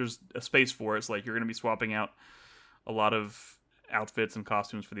 right? But there's a space for it. It's like you're going to be swapping out a lot of outfits and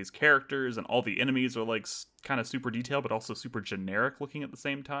costumes for these characters, and all the enemies are like kind of super detailed, but also super generic looking at the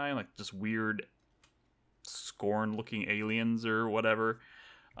same time, like just weird Scorn-looking aliens or whatever.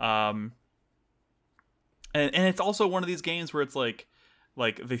 And it's also one of these games where it's like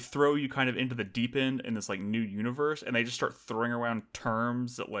they throw you kind of into the deep end in this like new universe, and they just start throwing around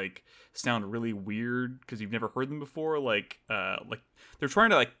terms that like sound really weird because you've never heard them before. Like they're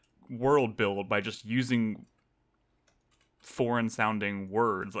trying to like world build by just using foreign sounding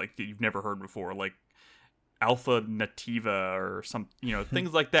words like that you've never heard before, like alpha nativa or some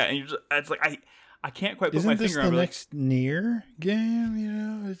things like that. And it's like I can't quite put my finger on it. Isn't this the next Nier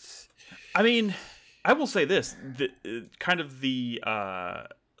game? It's. I mean, I will say this: kind of the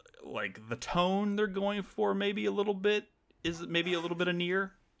like the tone they're going for, maybe a little bit of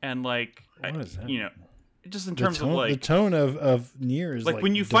Nier, and like What is that? Just in terms of like the tone of Nier is like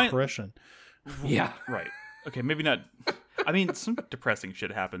when you depression. Yeah, right. Okay, maybe not. I mean, some depressing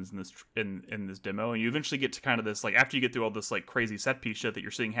shit happens in this demo, and you eventually get to kind of this like, after you get through all this like crazy set piece shit that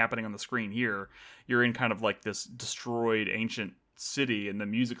you're seeing happening on the screen here, you're in kind of like this destroyed ancient city, and the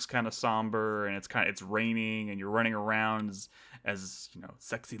music's kind of somber, and it's raining, and you're running around as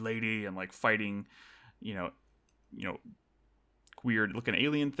sexy lady and like fighting weird looking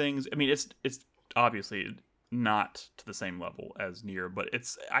alien things. I mean, it's obviously not to the same level as Nier, but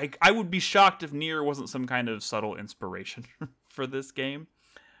I would be shocked if Nier wasn't some kind of subtle inspiration for this game.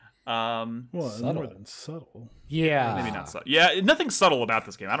 Well, more than subtle. Yeah, maybe not subtle. Yeah, nothing subtle about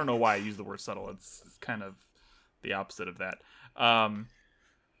this game. I don't know why I use the word subtle. It's kind of the opposite of that.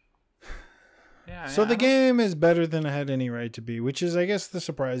 So the game is better than it had any right to be, which is, I guess, the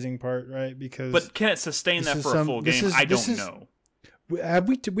surprising part, right? But can it sustain that for a full game? I don't know. We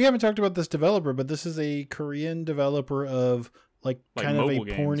haven't talked about this developer, but this is a Korean developer of like kind of a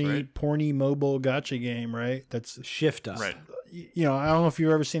porny mobile gacha game, right? That's Shift Up. Right. I don't know if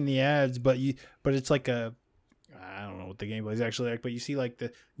you've ever seen the ads, but it's like I don't know what the gameplay is actually like, but you see like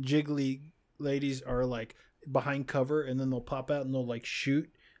the jiggly ladies are like behind cover, and then they'll pop out and they'll like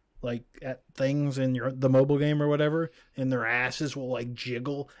shoot like at things in the mobile game or whatever, and their asses will like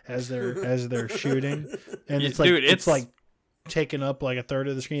jiggle as they're shooting, and it's like it's like taking up like a third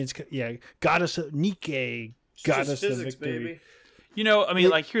of the screen. It's goddess of Nikkei, goddess of victory. Baby. I mean,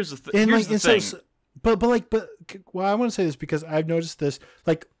 like here's the thing. So, but I want to say this because I've noticed this.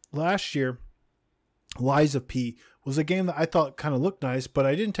 Like last year, Lies of P was a game that I thought kind of looked nice, but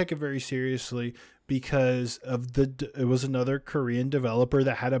I didn't take it very seriously because of it was another Korean developer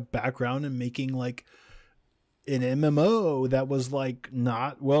that had a background in making like an MMO that was like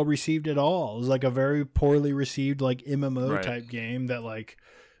not well received at all. It was like a very poorly received like MMO type game that like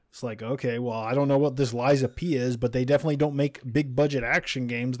it's like, okay, well, I don't know what this Lies of P is, but they definitely don't make big budget action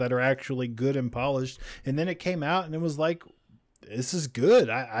games that are actually good and polished. And then it came out and it was like this is good.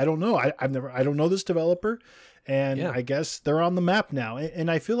 I don't know. I don't know this developer, and I guess they're on the map now. And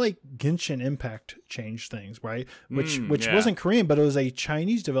I feel like Genshin Impact changed things, right? Which wasn't Korean, but it was a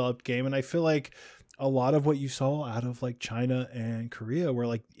Chinese developed game, and I feel like a lot of what you saw out of like China and Korea were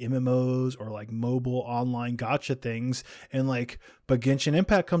like MMOs or like mobile online gacha things. And like, but Genshin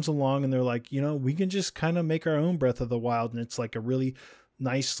Impact comes along and they're like, you know, we can just kind of make our own Breath of the Wild. And it's like a really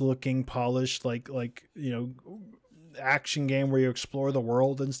nice looking, polished, like, you know, action game where you explore the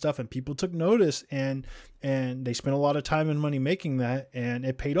world and stuff, and people took notice, and they spent a lot of time and money making that, and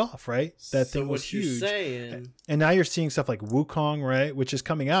it paid off, right? That thing was huge. And now you're seeing stuff like Wukong, right, which is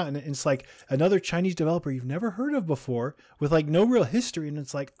coming out, and it's like another Chinese developer you've never heard of before with like no real history, and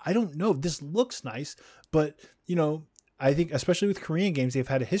it's like, I don't know, this looks nice, but you know, I think especially with Korean games, they've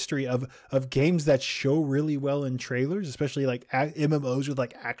had a history of games that show really well in trailers, especially like MMOs with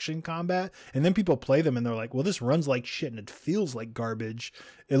like action combat. And then people play them and they're like, well, this runs like shit and it feels like garbage.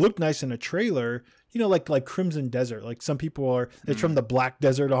 It looked nice in a trailer, you know, like Crimson Desert. Like some people are, it's from the Black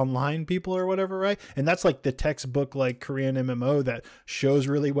Desert Online people or whatever, right? And that's like the textbook like Korean MMO that shows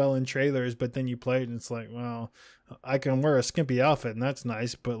really well in trailers, but then you play it and it's like, well, I can wear a skimpy outfit and that's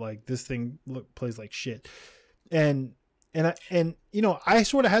nice, but like this thing plays like shit. And you know, I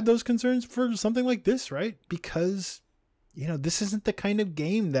sort of had those concerns for something like this, right? Because, you know, this isn't the kind of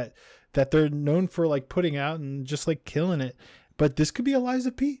game that they're known for like putting out and just like killing it. But this could be a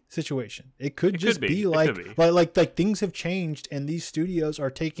Liza P situation. It could be like things have changed and these studios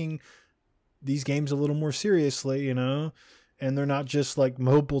are taking these games a little more seriously, you know, and they're not just like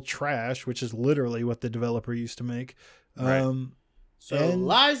mobile trash, which is literally what the developer used to make. Right. So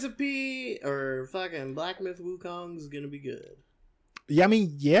Liza P or fucking Black Myth Wukong is gonna be good. Yeah, I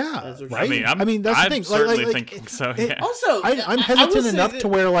mean, yeah, right. I mean, that's the thing. Certainly thinking so. Yeah. Also, I'm hesitant enough to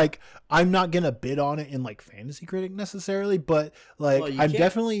where like I'm not gonna bid on it in like Fantasy Critic necessarily, but like they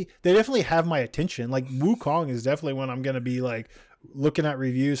definitely have my attention. Like Wukong is definitely one I'm gonna be like looking at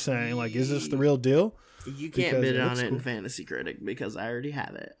reviews saying like, is this the real deal? You can't bid on it in Fantasy Critic because I already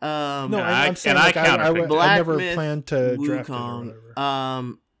have it. I'm saying like, I never planned to draft it or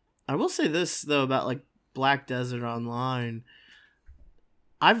whatever. I will say this though about like Black Desert Online.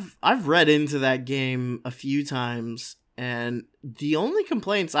 I've read into that game a few times, and the only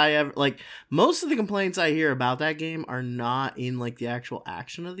complaints I ever like, most of the complaints I hear about that game are not in like the actual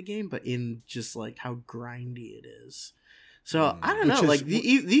action of the game, but in just like how grindy it is. So I don't know, like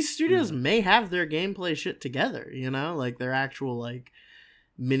these studios may have their gameplay shit together, you know, like their actual like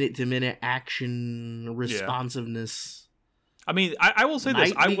minute to minute action responsiveness. I mean, I will say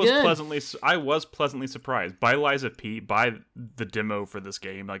this: I was pleasantly surprised by Liza P, by the demo for this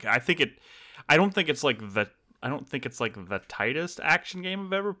game. Like, I don't think it's like the tightest action game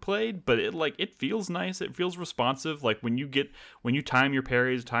I've ever played, but it feels nice. It feels responsive. Like when you time your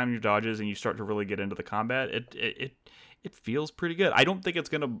parries, time your dodges, and you start to really get into the combat, it feels pretty good. I don't think it's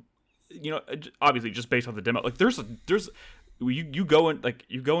gonna, you know, obviously just based on the demo. Like you go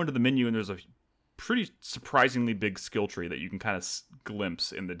into the menu and there's a pretty surprisingly big skill tree that you can kind of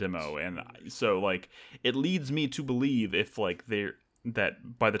glimpse in the demo, and so like it leads me to believe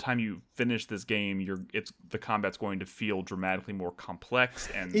that by the time you finish this game, the combat's going to feel dramatically more complex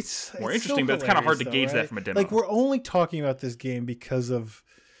and more interesting. But it's kind of hard to gauge that from a demo. Like we're only talking about this game because of.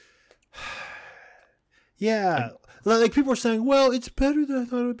 Yeah, like people are saying, well, it's better than I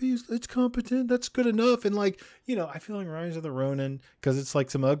thought it would be. It's competent. That's good enough. And like, you know, I feel like Rise of the Ronin because it's like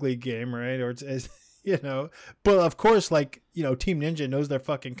some ugly game, right? Or it's you know, but of course, like, you know, Team Ninja knows their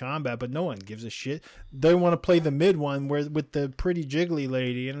fucking combat, but no one gives a shit. They want to play the mid one with the pretty jiggly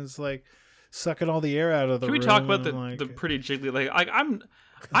lady, and it's like sucking all the air out of the room. Can we talk about the pretty jiggly lady? Like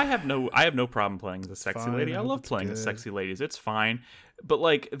I have no problem playing the sexy lady. I love playing the sexy ladies. It's fine. But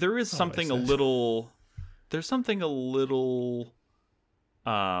like there is something a little. There's something a little,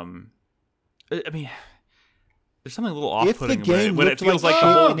 I mean, there's something a little off-putting if the game when it feels like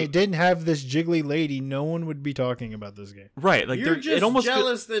the whole... and it didn't have this jiggly lady, no one would be talking about this game. Right, like you're just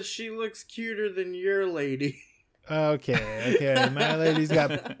jealous that she looks cuter than your lady. Okay, my lady's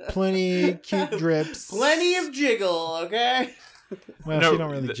got plenty cute drips, plenty of jiggle. Okay. Well, she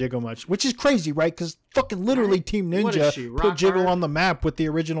don't really jiggle much, which is crazy, right? Because fucking literally Team Ninja put jiggle on the map with the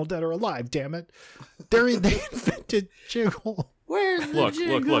original Dead or Alive, damn it. They invented jiggle. Where's the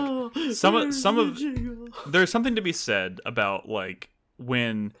jiggle? Look. Some of there's something to be said about like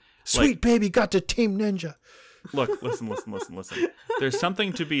when Sweet Baby got to Team Ninja. Look, listen. There's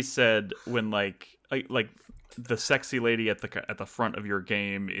something to be said when like the sexy lady at the front of your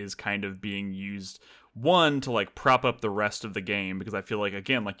game is kind of being used one, to like prop up the rest of the game, because I feel like,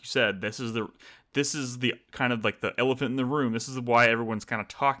 again, like you said, this is the kind of like the elephant in the room. This is why everyone's kind of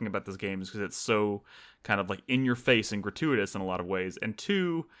talking about this game, is because it's so kind of like in your face and gratuitous in a lot of ways. And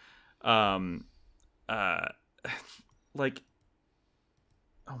two, like,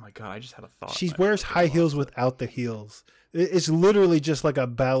 oh my god, I just had a thought. She wears high heels without the heels. It's literally just like a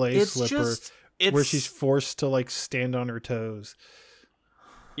ballet slipper where she's forced to like stand on her toes.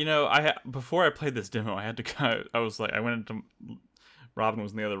 You know, before I played this demo, I had to. I was like, I went into. Robin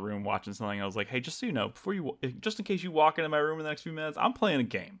was in the other room watching something. I was like, hey, just so you know, just in case you walk into my room in the next few minutes, I'm playing a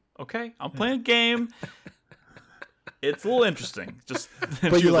game. Okay, I'm playing a game. It's a little interesting. Just,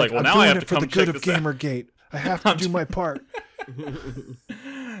 but she was like, well, now I have to come check this out. Gamergate. I have to do my part.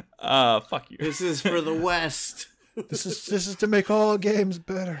 Fuck you. This is for the West. This is to make all games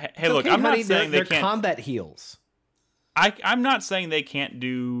better. Hey, look, I'm not saying they're they can't. combat heels. I'm not saying they can't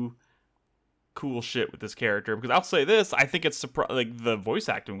do cool shit with this character, because I'll say this: I think it's like the voice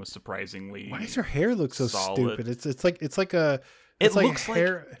acting was surprisingly. Why does her hair look so solid. stupid?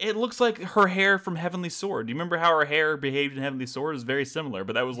 It looks like her hair from Heavenly Sword. Do you remember how her hair behaved in Heavenly Sword? Is very similar,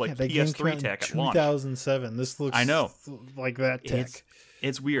 but that was like PS3 tech at launch. 2007. This looks, I know, like that tech.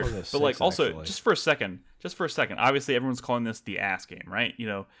 It's weird, but like also actually. just for a second. Obviously, everyone's calling this the ass game, right? You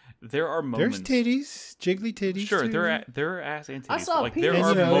know, there are moments. There's titties, jiggly titties. Sure, too. there are ass and titties. I saw like there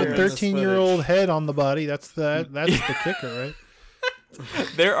are moments. 13-year-old head on the body. That's the kicker, right?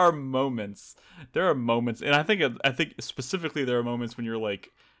 There are moments, and I think specifically there are moments when you're like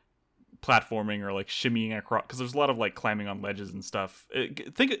platforming or like shimmying across, because there's a lot of like climbing on ledges and stuff.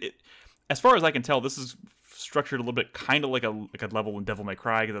 As far as I can tell, this is structured a little bit kind of like a level in Devil May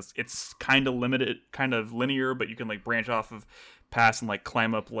Cry, because it's kind of limited, kind of linear, but you can like branch off of paths and like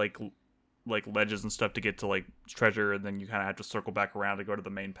climb up like ledges and stuff to get to like treasure, and then you kind of have to circle back around to go to the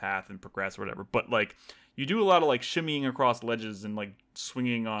main path and progress or whatever. But like you do a lot of like shimmying across ledges and like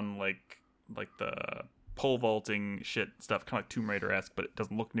swinging on like the pole vaulting shit stuff, kind of like Tomb Raider-esque, but it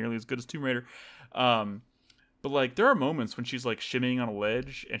doesn't look nearly as good as Tomb Raider. But like there are moments when she's like shimmying on a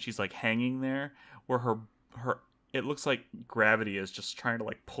ledge and she's like hanging there, where her it looks like gravity is just trying to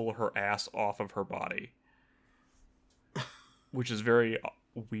like pull her ass off of her body, which is very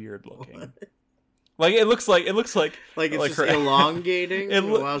weird looking. What? Like it looks like it's like just her, elongating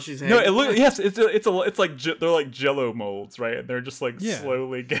while she's hanging. No, it's like they're like Jello molds, right? And they're just like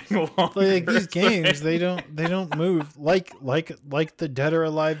slowly getting along. Like these games, they don't move like the Dead or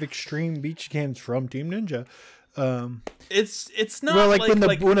Alive Extreme Beach games from Team Ninja. It's not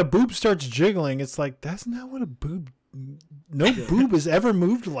well, when a boob starts jiggling, it's like that's not what a boob. No boob has ever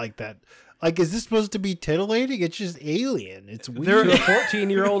moved like that. Like, is this supposed to be titillating? It's just alien. It's weird. To a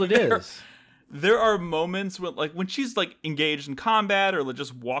 14-year-old, it is. There are moments when she's like engaged in combat or like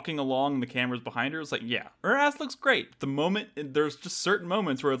just walking along and the camera's behind her. It's like, yeah, her ass looks great. There's just certain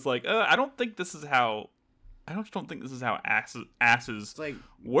moments where it's like, I don't think this is how asses like,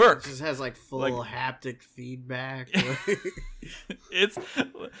 work. It just has like full haptic feedback. It's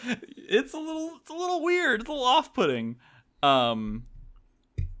a little weird. It's a little off-putting. But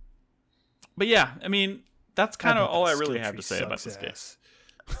yeah, I mean, that's kind of all I really have to say about this game.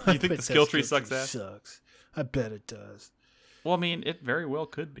 You think the skill tree sucks ass? Sucks. I bet it does. Well, I mean, it very well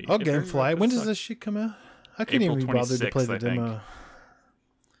could be. Oh, Gamefly. When does this shit come out? I can't even be bothered to play the demo.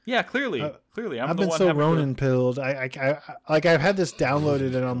 Yeah, clearly. I've been so Ronin pilled. I've had this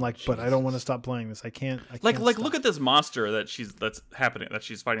downloaded and I'm like, but I don't want to stop playing this. I can't look at this monster that she's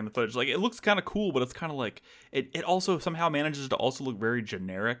fighting the footage. Like, it looks kind of cool, but it's kind of like it also somehow manages to also look very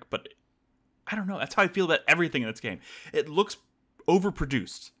generic. But I don't know. That's how I feel about everything in this game. It looks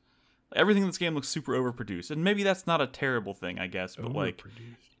overproduced. Everything in this game looks super overproduced, and maybe that's not a terrible thing, I guess. But like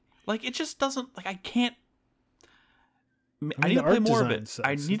it just doesn't I can't. I need to play more of it. Sucks.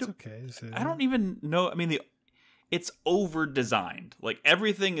 I need to. Okay, I don't even know. I mean, it's over designed. Like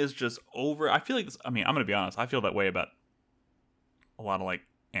everything is just over. I feel like this. I mean, I'm gonna be honest. I feel that way about a lot of like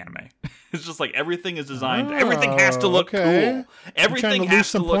anime. It's just like everything is designed. Everything has to look cool. Everything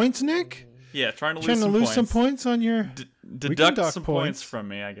has to look. Points, Nick. Yeah, trying to lose some points on your deduct some points from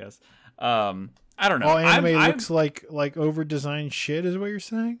me, I guess. I don't know. All anime looks like over designed shit, is what you're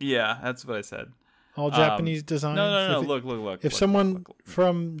saying? Yeah, that's what I said. All Japanese designs. No. Look. If someone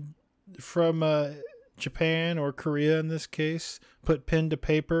from Japan or Korea in this case put pen to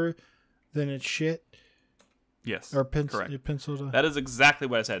paper, then it's shit. Yes, or correct. Pencil to... That is exactly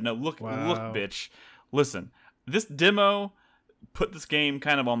what I said. No, look, bitch. Listen, this demo put this game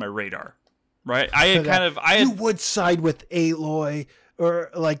kind of on my radar. Right, you would side with Aloy or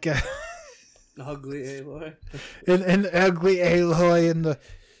like ugly Aloy, and ugly Aloy and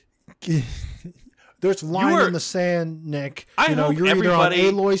There's line in the sand, Nick. I know you're either on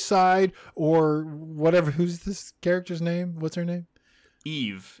Aloy's side or whatever. Who's this character's name? What's her name?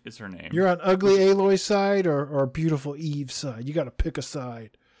 Eve is her name. You're on ugly Aloy's side or beautiful Eve's side. You got to pick a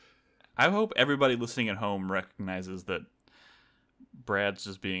side. I hope everybody listening at home recognizes that Brad's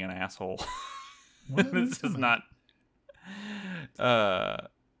just being an asshole. This is not. I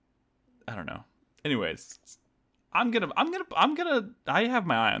don't know. Anyways, I have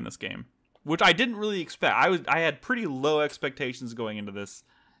my eye on this game, which I didn't really expect. I had pretty low expectations going into this.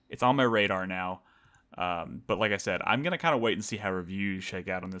 It's on my radar now. But like I said, I'm going to kind of wait and see how reviews shake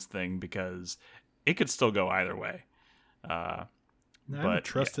out on this thing because it could still go either way. I don't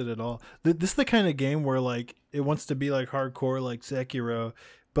trust it at all. This is the kind of game where like it wants to be like hardcore, like Sekiro,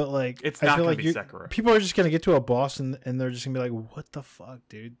 but like it's not going to be Sekiro. People are just going to get to a boss and they're just going to be like, "What the fuck,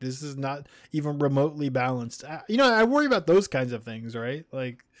 dude? This is not even remotely balanced." I worry about those kinds of things, right?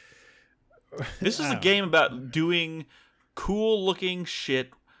 Like, this is a game about doing cool looking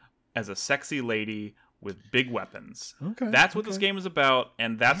shit as a sexy lady with big weapons. Okay, that's what this game is about,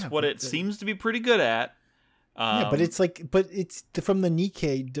 and that's what it seems to be pretty good at. But it's from the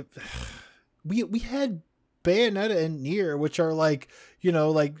Nikkei. We had Bayonetta and Nier, which are like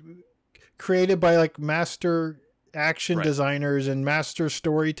created by like master action designers and master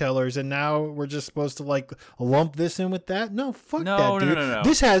storytellers, and now we're just supposed to like lump this in with that. No, fuck that, dude. No.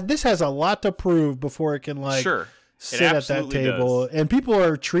 This has a lot to prove before it can like sit at that table, and people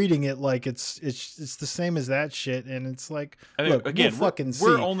are treating it like it's the same as that shit, and it's like, look, again,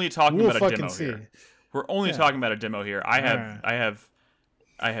 we're only talking about a demo here. We're only talking about a demo here. I have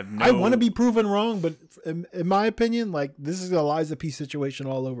no. I want to be proven wrong, but in my opinion, like this is a Lies of P situation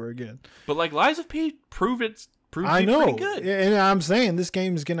all over again. But like Lies of P proved pretty good. And I'm saying this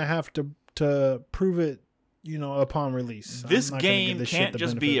game is gonna have to prove it, upon release. This game can't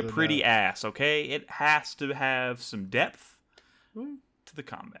just be a pretty ass, okay? It has to have some depth to the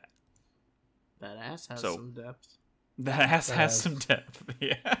combat. That ass has some depth. That ass has some depth.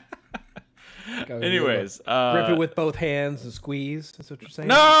 Yeah. Anyways, grip it with both hands and squeeze. That's what you're saying.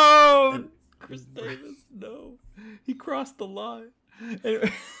 No, Chris Davis, no, he crossed the line.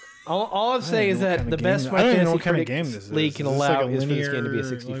 Anyway. All I'm saying is that the best my fantasy critics league can allow is for this game to be a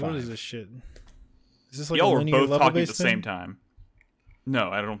 65. What is this shit? Is this like y'all were both talking at the same time?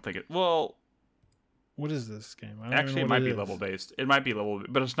 No, I don't think it. Well, what is this game? Actually, it might be level based. It might be level,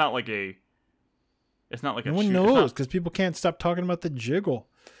 but it's not like a. It's not like no one knows because people can't stop talking about the jiggle.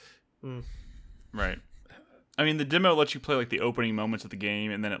 Right. I mean, the demo lets you play like the opening moments of the game,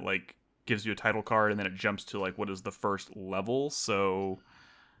 and then it like gives you a title card, and then it jumps to like what is the first level. So,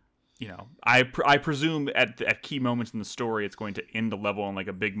 I presume at key moments in the story, it's going to end a level on like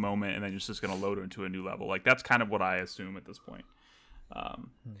a big moment, and then it's just going to load into a new level. Like that's kind of what I assume at this point.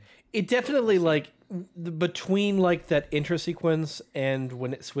 It definitely like between like that intro sequence and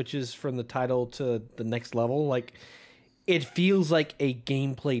when it switches from the title to the next level, like. It feels like a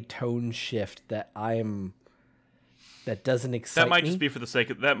gameplay tone shift that doesn't excite me. That might just be for the sake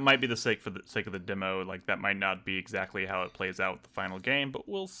of the demo. Like that might not be exactly how it plays out with the final game, but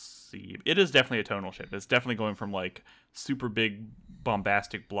we'll see. It is definitely a tonal shift. It's definitely going from like super big,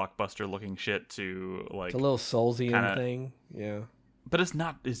 bombastic, blockbuster looking shit to like it's a little Soulsian thing. Yeah, but it's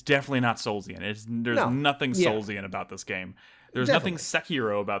not. It's definitely not Soulsian. There's nothing Soulsian about this game. There's nothing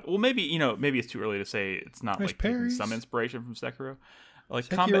Sekiro about. Well, maybe it's too early to say it's not like taking some inspiration from Sekiro. Like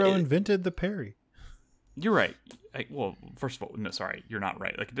Sekiro invented the parry. You're right. Well, first of all, no, sorry, you're not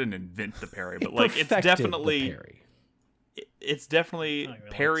right. Like it didn't invent the parry, but like it's definitely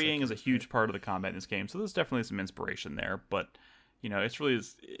parrying is a huge part of the combat in this game. So there's definitely some inspiration there. But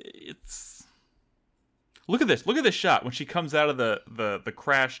it's look at this shot when she comes out of the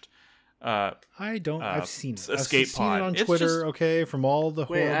crashed. I've seen it. Escape I've pod. Seen it on Twitter. From all the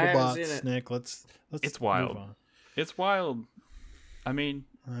horrible bots, Nick. Let's. It's wild. Move on. It's wild. I mean,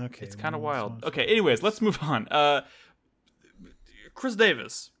 okay, it's kind of wild. Okay. Anyways, let's move on. Chris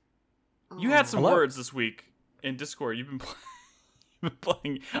Davis, you had some words this week in Discord. You've been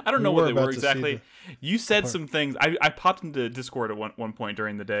playing. I don't know what they were exactly. You said some things. I popped into Discord at one point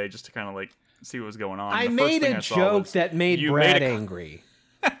during the day just to kind of like see what was going on. I made a joke that made Brad angry.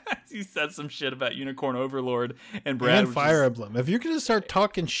 He said some shit about Unicorn Overlord and Brad and Fire Emblem. If you're gonna start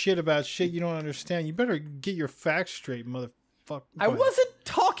talking shit about shit you don't understand, you better get your facts straight, motherfucker. I wasn't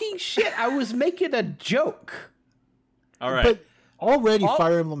talking shit. I was making a joke. All right. But already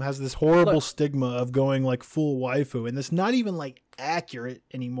Fire Emblem has this horrible stigma of going like full waifu, and it's not even like accurate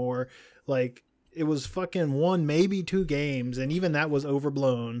anymore. Like it was fucking 1, maybe 2 games, and even that was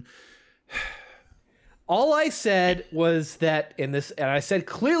overblown. All I said was that and I said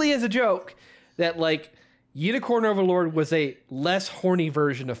clearly as a joke that like Unicorn Overlord was a less horny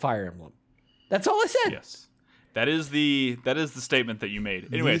version of Fire Emblem. That's all I said. Yes. That is the statement that you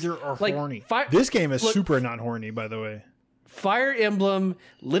made. Anyways, neither are like, horny. This game is super not horny, by the way. Fire Emblem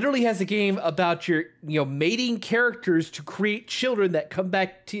literally has a game about your mating characters to create children that come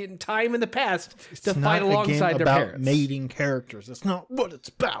back to in time in the past to fight alongside their parents. Mating characters. That's not what it's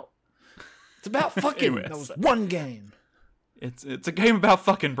about. It's about fucking. That was one game. It's a game about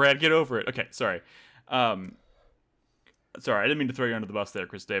fucking, Brad. Get over it. Okay, sorry. Sorry, I didn't mean to throw you under the bus there,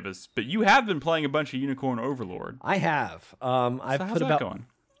 Chris Davis. But you have been playing a bunch of Unicorn Overlord. I have. I've put about going?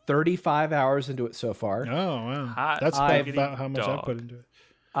 35 hours into it so far. Oh, wow. Hot That's about how much I put into it.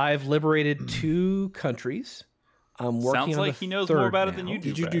 I've liberated 2 countries. I'm working Sounds on like the he knows third more about it now. than you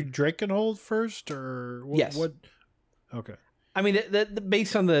do. Did you do Drakenhold first, or what? Yes. What? Okay. I mean,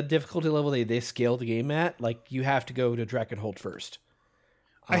 based on the difficulty level they scaled the game at, like, you have to go to Drakenhold first.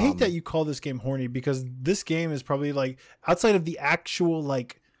 I hate that you call this game horny, because this game is probably like, outside of the actual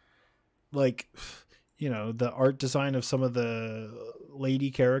like the art design of some of the lady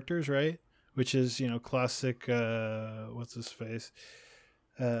characters, right? Which is classic. What's his face?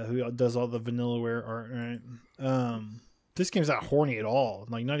 Who does all the Vanillaware art, right? This game's not horny at all.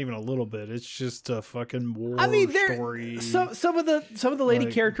 Like, not even a little bit. It's just a fucking war story. Some of the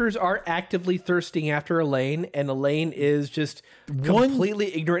lady characters are actively thirsting after Elaine, and Elaine is just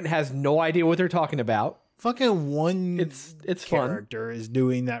completely ignorant and has no idea what they're talking about. Fucking one it's character is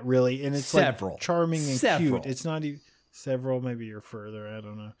doing that, really, and it's several. Like charming and Several. cute. It's not even several. Maybe you're further. I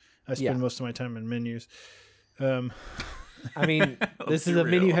don't know. I spend most of my time in menus. I mean, this is a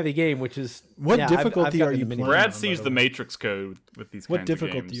menu-heavy game, which is what difficulty are you playing? Brad sees the Matrix code with these kinds of games.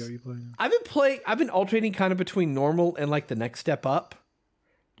 What difficulty are you playing? I've been alternating kind of between normal and like the next step up.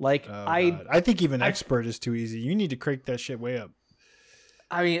 Like I think even expert is too easy. You need to crank that shit way up.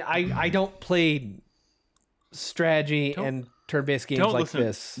 I mean, I don't play strategy and turn-based games like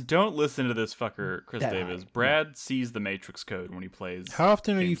this. Don't listen to this fucker, Chris Davis. Brad sees the Matrix code when he plays. How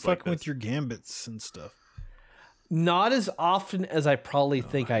often are you fucking with your gambits and stuff? Not as often as I probably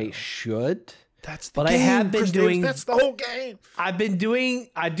think I should. That's the game, I have been doing. That's the whole game.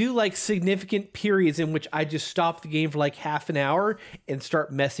 I do like significant periods in which I just stop the game for like half an hour and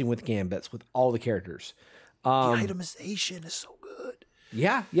start messing with gambits with all the characters. The itemization is so good.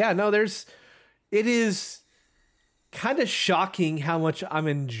 Yeah. No, it is kind of shocking how much I'm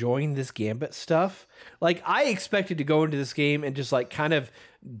enjoying this gambit stuff. Like, I expected to go into this game and just like kind of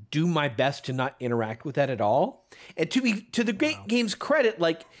do my best to not interact with that at all. And to the game's credit,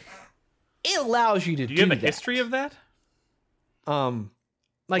 like, it allows you to do that. Do you have a history of that?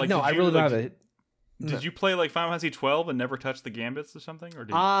 Like no, I really don't have it. Did you play like Final Fantasy 12 and never touch the gambits or something? Or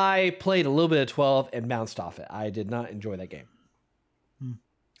did I played a little bit of 12 and bounced off it. I did not enjoy that game.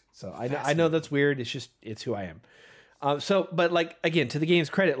 So I know that's weird. It's who I am. But like, again, to the game's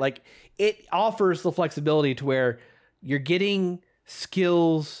credit, like, it offers the flexibility to where you're getting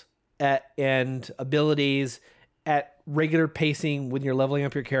skills and abilities at regular pacing when you're leveling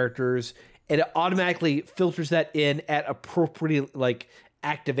up your characters, and it automatically filters that in at appropriate like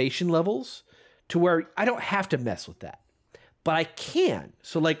activation levels to where I don't have to mess with that, but I can.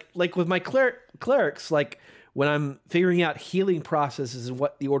 So like with my clerics, like when I'm figuring out healing processes and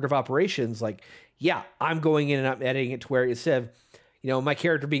what the order of operations, like, yeah, I'm going in and I'm editing it to where instead of, my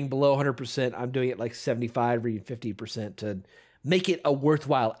character being below 100%, I'm doing it like 75 or even 50% to make it a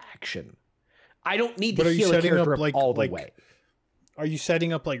worthwhile action. I don't need to heal a character up all the way. Are you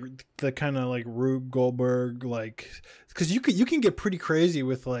setting up like the kind of like Rube Goldberg, like, because you can get pretty crazy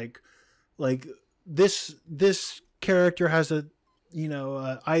with like this character has a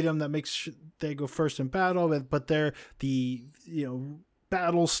item that makes they go first in battle, but they're the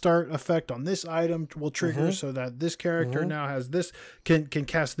battle start effect on this item will trigger so that this character now has this can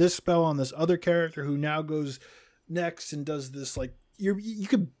cast this spell on this other character who now goes next and does this. Like, you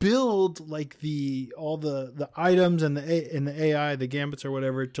could build like all the items and the AI, the gambits or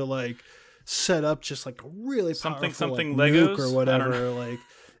whatever, to like set up just like a really powerful something like, Legos nuke or whatever, like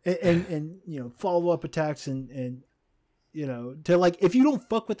and follow up attacks and to like, if you don't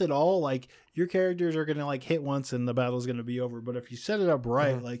fuck with it all, like, your characters are gonna like hit once and the battle's gonna be over. But if you set it up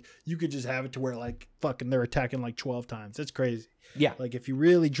right, like, you could just have it to where like fucking they're attacking like 12 times. It's crazy. Yeah, like if you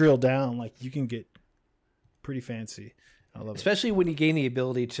really drill down, like, you can get pretty fancy. I love especially when you gain the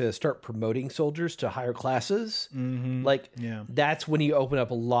ability to start promoting soldiers to higher classes. Like, that's when you open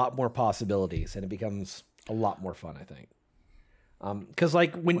up a lot more possibilities and it becomes a lot more fun, I think. Because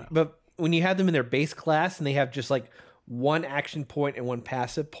like when you have them in their base class and they have just like one action point and one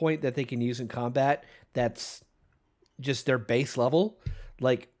passive point that they can use in combat, that's just their base level.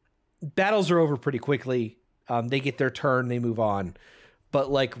 Like, battles are over pretty quickly. They get their turn, they move on. But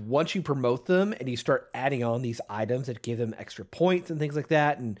like once you promote them and you start adding on these items that give them extra points and things like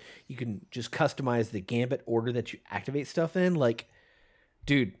that, and you can just customize the gambit order that you activate stuff in, like,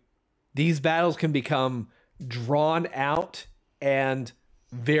 dude, these battles can become drawn out and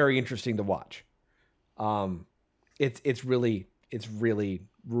very interesting to watch. It's really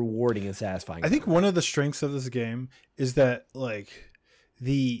rewarding and satisfying. I think one of the strengths of this game is that like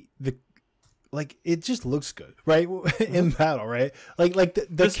the it just looks good, right? In battle, right? Like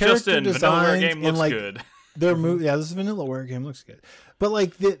the character designs and like good. Their move, yeah, this is Vanillaware game, looks good. But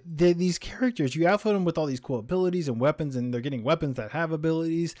like these characters, you outfit them with all these cool abilities and weapons, and they're getting weapons that have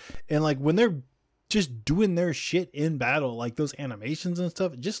abilities, and like when they're just doing their shit in battle, like those animations and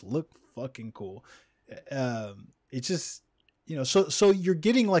stuff, it just look fucking cool. It's just, you know, so you're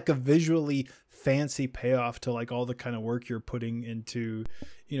getting like a visually fancy payoff to like all the kind of work you're putting into,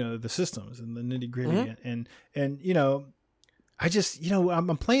 you know, the systems and the nitty gritty. And you know, I just, you know, I'm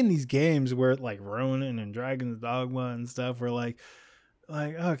playing these games where like Ronin and Dragon's Dogma and stuff where like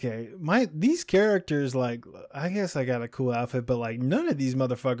okay, these characters, like, I guess I got a cool outfit, but like none of these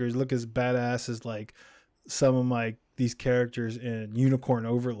motherfuckers look as badass as like some of like these characters in Unicorn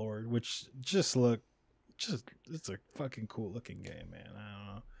Overlord, which just it's a fucking cool looking game, man. I don't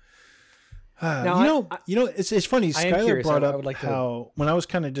know. Now, it's funny. Skylar brought up like how when I was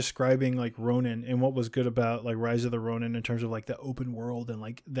kind of describing like Ronin and what was good about like Rise of the Ronin in terms of like the open world and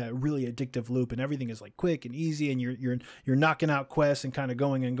like that really addictive loop and everything is like quick and easy and you're knocking out quests and kind of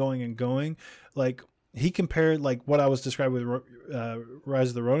going and going and going. Like he compared like what I was describing with Rise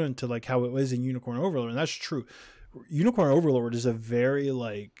of the Ronin to like how it was in Unicorn Overlord, and that's true. Unicorn Overlord is a very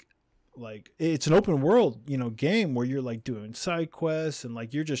like it's an open world, you know, game where you're like doing side quests and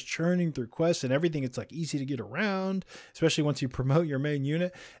like you're just churning through quests and everything. It's like easy to get around, especially once you promote your main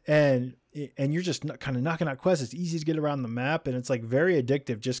unit and you're just kind of knocking out quests. It's easy to get around the map and it's like very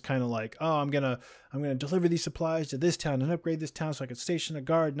addictive. Just kind of like, oh, I'm gonna deliver these supplies to this town and upgrade this town so I can station a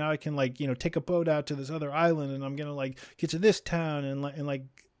guard. Now I can like, you know, take a boat out to this other island and I'm gonna like get to this town and like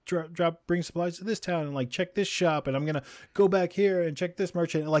bring supplies to this town and like check this shop and I'm gonna go back here and check this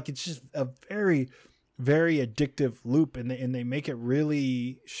merchant. Like it's just a very, very addictive loop, and they make it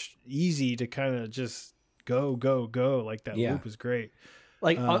really easy to kind of just go. Like that loop is great.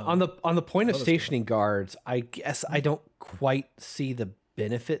 Like on the point of stationing guards, I guess I don't quite see the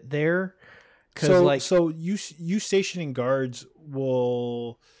benefit there. So you stationing guards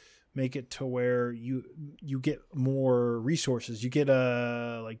will make it to where you get more resources. You get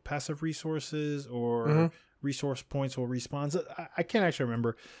like passive resources or resource points will respawn. I can't actually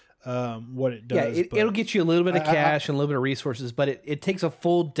remember what it does. Yeah, it'll get you a little bit of cash and a little bit of resources, but it takes a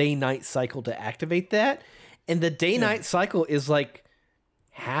full day-night cycle to activate that. And the day-night cycle is like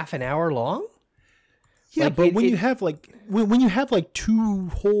half an hour long. Yeah, like but when you have like when you have like two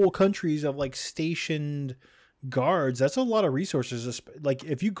whole countries of like stationed guards, that's a lot of resources. Like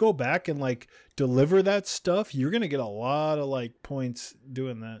if you go back and like deliver that stuff, you're gonna get a lot of like points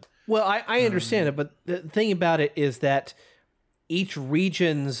doing that. Well, I understand it, but the thing about it is that each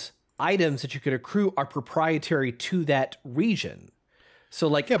region's items that you could accrue are proprietary to that region. So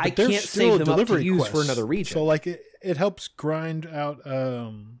like I can't save them up to use for another region. So like it helps grind out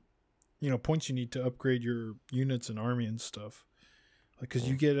you know, points you need to upgrade your units and army and stuff. Because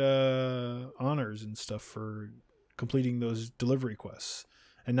you get honors and stuff for completing those delivery quests,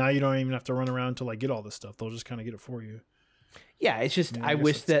 and now you don't even have to run around to like get all this stuff. They'll just kind of get it for you. Yeah, it's just I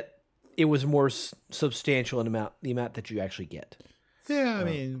wish that it was more substantial in the amount that you actually get. Yeah, I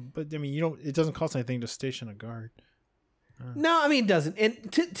mean, you don't. It doesn't cost anything to station a guard. No, I mean it doesn't.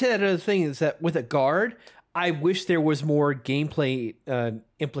 And to that other thing is that with a guard, I wish there was more gameplay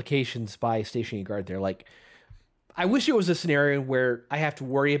implications by stationing a guard there, like. I wish it was a scenario where I have to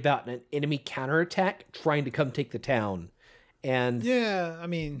worry about an enemy counterattack trying to come take the town, and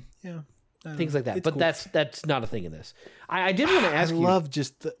things like that. But cool. That's not a thing in this. I did want to ask you. I love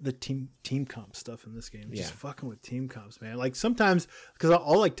just the team comp stuff in this game. Just fucking with team comps, man. Like sometimes because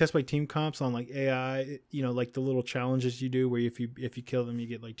I'll like test my team comps on like AI. You know, like the little challenges you do where if you kill them you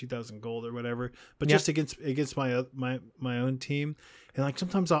get like 2,000 gold or whatever. But just against my own team, and like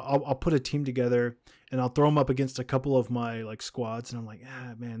sometimes I'll put a team together. And I'll throw them up against a couple of my like squads, and I'm like,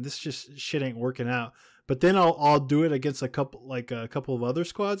 man, this just shit ain't working out. But then I'll do it against a couple of other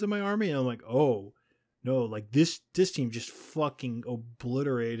squads in my army, and I'm like, oh no, like this team just fucking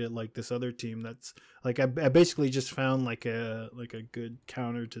obliterated like this other team. That's like I basically just found like a good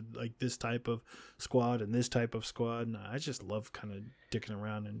counter to like this type of squad and this type of squad, and I just love kind of dicking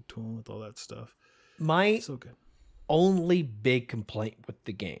around and tooling with all that stuff. My so good. Only big complaint with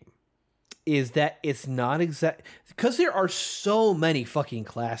the game is that it's not exact because there are so many fucking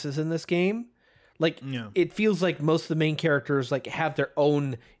classes in this game. Like it feels like most of the main characters like have their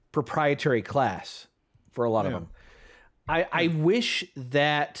own proprietary class for a lot of them. I wish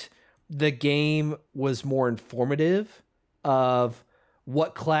that the game was more informative of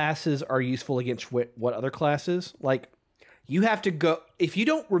what classes are useful against what other classes. Like you have to go if you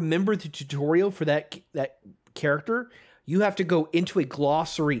don't remember the tutorial for that character, you have to go into a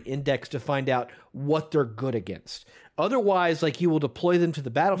glossary index to find out what they're good against. Otherwise, like you will deploy them to the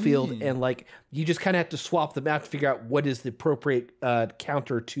battlefield and like you just kind of have to swap them out to figure out what is the appropriate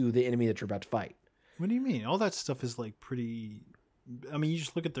counter to the enemy that you're about to fight. What do you mean? All that stuff is like pretty. I mean, you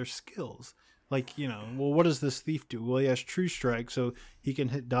just look at their skills. Like, you know, well, what does this thief do? Well, he has True Strike, so he can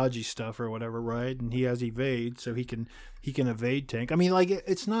hit dodgy stuff or whatever, right? And he has Evade, so he can evade tank. I mean, like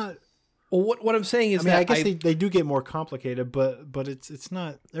it's not. Well, what I'm saying is, I guess they do get more complicated, but it's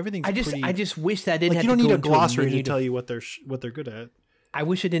not everything's. I just wish that I didn't. Like, have you don't to need go a glossary to tell you what they're good at. I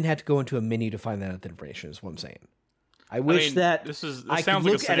wish I didn't have to go into a menu to find that information. Is what I'm saying. I wish that this I sounds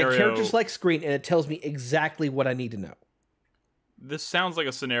could like look at a character select screen and it tells me exactly what I need to know. This sounds like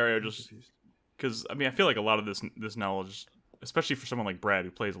a scenario just because I mean I feel like a lot of this knowledge, especially for someone like Brad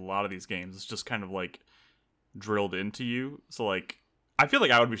who plays a lot of these games, is just kind of like drilled into you. So like. I feel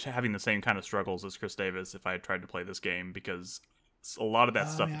like I would be having the same kind of struggles as Chris Davis if I had tried to play this game because a lot of that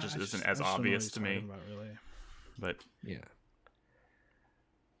stuff just isn't as obvious to me. About, really. But yeah.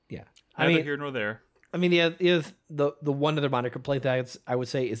 Neither here nor there. I mean, the one other minor complaint that I would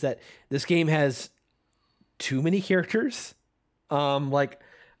say is that this game has too many characters. Like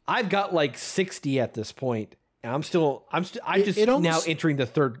I've got like 60 at this point, and I'm just now entering the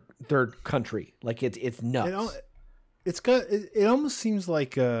third country. Like it's nuts. It almost seems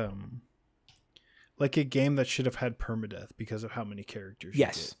like a game that should have had permadeath because of how many characters.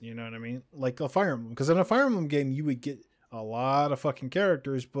 Yes, you know what I mean. Like a Fire Emblem, because in a Fire Emblem game you would get a lot of fucking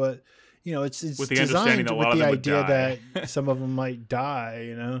characters, but you know it's with the designed that with the idea that some of them might die.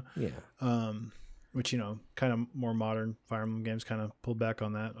 You know, yeah. Which you know, kind of more modern Fire Emblem games kind of pulled back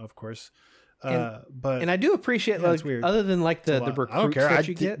on that, of course. And I do appreciate like other than like the recruits I don't care. that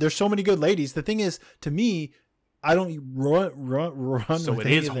you get. There's so many good ladies. The thing is, to me. I don't run so with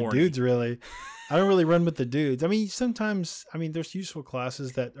any of the dudes, really. I don't really run with the dudes. I mean, sometimes, there's useful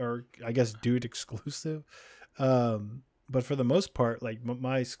classes that are, I guess, dude exclusive. But for the most part, like,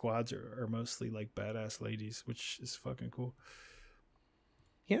 my squads are mostly, like, badass ladies, which is fucking cool.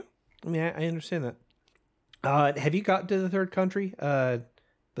 Yeah. I mean, I understand that. Have you gotten to the third country?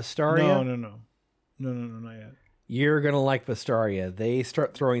 Bastaria? No, not yet. You're going to like Bastaria. They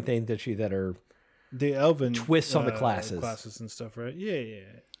start throwing things at you that are... The elven twists on the classes and stuff, right? Yeah.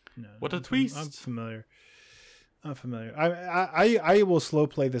 No, what a twist! I'm familiar. I will slow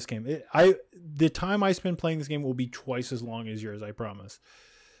play this game. The time I spend playing this game will be twice as long as yours. I promise.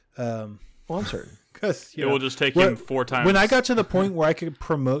 Well, I'm certain because it will just take him 4 times. When I got to the point where I could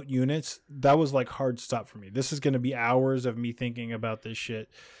promote units, that was like hard stop for me. This is going to be hours of me thinking about this shit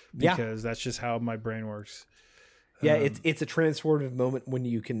because that's just how my brain works. Yeah, it's a transformative moment when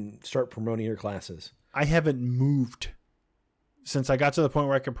you can start promoting your classes. I haven't moved since I got to the point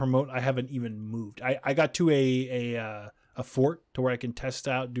where I could promote. I haven't even moved. I got to a fort to where I can test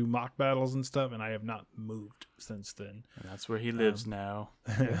out, do mock battles and stuff, and I have not moved since then. And that's where he lives now.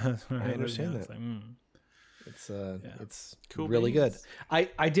 I understand that. It's like, it's cool really beans. good.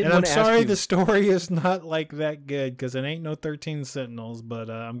 I did. And want I'm to sorry ask you, the story is not like that good because it ain't no 13 Sentinels, but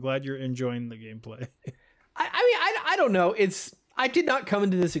I'm glad you're enjoying the gameplay. I don't know. I did not come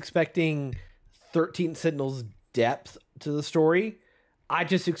into this expecting 13 Sentinels depth to the story. I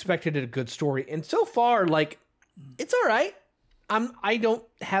just expected a good story, and so far, like, it's all right. I don't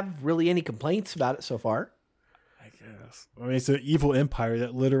have really any complaints about it so far. I guess. I mean, it's an evil empire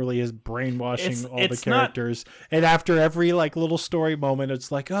that literally is brainwashing all the characters, and after every like little story moment,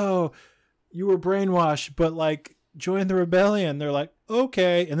 it's like, oh, you were brainwashed, but like. Join the rebellion. They're like,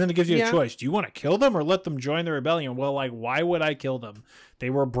 okay. And then it gives you a choice. Do you want to kill them or let them join the rebellion? Well, like, why would I kill them? They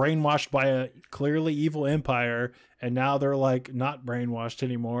were brainwashed by a clearly evil empire, and now they're like not brainwashed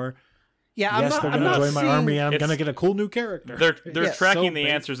anymore. Yeah, yes, they're going to join my army, and I'm going to get a cool new character. They're tracking the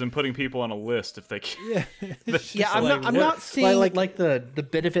answers and putting people on a list if they can. Yeah, I'm not seeing like the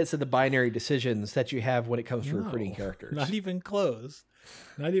benefits of the binary decisions that you have when it comes to recruiting characters. Not even close.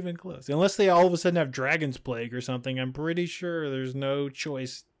 Not even close. Unless they all of a sudden have Dragon's Plague or something, I'm pretty sure there's no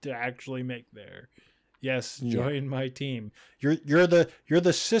choice to actually make there. Yes, join my team. You're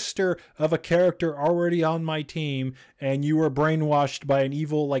the sister of a character already on my team, and you were brainwashed by an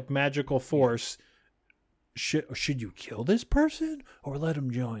evil like magical force. Should you kill this person or let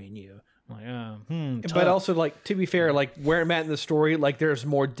him join you? Like, but also, like, to be fair, like where I'm at in the story, like there's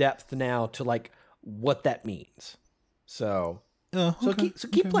more depth now to like what that means. So, okay.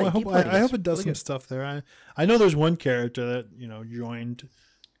 keep playing. I hope it does some stuff there. I know there's one character that joined.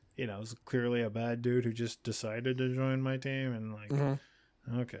 Is clearly a bad dude who just decided to join my team, and like,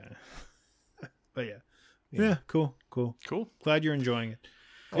 okay, but yeah, cool. Glad you're enjoying it.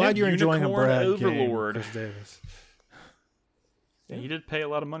 Glad you're enjoying a Brad Overlord. Game, Chris Davis. Yeah, he did pay a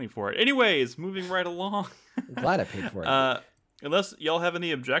lot of money for it. Anyways, moving right along. Glad I paid for it. Unless y'all have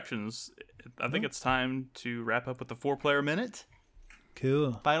any objections, I think it's time to wrap up with the 4-player minute.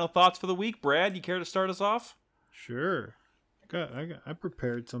 Cool. Final thoughts for the week, Brad. You care to start us off? Sure. I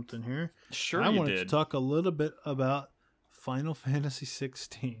prepared something here. Sure, I you wanted did. to talk a little bit about Final Fantasy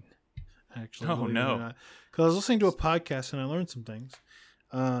 16. Actually, Oh no! Because I was listening to a podcast and I learned some things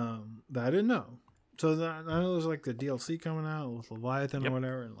that I didn't know. So I know there's like the DLC coming out with Leviathan or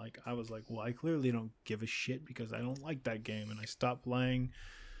whatever, and like I was like, well, I clearly don't give a shit because I don't like that game, and I stopped playing,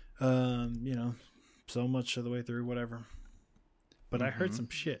 so much of the way through, whatever. But I heard some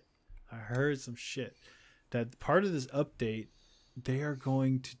shit. That part of this update, they are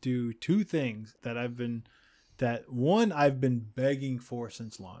going to do two things that I've been begging for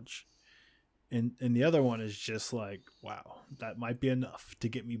since launch. And the other one is just like, wow, that might be enough to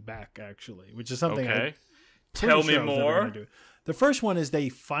get me back, actually, which is something Tell me more. The first one is they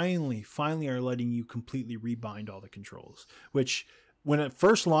finally are letting you completely rebind all the controls, which when it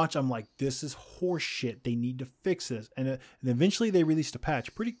first launched, I'm like, this is horse shit. They need to fix this. And eventually they released a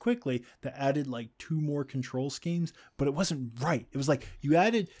patch pretty quickly that added like 2 more control schemes, but it wasn't right. It was like you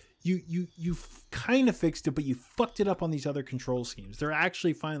added... You kind of fixed it, but you fucked it up on these other control schemes. They're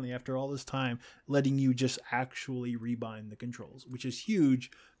actually finally, after all this time, letting you just actually rebind the controls, which is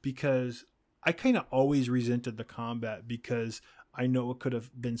huge because I kind of always resented the combat because I know it could have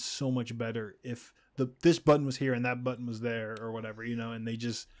been so much better if this button was here and that button was there or whatever, and they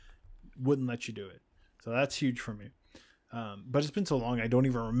just wouldn't let you do it. So that's huge for me. But it's been so long, I don't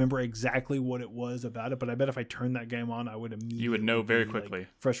even remember exactly what it was about it. But I bet if I turned that game on, I would immediately You would know very be, quickly. Like,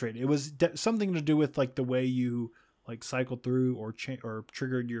 frustrated. It was something to do with like the way you like cycled through or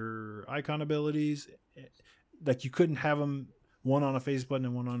triggered your icon abilities. Like you couldn't have them one on a face button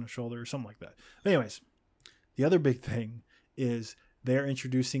and one on a shoulder or something like that. But anyways, the other big thing is they're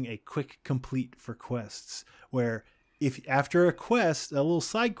introducing a quick complete for quests, where if after a quest, a little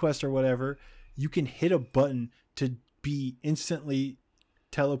side quest or whatever, you can hit a button to be instantly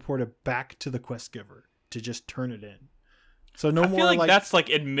teleported back to the quest giver to just turn it in. So I feel like that's like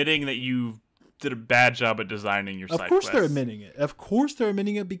admitting that you did a bad job at designing your side Of course quests. they're admitting it. Of course they're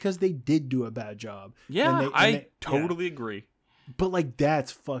admitting it because they did do a bad job. Yeah, I totally agree. But like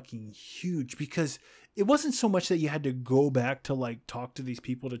that's fucking huge because it wasn't so much that you had to go back to like talk to these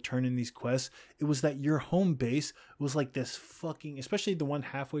people to turn in these quests. It was that your home base was like this fucking, especially the one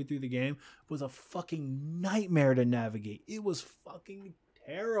halfway through the game, was a fucking nightmare to navigate. It was fucking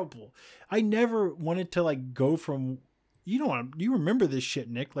terrible. I never wanted to like go from, you remember this shit,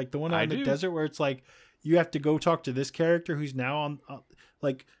 Nick? Like the one out in the desert where it's like you have to go talk to this character who's now on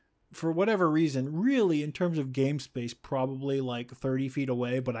like, for whatever reason, really in terms of game space, probably like 30 feet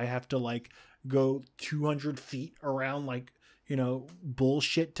away, but I have to like go 200 feet around like,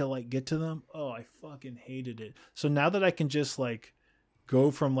 bullshit to like get to them. Oh, I fucking hated it. So now that I can just like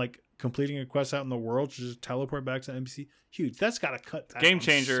go from like completing a quest out in the world to just teleport back to NPC, huge. That's got to cut back game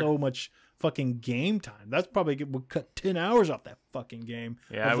changer. So much fucking game time. That's probably would cut 10 hours off that fucking game.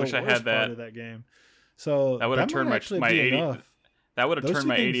 Yeah, I wish I had that. Part of that game. So that would have turned my 80. That would have turned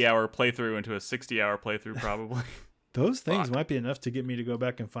my 80-hour playthrough into a 60-hour playthrough, probably. Those things might be enough to get me to go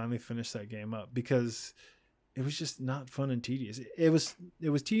back and finally finish that game up because it was just not fun and tedious. It was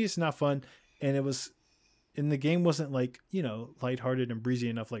tedious and not fun, and the game wasn't like, lighthearted and breezy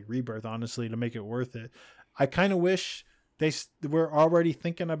enough like Rebirth, honestly, to make it worth it. I kind of wish they were already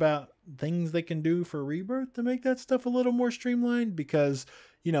thinking about things they can do for Rebirth to make that stuff a little more streamlined because,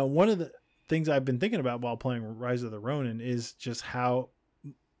 one of the things I've been thinking about while playing Rise of the Ronin is just how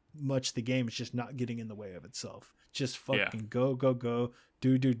much the game is just not getting in the way of itself. Just fucking go,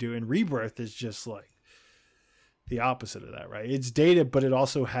 do. And Rebirth is just like the opposite of that, right? It's dated, but it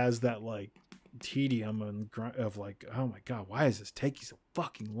also has that like tedium of like, oh my God, why is this taking so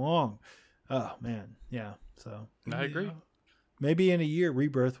fucking long? Oh man. Yeah. So I agree. Maybe in a year,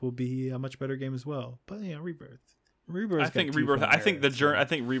 Rebirth will be a much better game as well. But yeah, Rebirth. I think Rebirth. I think I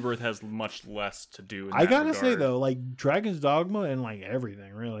think Rebirth has much less to do. I gotta say though, like Dragon's Dogma and like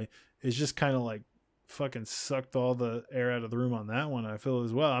everything really is just kind of like fucking sucked all the air out of the room on that one. I feel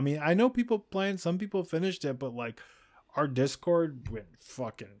as well. I mean, I know people playing. Some people finished it, but like our Discord went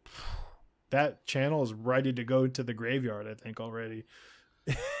fucking that channel is ready to go to the graveyard, I think, already.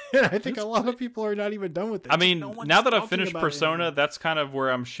 And I think a lot of people are not even done with it. I mean, now that I've finished Persona, that's kind of where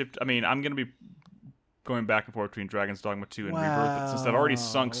I'm shipped. I mean, I'm going to be going back and forth between Dragon's Dogma 2 and Rebirth, but since I've already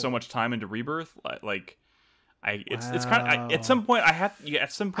sunk so much time into Rebirth, it's kind of at some point I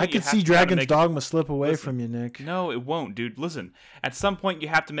could see Dragon's Dogma slip away from you, Nick. No, it won't, dude. Listen, at some point you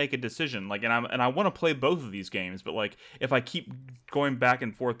have to make a decision. Like, and I want to play both of these games, but like, if I keep going back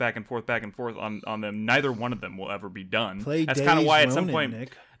and forth on them, neither one of them will ever be done. That's kind of why at some point.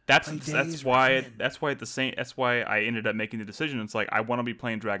 Nick. That's why I ended up making the decision. It's like, I want to be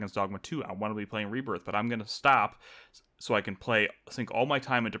playing Dragon's Dogma 2. I want to be playing Rebirth, but I'm going to stop so I can sink all my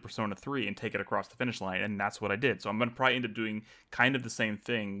time into Persona 3 and take it across the finish line, and that's what I did. So I'm going to probably end up doing kind of the same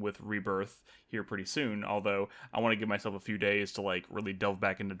thing with Rebirth here pretty soon, although I want to give myself a few days to like really delve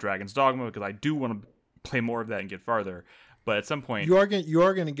back into Dragon's Dogma, because I do want to play more of that and get farther. But at some point... You are going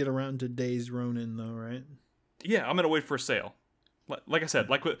to get around to Days Ronin, though, right? Yeah, I'm going to wait for a sale. Like I said,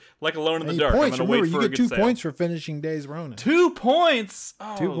 like Alone in the Dark. Points. I'm gonna wait for you get 2 sale. points for finishing Days Ronin. 2 points?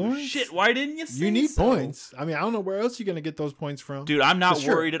 Oh, 2 points? Shit, why didn't you say You need so? points. I mean, I don't know where else you're going to get those points from. Dude, I'm not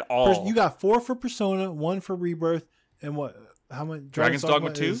worried at all. You got 4 for Persona, 1 for Rebirth, and what? How much? Dragon's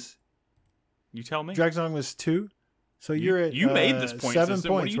Dogma 2? You tell me. Dragon's Dogma is 2. So you're at you made this point 7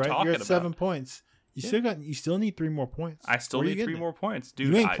 system. points, what are you right? You're at talking 7 about? points. You still need 3 more points. I still need 3 more points, dude.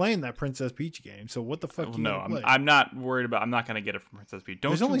 You ain't playing that Princess Peach game, so what the fuck? I'm not worried about. I'm not gonna get it from Princess Peach.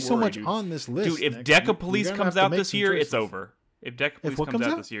 There's only so much on this list, dude. If Decapolice comes out this year, it's over. If Decapolice comes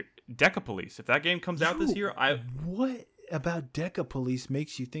out this year, Decapolice. If that game comes out this year, What about Decapolice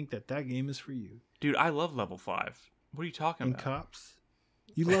makes you think that game is for you, dude? I love Level 5. What are you talking about? Cops.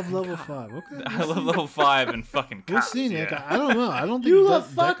 You love Level 5. Okay. I love Level 5 and fucking cops. We'll see, Nick. Yeah. I don't know. I don't think you love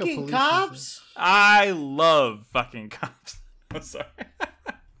fucking cops. I love fucking cops. I'm sorry.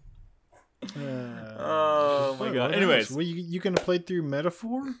 Oh my god. Anyways, you gonna play through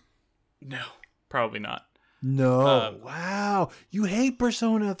Metaphor? No, probably not. No. Wow. You hate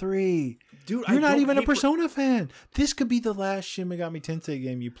Persona 3. Dude, you're not even a Persona fan. This could be the last Shin Megami Tensei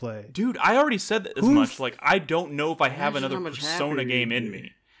game you play. Dude, I already said that as much. Like, I don't know if I have another Persona game in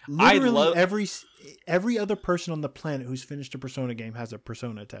me. Literally, every other person on the planet who's finished a Persona game has a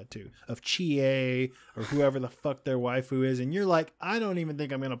Persona tattoo of Chie or whoever the fuck their waifu is, and you're like, I don't even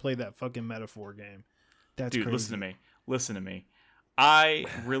think I'm gonna play that fucking Metaphor game. That's dude, crazy. Listen to me. I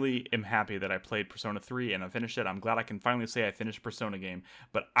really am happy that I played Persona 3 and I finished it. I'm glad I can finally say I finished a Persona game,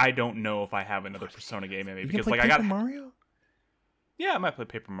 but I don't know if I have another Persona game in me because like I got Mario. Yeah, I might play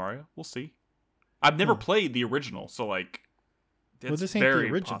Paper Mario. We'll see. I've never played the original, so like it's very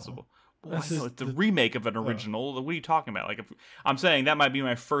the original. Possible. Well, I know, it's the remake of an original. What are you talking about? Like, if I'm saying that might be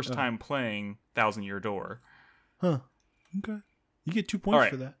my first time playing Thousand Year Door. Huh. Okay. You get 2 points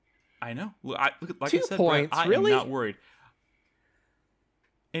for that. I know. Like 2 I said, points. Brad, really? I'm not worried.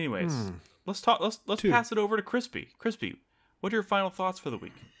 Anyways, let's talk. Let's pass it over to Crispy. Crispy, what are your final thoughts for the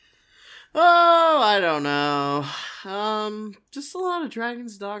week? Oh, I don't know. Just a lot of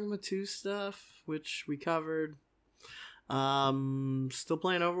Dragon's Dogma 2 stuff, which we covered. Still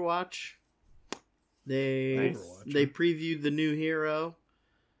playing Overwatch. They previewed the new hero.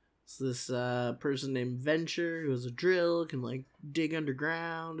 It's this person named Venture who has a drill, can like dig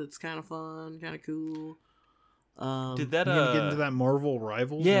underground. It's kind of fun, kind of cool. Did that you gonna get into that Marvel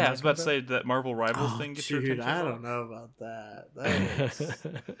Rivals? Yeah, I was about to say, did that Marvel Rivals thing get your attention? I don't know about that.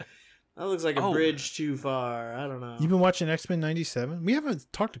 That looks like a bridge too far. I don't know. You've been watching X-Men 97? We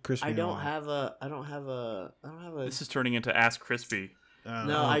haven't talked to Crispy. I don't have a. This is turning into Ask Crispy.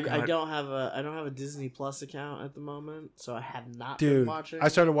 I don't have a Disney Plus account at the moment, so I have not been watching. I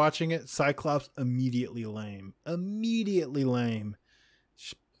started watching it. Cyclops immediately lame.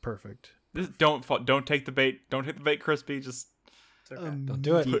 Perfect. Don't take the bait. Don't hit the bait, Crispy. Just don't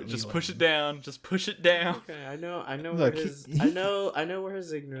do it. Just push it down. Just push it down. Okay, I know Look, I know where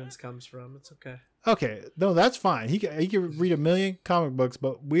his ignorance comes from. It's okay. Okay, no, that's fine. He can read a million comic books,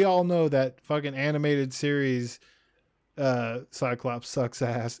 but we all know that fucking animated series Cyclops sucks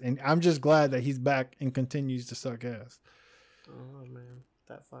ass, and I'm just glad that he's back and continues to suck ass. Oh man,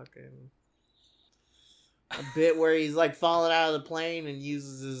 that fucking a bit where he's like falling out of the plane and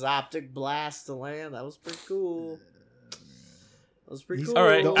uses his optic blast to land. That was pretty cool. Cool. All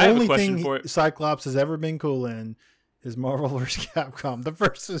right, the only thing Cyclops has ever been cool in is Marvel vs. Capcom, the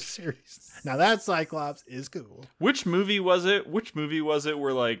first series. Now that Cyclops is cool. Which movie was it?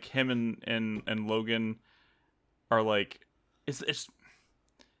 Where like him and Logan are like, it's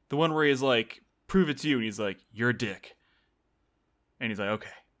the one where he's like, prove it's you, and he's like, you're a dick, and he's like,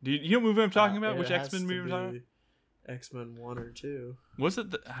 okay. Do you know what movie I'm talking about? Which X-Men movie I'm talking about? X-Men 1 or 2. Was it?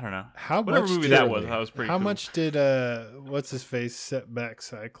 I don't know. Whatever movie that was pretty How cool. much did what's his face set back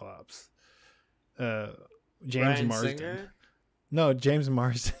Cyclops? James Bryan Marsden. Singer? No, James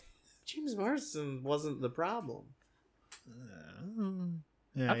Marsden. James Marsden wasn't the problem.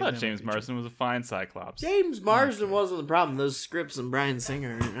 Yeah, I thought James Marsden was a fine Cyclops. James Marsden wasn't the problem. Those scripts and Bryan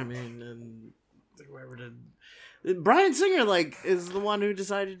Singer. I mean, and whoever did. Bryan Singer, like, is the one who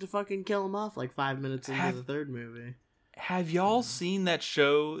decided to fucking kill him off like 5 minutes into the third movie. Have y'all seen that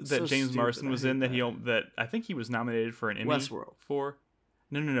show that So James stupid. Marsden was in that I think he was nominated for an Emmy Westworld. for?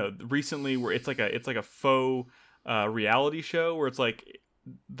 No. Recently, where it's like a faux reality show where it's like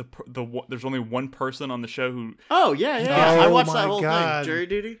there's only one person on the show who. Oh yeah. Oh, I watched my that whole God. thing. Jury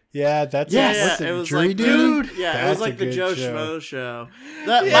Duty. Yeah, that's Yeah, what's it was Jury like, Duty? dude. Yeah, it That's was like a the good Joe show. Schmo show.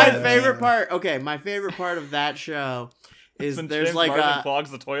 My favorite part. Okay, my favorite part of that show is When there's James like Marsden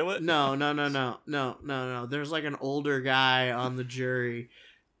clogs the toilet. No. There's like an older guy on the jury,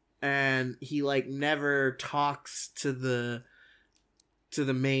 and he like never talks to the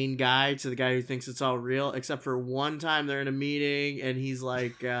main guy, to the guy who thinks it's all real, except for one time they're in a meeting, and he's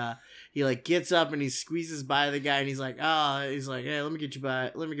like, he like gets up and he squeezes by the guy, and he's like, hey, let me get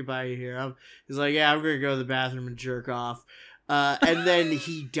by you here. He's like, yeah, I'm gonna go to the bathroom and jerk off, and then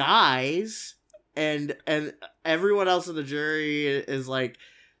he dies. And everyone else in the jury is like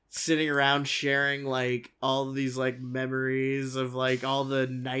sitting around sharing like all of these like memories of like all the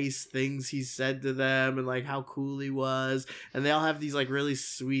nice things he said to them and like how cool he was, and they all have these like really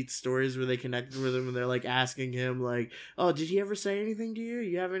sweet stories where they connected with him, and they're like asking him like, oh, did he ever say anything to you?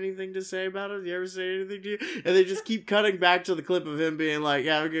 You have anything to say about it? Did he ever say anything to you? And they just keep cutting back to the clip of him being like,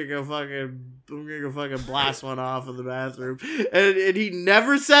 yeah, I'm gonna go fucking blast one off in the bathroom, and he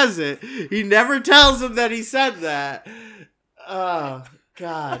never says it. He never tells him that he said that. Oh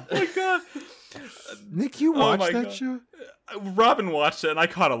God. Oh my God. Nick, you watched that show? Robin watched it, and I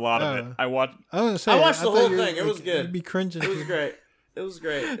caught a lot of it. I watched I watched the whole thing. It was good. You'd be cringing. It was great. It was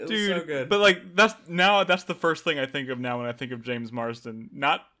Dude, so good. But like that's the first thing I think of now when I think of James Marsden.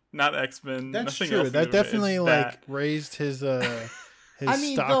 Not X-Men. That's nothing true. else That either. definitely It's like that. raised his I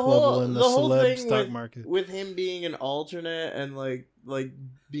mean, stock the whole, level in the whole celeb thing stock with, market. with him being an alternate and like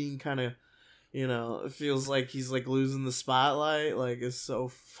being kind of, it feels like he's like losing the spotlight. Like, is so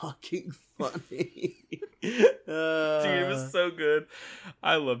fucking funny. Dude, it was so good.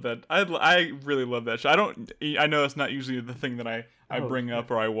 I love that. I really love that show. I know it's not usually the thing that I bring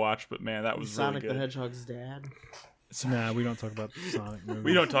up or I watch, but man, that was Sonic really the good. Hedgehog's dad. Nah, we don't talk about the Sonic movie.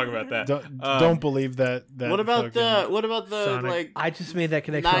 We don't talk about that. Don't believe that. What about the Sonic. like I just made that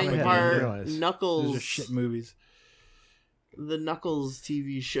connection. I didn't 9-part realize. Those Knuckles? are shit movies. The Knuckles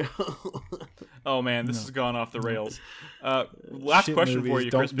TV show. Oh man, this has gone off the rails. Last Shit question movies. for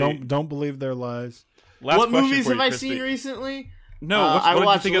you, Crispy. Don't believe their lies. Last What question movies for have you, I Crispy. seen recently? No, I what did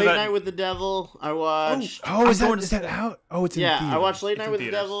watched you think Late of that? Night with the Devil. I watched. Is that out? Oh, it's in Yeah, theaters. I watched Late Night in with the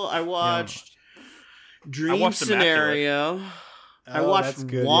theaters. Devil. I watched Dream watched Scenario. I watched that's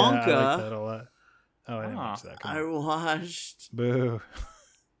good. Wonka. Yeah, I like that a lot. Oh, I didn't Ah. watch that. I watched. Boo.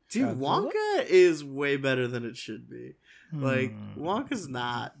 Dude, Wonka is way better than it should be. Like, Wonka's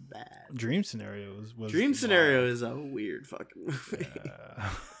not bad. Dream Scenario was Dream Scenario is a weird fucking movie.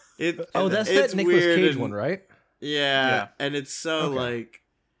 That's it's that Nicolas weird Cage and- one, right? Yeah, and it's so Okay. like,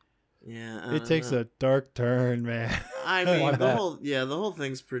 yeah. It takes a dark turn, man. I Why mean, the that? whole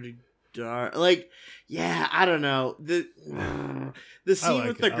thing's pretty dark. Like, yeah, I don't know. The scene like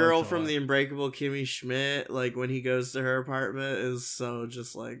with it. the I girl like it a from lot. The Unbreakable Kimmy Schmidt, like when he goes to her apartment, is so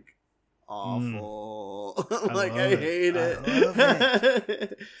just like awful. Like, I love it. hate I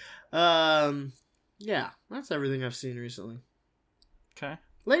it. Yeah, that's everything I've seen recently. Okay.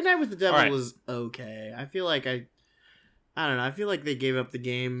 Late Night with the Devil All right. was okay. I feel like I don't know. I feel like they gave up the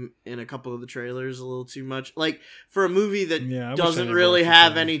game in a couple of the trailers a little too much. Like, for a movie that Yeah, I wish I doesn't never really watched the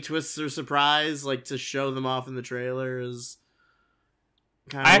have trailer. any twists or surprise, like to show them off in the trailer is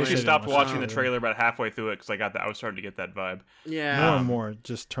kind I of actually didn't stopped watch watching the the trailer. trailer about halfway through it because I was starting to get that vibe. yeah. More and more,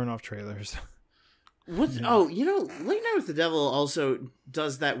 just turn off trailers. What's oh, Late Night with the Devil also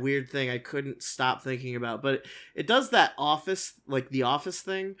does that weird thing I couldn't stop thinking about, but it does that the Office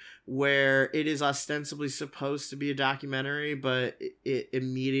thing where it is ostensibly supposed to be a documentary, but it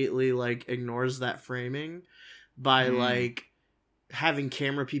immediately like ignores that framing by like having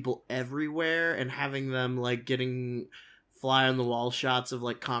camera people everywhere and having them like getting fly on the wall shots of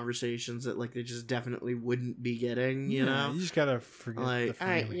like conversations that like they just definitely wouldn't be getting, you know? You just gotta forget the Like,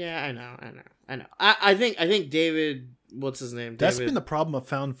 I framing. know. I think David, what's his name? That's David, been the problem of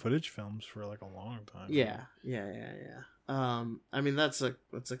found footage films for like a long time. yeah. I mean that's a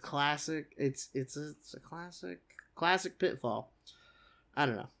classic. It's a classic Classic Pitfall. I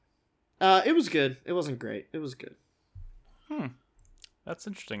don't know. It was good. It wasn't great. It was good. That's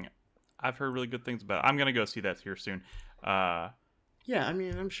interesting. I've heard really good things about it. I'm gonna go see that here soon. Yeah, I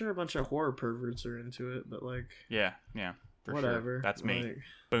mean, I'm sure a bunch of horror perverts are into it, but like, yeah, for whatever. Sure. That's me. Like...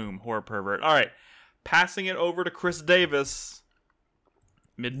 Boom, horror pervert. All right, passing it over to Chris Davis.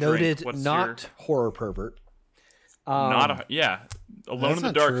 Noted, not horror pervert. Alone in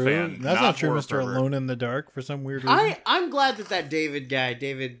the Dark true. fan. That's not true, Mr. Pervert. Alone in the Dark, for some weird reason. I'm glad that David guy,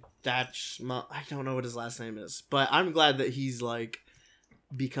 I don't know what his last name is, but I'm glad that he's like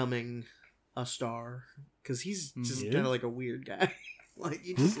becoming a star because he's just kind of like a weird guy. Like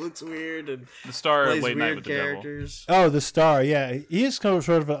he just looks weird and the star plays of Late weird Night with characters. Oh, the star, yeah. He is kind of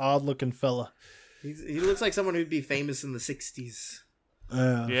sort of an odd looking fella. He looks like someone who'd be famous in the 60s.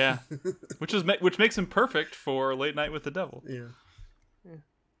 Yeah, which makes him perfect for Late Night with the Devil. Yeah.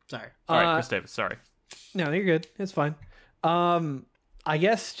 Sorry. All right, Chris Davis. Sorry. No, you're good. It's fine. I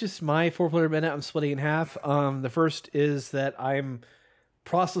guess just my 4-player minute. I'm splitting in half. The first is that I'm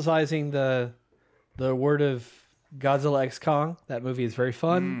proselytizing the word of Godzilla X Kong. That movie is very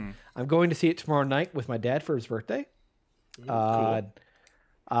fun. I'm going to see it tomorrow night with my dad for his birthday. Cool.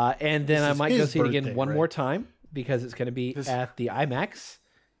 And then I might go see it again one right? more time because it's going to be at the IMAX.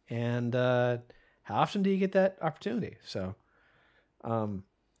 And how often do you get that opportunity? So, fun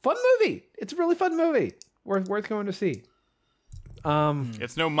movie. It's a really fun movie. Worth going to see.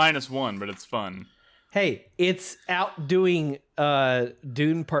 It's no -1, but it's fun. Hey, it's outdoing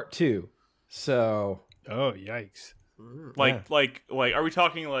Dune Part 2. So, Oh, yikes. Like, are we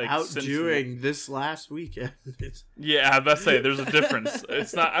talking like Outdoing this last weekend? Yeah, let's say there's a difference.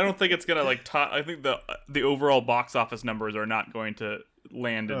 It's not. I don't think it's gonna like. I think the overall box office numbers are not going to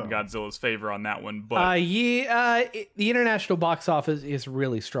land in Godzilla's favor on that one. But the international box office is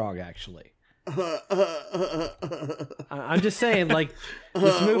really strong, actually. I'm just saying, like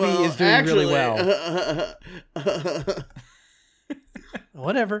this movie is doing really well.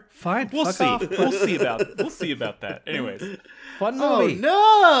 Whatever, fine. We'll Fuck see. off. We'll see about that. Anyways, Fun Oh movie.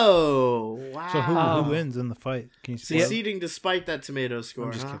 no! Wow. So who wins in the fight? Can you see? Succeeding despite that tomato score?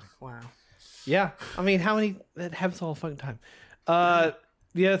 I'm just huh? kidding. Wow. Yeah, I mean, how many? That happens all the fucking time.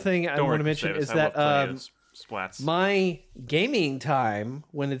 The other thing I don't want worry, to mention Chris is Davis. I that love splats. my gaming time,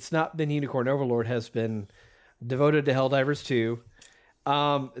 when it's not been Unicorn Overlord, has been devoted to Helldivers 2.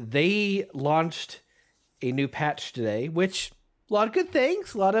 They launched a new patch today, which a lot of good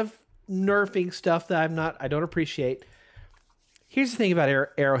things, a lot of nerfing stuff that I don't appreciate. Here's the thing about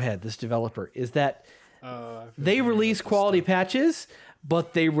Arrowhead, this developer, is that they release quality patches,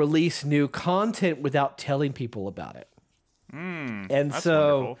 but they release new content without telling people about it. And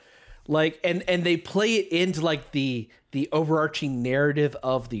so, wonderful. like, and they play it into like the overarching narrative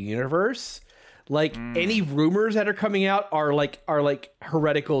of the universe. Like any rumors that are coming out are like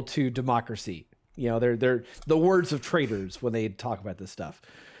heretical to democracy. You know, they're the words of traitors when they talk about this stuff.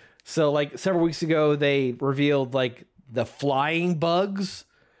 So like several weeks ago, they revealed like the flying bugs,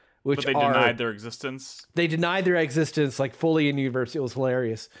 which But they denied their existence. They denied their existence like fully in universe. It was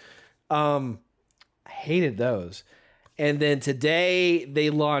hilarious. I hated those. And then today they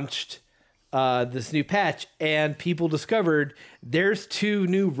launched this new patch, and people discovered there's 2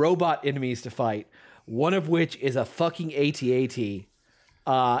 new robot enemies to fight. One of which is a fucking AT-AT.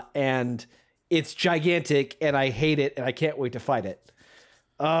 And it's gigantic, and I hate it, and I can't wait to fight it.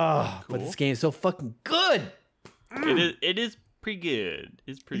 But this game is so fucking good. It is pretty good.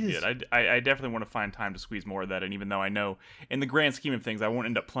 It's pretty good. I definitely want to find time to squeeze more of that. And even though I know in the grand scheme of things I won't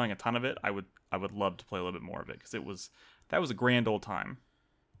end up playing a ton of it, I would love to play a little bit more of it because that was a grand old time.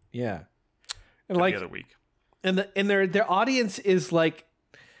 Yeah, and like the other week, and their audience is like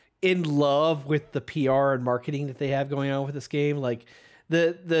in love with the PR and marketing that they have going on with this game. Like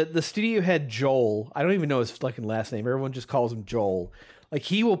the studio head Joel, I don't even know his fucking last name. Everyone just calls him Joel. Like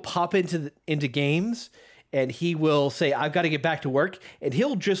he will pop into games. And he will say, I've got to get back to work. And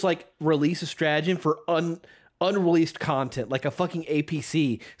he'll just like release a stratagem for unreleased content, like a fucking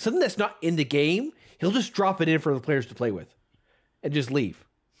APC. Something that's not in the game. He'll just drop it in for the players to play with and just leave.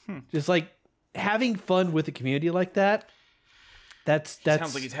 Just like having fun with the community like that. That's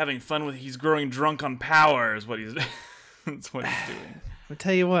sounds like he's having fun with, he's growing drunk on power is what he's, that's what he's doing. I'll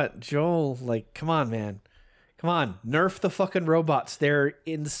tell you what, Joel, like, come on, man. Come on. Nerf the fucking robots. They're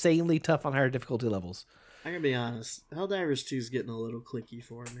insanely tough on higher difficulty levels. I'm gonna be honest. Helldivers 2 is getting a little clicky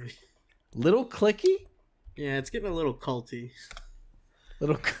for me. Little clicky? Yeah, it's getting a little culty.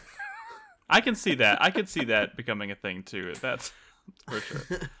 Little. I can see that. I could see that becoming a thing too. That's for sure.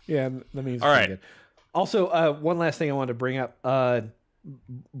 Yeah, that means all right. good. Also, one last thing I wanted to bring up.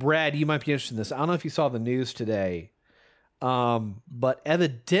 Brad, you might be interested in this. I don't know if you saw the news today, but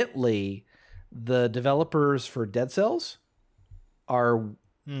evidently the developers for Dead Cells are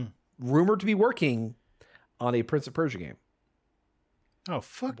rumored to be working on a Prince of Persia game. Oh,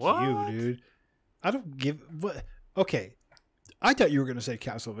 fuck What? you, dude. I don't give... What? Okay. I thought you were going to say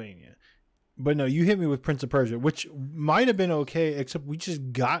Castlevania. But no, you hit me with Prince of Persia, which might have been okay, except we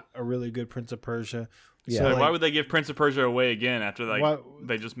just got a really good Prince of Persia. Yeah. So, Like, like, why would they give Prince of Persia away again after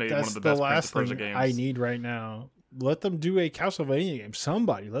they just made one that's of the the best Prince last of Persia thing games? I need right now. Let them do a Castlevania game.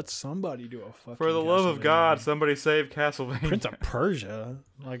 Let somebody do a fucking For the love of Castlevania God, game. somebody save Castlevania. Prince of Persia.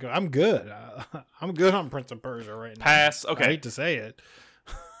 Like, I'm good. I'm good on Prince of Persia right now. Pass. Okay. I hate to say it.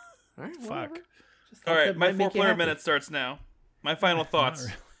 All right, Fuck. whatever. All right, my might make you 4-player happy. minute starts now. My final thoughts.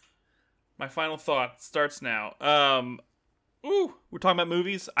 really. My final thought starts now. We're talking about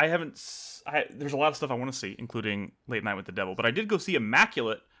movies. There's a lot of stuff I want to see, including Late Night with the Devil. But I did go see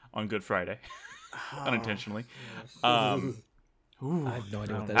Immaculate on Good Friday, unintentionally. I have no idea what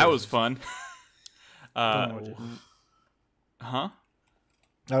that is. That was fun. Don't know what it is. Huh?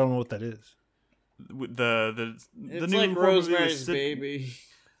 I don't know what that is. The It's new like horror movie with Rosemary's Baby.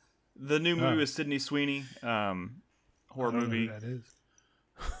 The new movie with Sydney Sweeney, horror I don't movie. know what that is.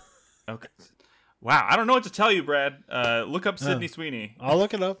 Okay. Wow, I don't know what to tell you, Brad. Look up Sydney Sweeney. I'll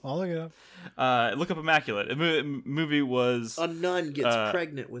look it up. Look up Immaculate. The movie was. A nun gets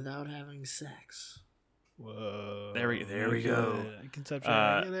pregnant without having sex. Whoa. There we go. Conception.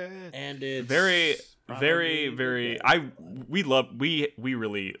 And it's Very, probably very. good. We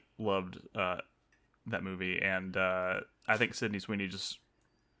really loved that movie, and I think Sydney Sweeney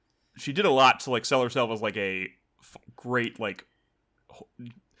she did a lot to like sell herself as like a great like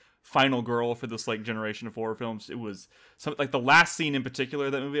final girl for this like generation of horror films. It was something like the last scene in particular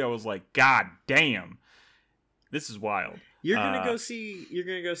of that movie. I was like, God damn, this is wild. You're gonna go see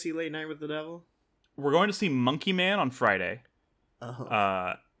Late Night with the Devil? We're going to see Monkey Man on Friday.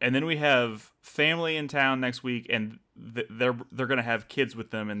 And then we have family in town next week, and they're going to have kids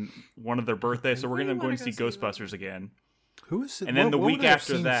with them, and one of their birthdays. So we're going to see Ghostbusters again. Who is it? And then the what week would I have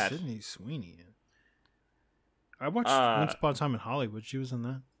after seen that- Sydney Sweeney in? I watched Once Upon a Time in Hollywood. She was in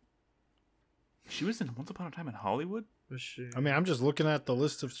that. She was in Once Upon a Time in Hollywood? I mean, I'm just looking at the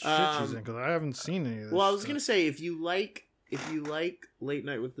list of shit she's in because I haven't seen any of this. Well, I was stuff. gonna say if you like Late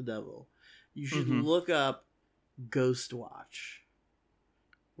Night with the Devil, you should look up Ghost Watch,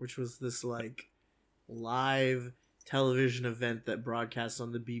 which was this like live television event that broadcast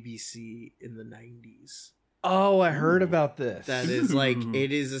on the BBC in the 90s. Oh, I heard about this. That is like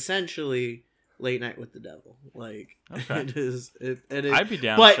it is essentially Late Night with the Devil. Like it is. I'd be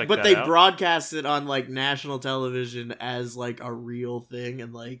down to check but that they out. broadcast it on like national television as like a real thing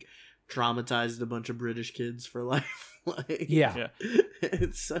and like traumatized a bunch of British kids for life. Like, Yeah.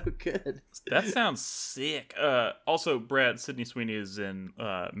 it's so good. That sounds sick. Also, Brad, Sydney Sweeney is in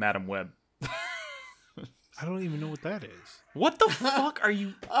Madam Web. I don't even know what that is. What the fuck are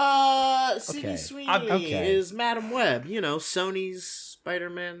you... Sydney Okay. Sweeney Okay. is Madam Web. You know, Sony's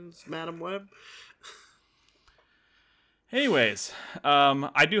Spider-Man's Madam Web. Anyways,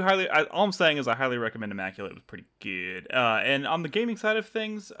 I do highly... all I'm saying is I highly recommend Immaculate. It was pretty good. And on the gaming side of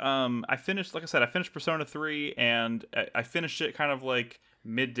things, I finished Persona 3, and I finished it kind of like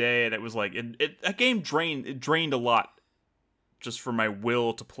midday, and it was like... that game drained a lot just for my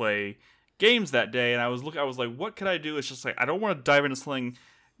will to play games that day, and I was like, what could I do? It's just like, I don't want to dive into something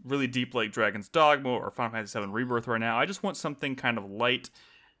really deep like Dragon's Dogma or Final Fantasy VII Rebirth right now. I just want something kind of light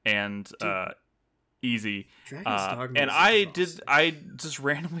and easy. Dragon's Dogma And is I just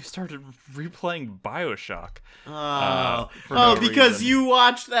randomly started replaying BioShock. Because reason. you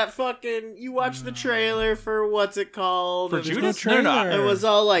watched the trailer for what's it called? For It was- Judas? no No. It was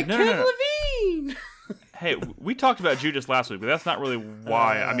all like No, Ken no, no. Levine. Hey, we talked about Judas last week, but that's not really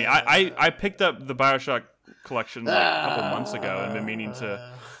why. I mean, I picked up the BioShock collection like a couple months ago and been meaning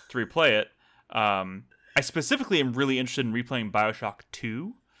to replay it. I specifically am really interested in replaying BioShock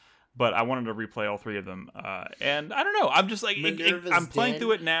 2, but I wanted to replay all three of them. And I don't know. I'm just like, I'm playing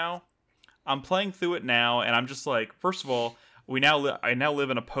through it now. and I'm just like, first of all, I now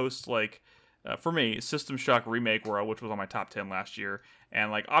live in a post like, for me, System Shock remake world, which was on my top 10 last year, and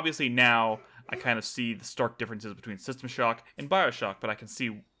like obviously now I kind of see the stark differences between System Shock and BioShock, but I can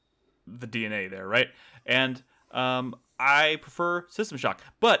see the DNA there, right? And I prefer System Shock,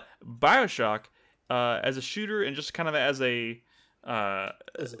 but BioShock as a shooter and just kind of as a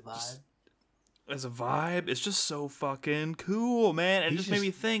As a vibe. as a vibe, it's just so fucking cool, man. It just made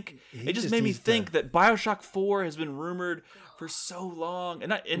me think. It just made me think that BioShock 4 has been rumored for so long,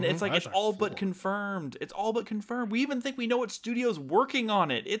 and it's like it's all but confirmed. It's all but confirmed. We even think we know what studio's working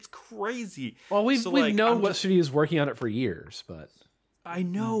on it. It's crazy. Well, we've known what studio's working on it for years, but I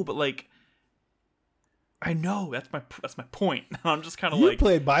know, but like. I know, that's my point. I'm just kind of you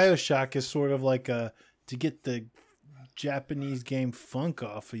play BioShock as sort of like to get the Japanese game funk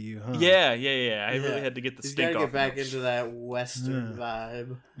off of you, huh? Yeah. I really had to get the stink off. You gotta get back into that Western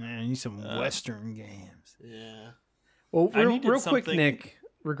vibe. Man, you need some Western games. Yeah. Well, real quick, Nick,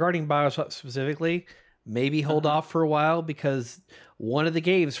 regarding BioShock specifically, maybe hold off for a while because one of the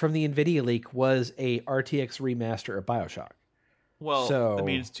games from the NVIDIA leak was a RTX remaster of BioShock. Well, I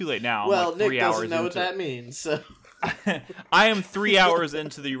mean, it's too late now. Well, I'm like Nick doesn't know what that means. So. I am 3 hours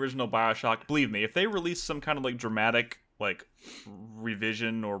into the original BioShock. Believe me, if they release some kind of like dramatic like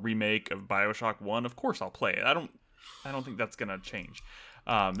revision or remake of BioShock 1, of course I'll play it. I don't think that's gonna change.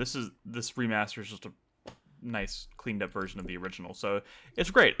 This remaster is just a nice cleaned up version of the original, so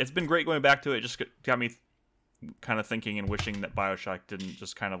it's great. It's been great going back to it. It just got me kind of thinking and wishing that BioShock didn't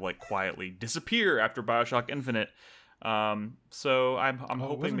just kind of like quietly disappear after BioShock Infinite. So I'm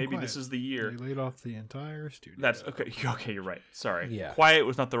hoping maybe this is the year. They laid off the entire studio. That's okay. Okay, you're right. Sorry. Yeah. Quiet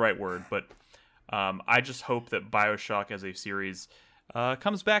was not the right word, but I just hope that BioShock as a series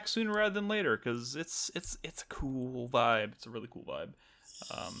comes back sooner rather than later because it's a cool vibe. It's a really cool vibe.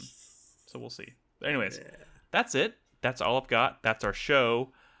 So we'll see. But anyways, that's it. That's all I've got. That's our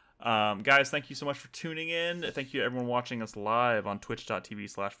show. Guys, thank you so much for tuning in. Thank you to everyone watching us live on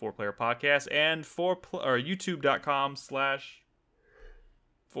twitch.tv/4playerpodcast and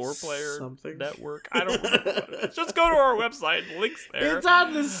youtube.com/4player network. I don't know. Just go to our website. Links there. It's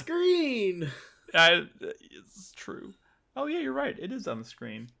on the screen. It's true. Oh, yeah, you're right. It is on the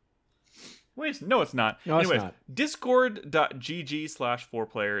screen. Wait, no, it's not. No, anyways, it's not.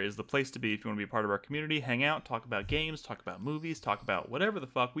 discord.gg/4player is the place to be if you want to be a part of our community, hang out, talk about games, talk about movies, talk about whatever the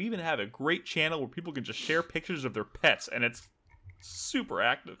fuck. We even have a great channel where people can just share pictures of their pets, and it's super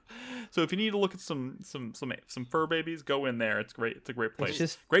active. So if you need to look at some fur babies, go in there. It's great. It's a great place.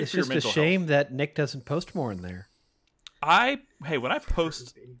 It's great just for your mental a shame health. that Nick doesn't post more in there. When I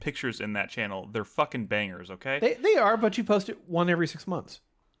post pictures in that channel, they're fucking bangers, okay? They are, but you post it one every 6 months.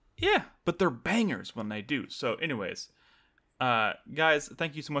 Yeah, but they're bangers when they do. So anyways, guys,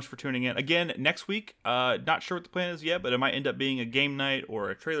 thank you so much for tuning in. Again, next week, not sure what the plan is yet, but it might end up being a game night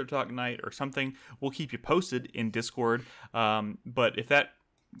or a trailer talk night or something. We'll keep you posted in Discord. But if that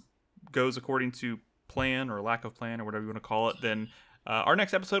goes according to plan or lack of plan or whatever you want to call it, then our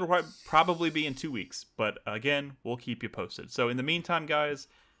next episode will probably be in 2 weeks. But again, we'll keep you posted. So in the meantime, guys,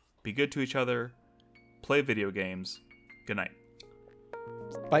 be good to each other. Play video games. Good night.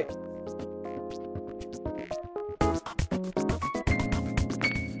 Bye.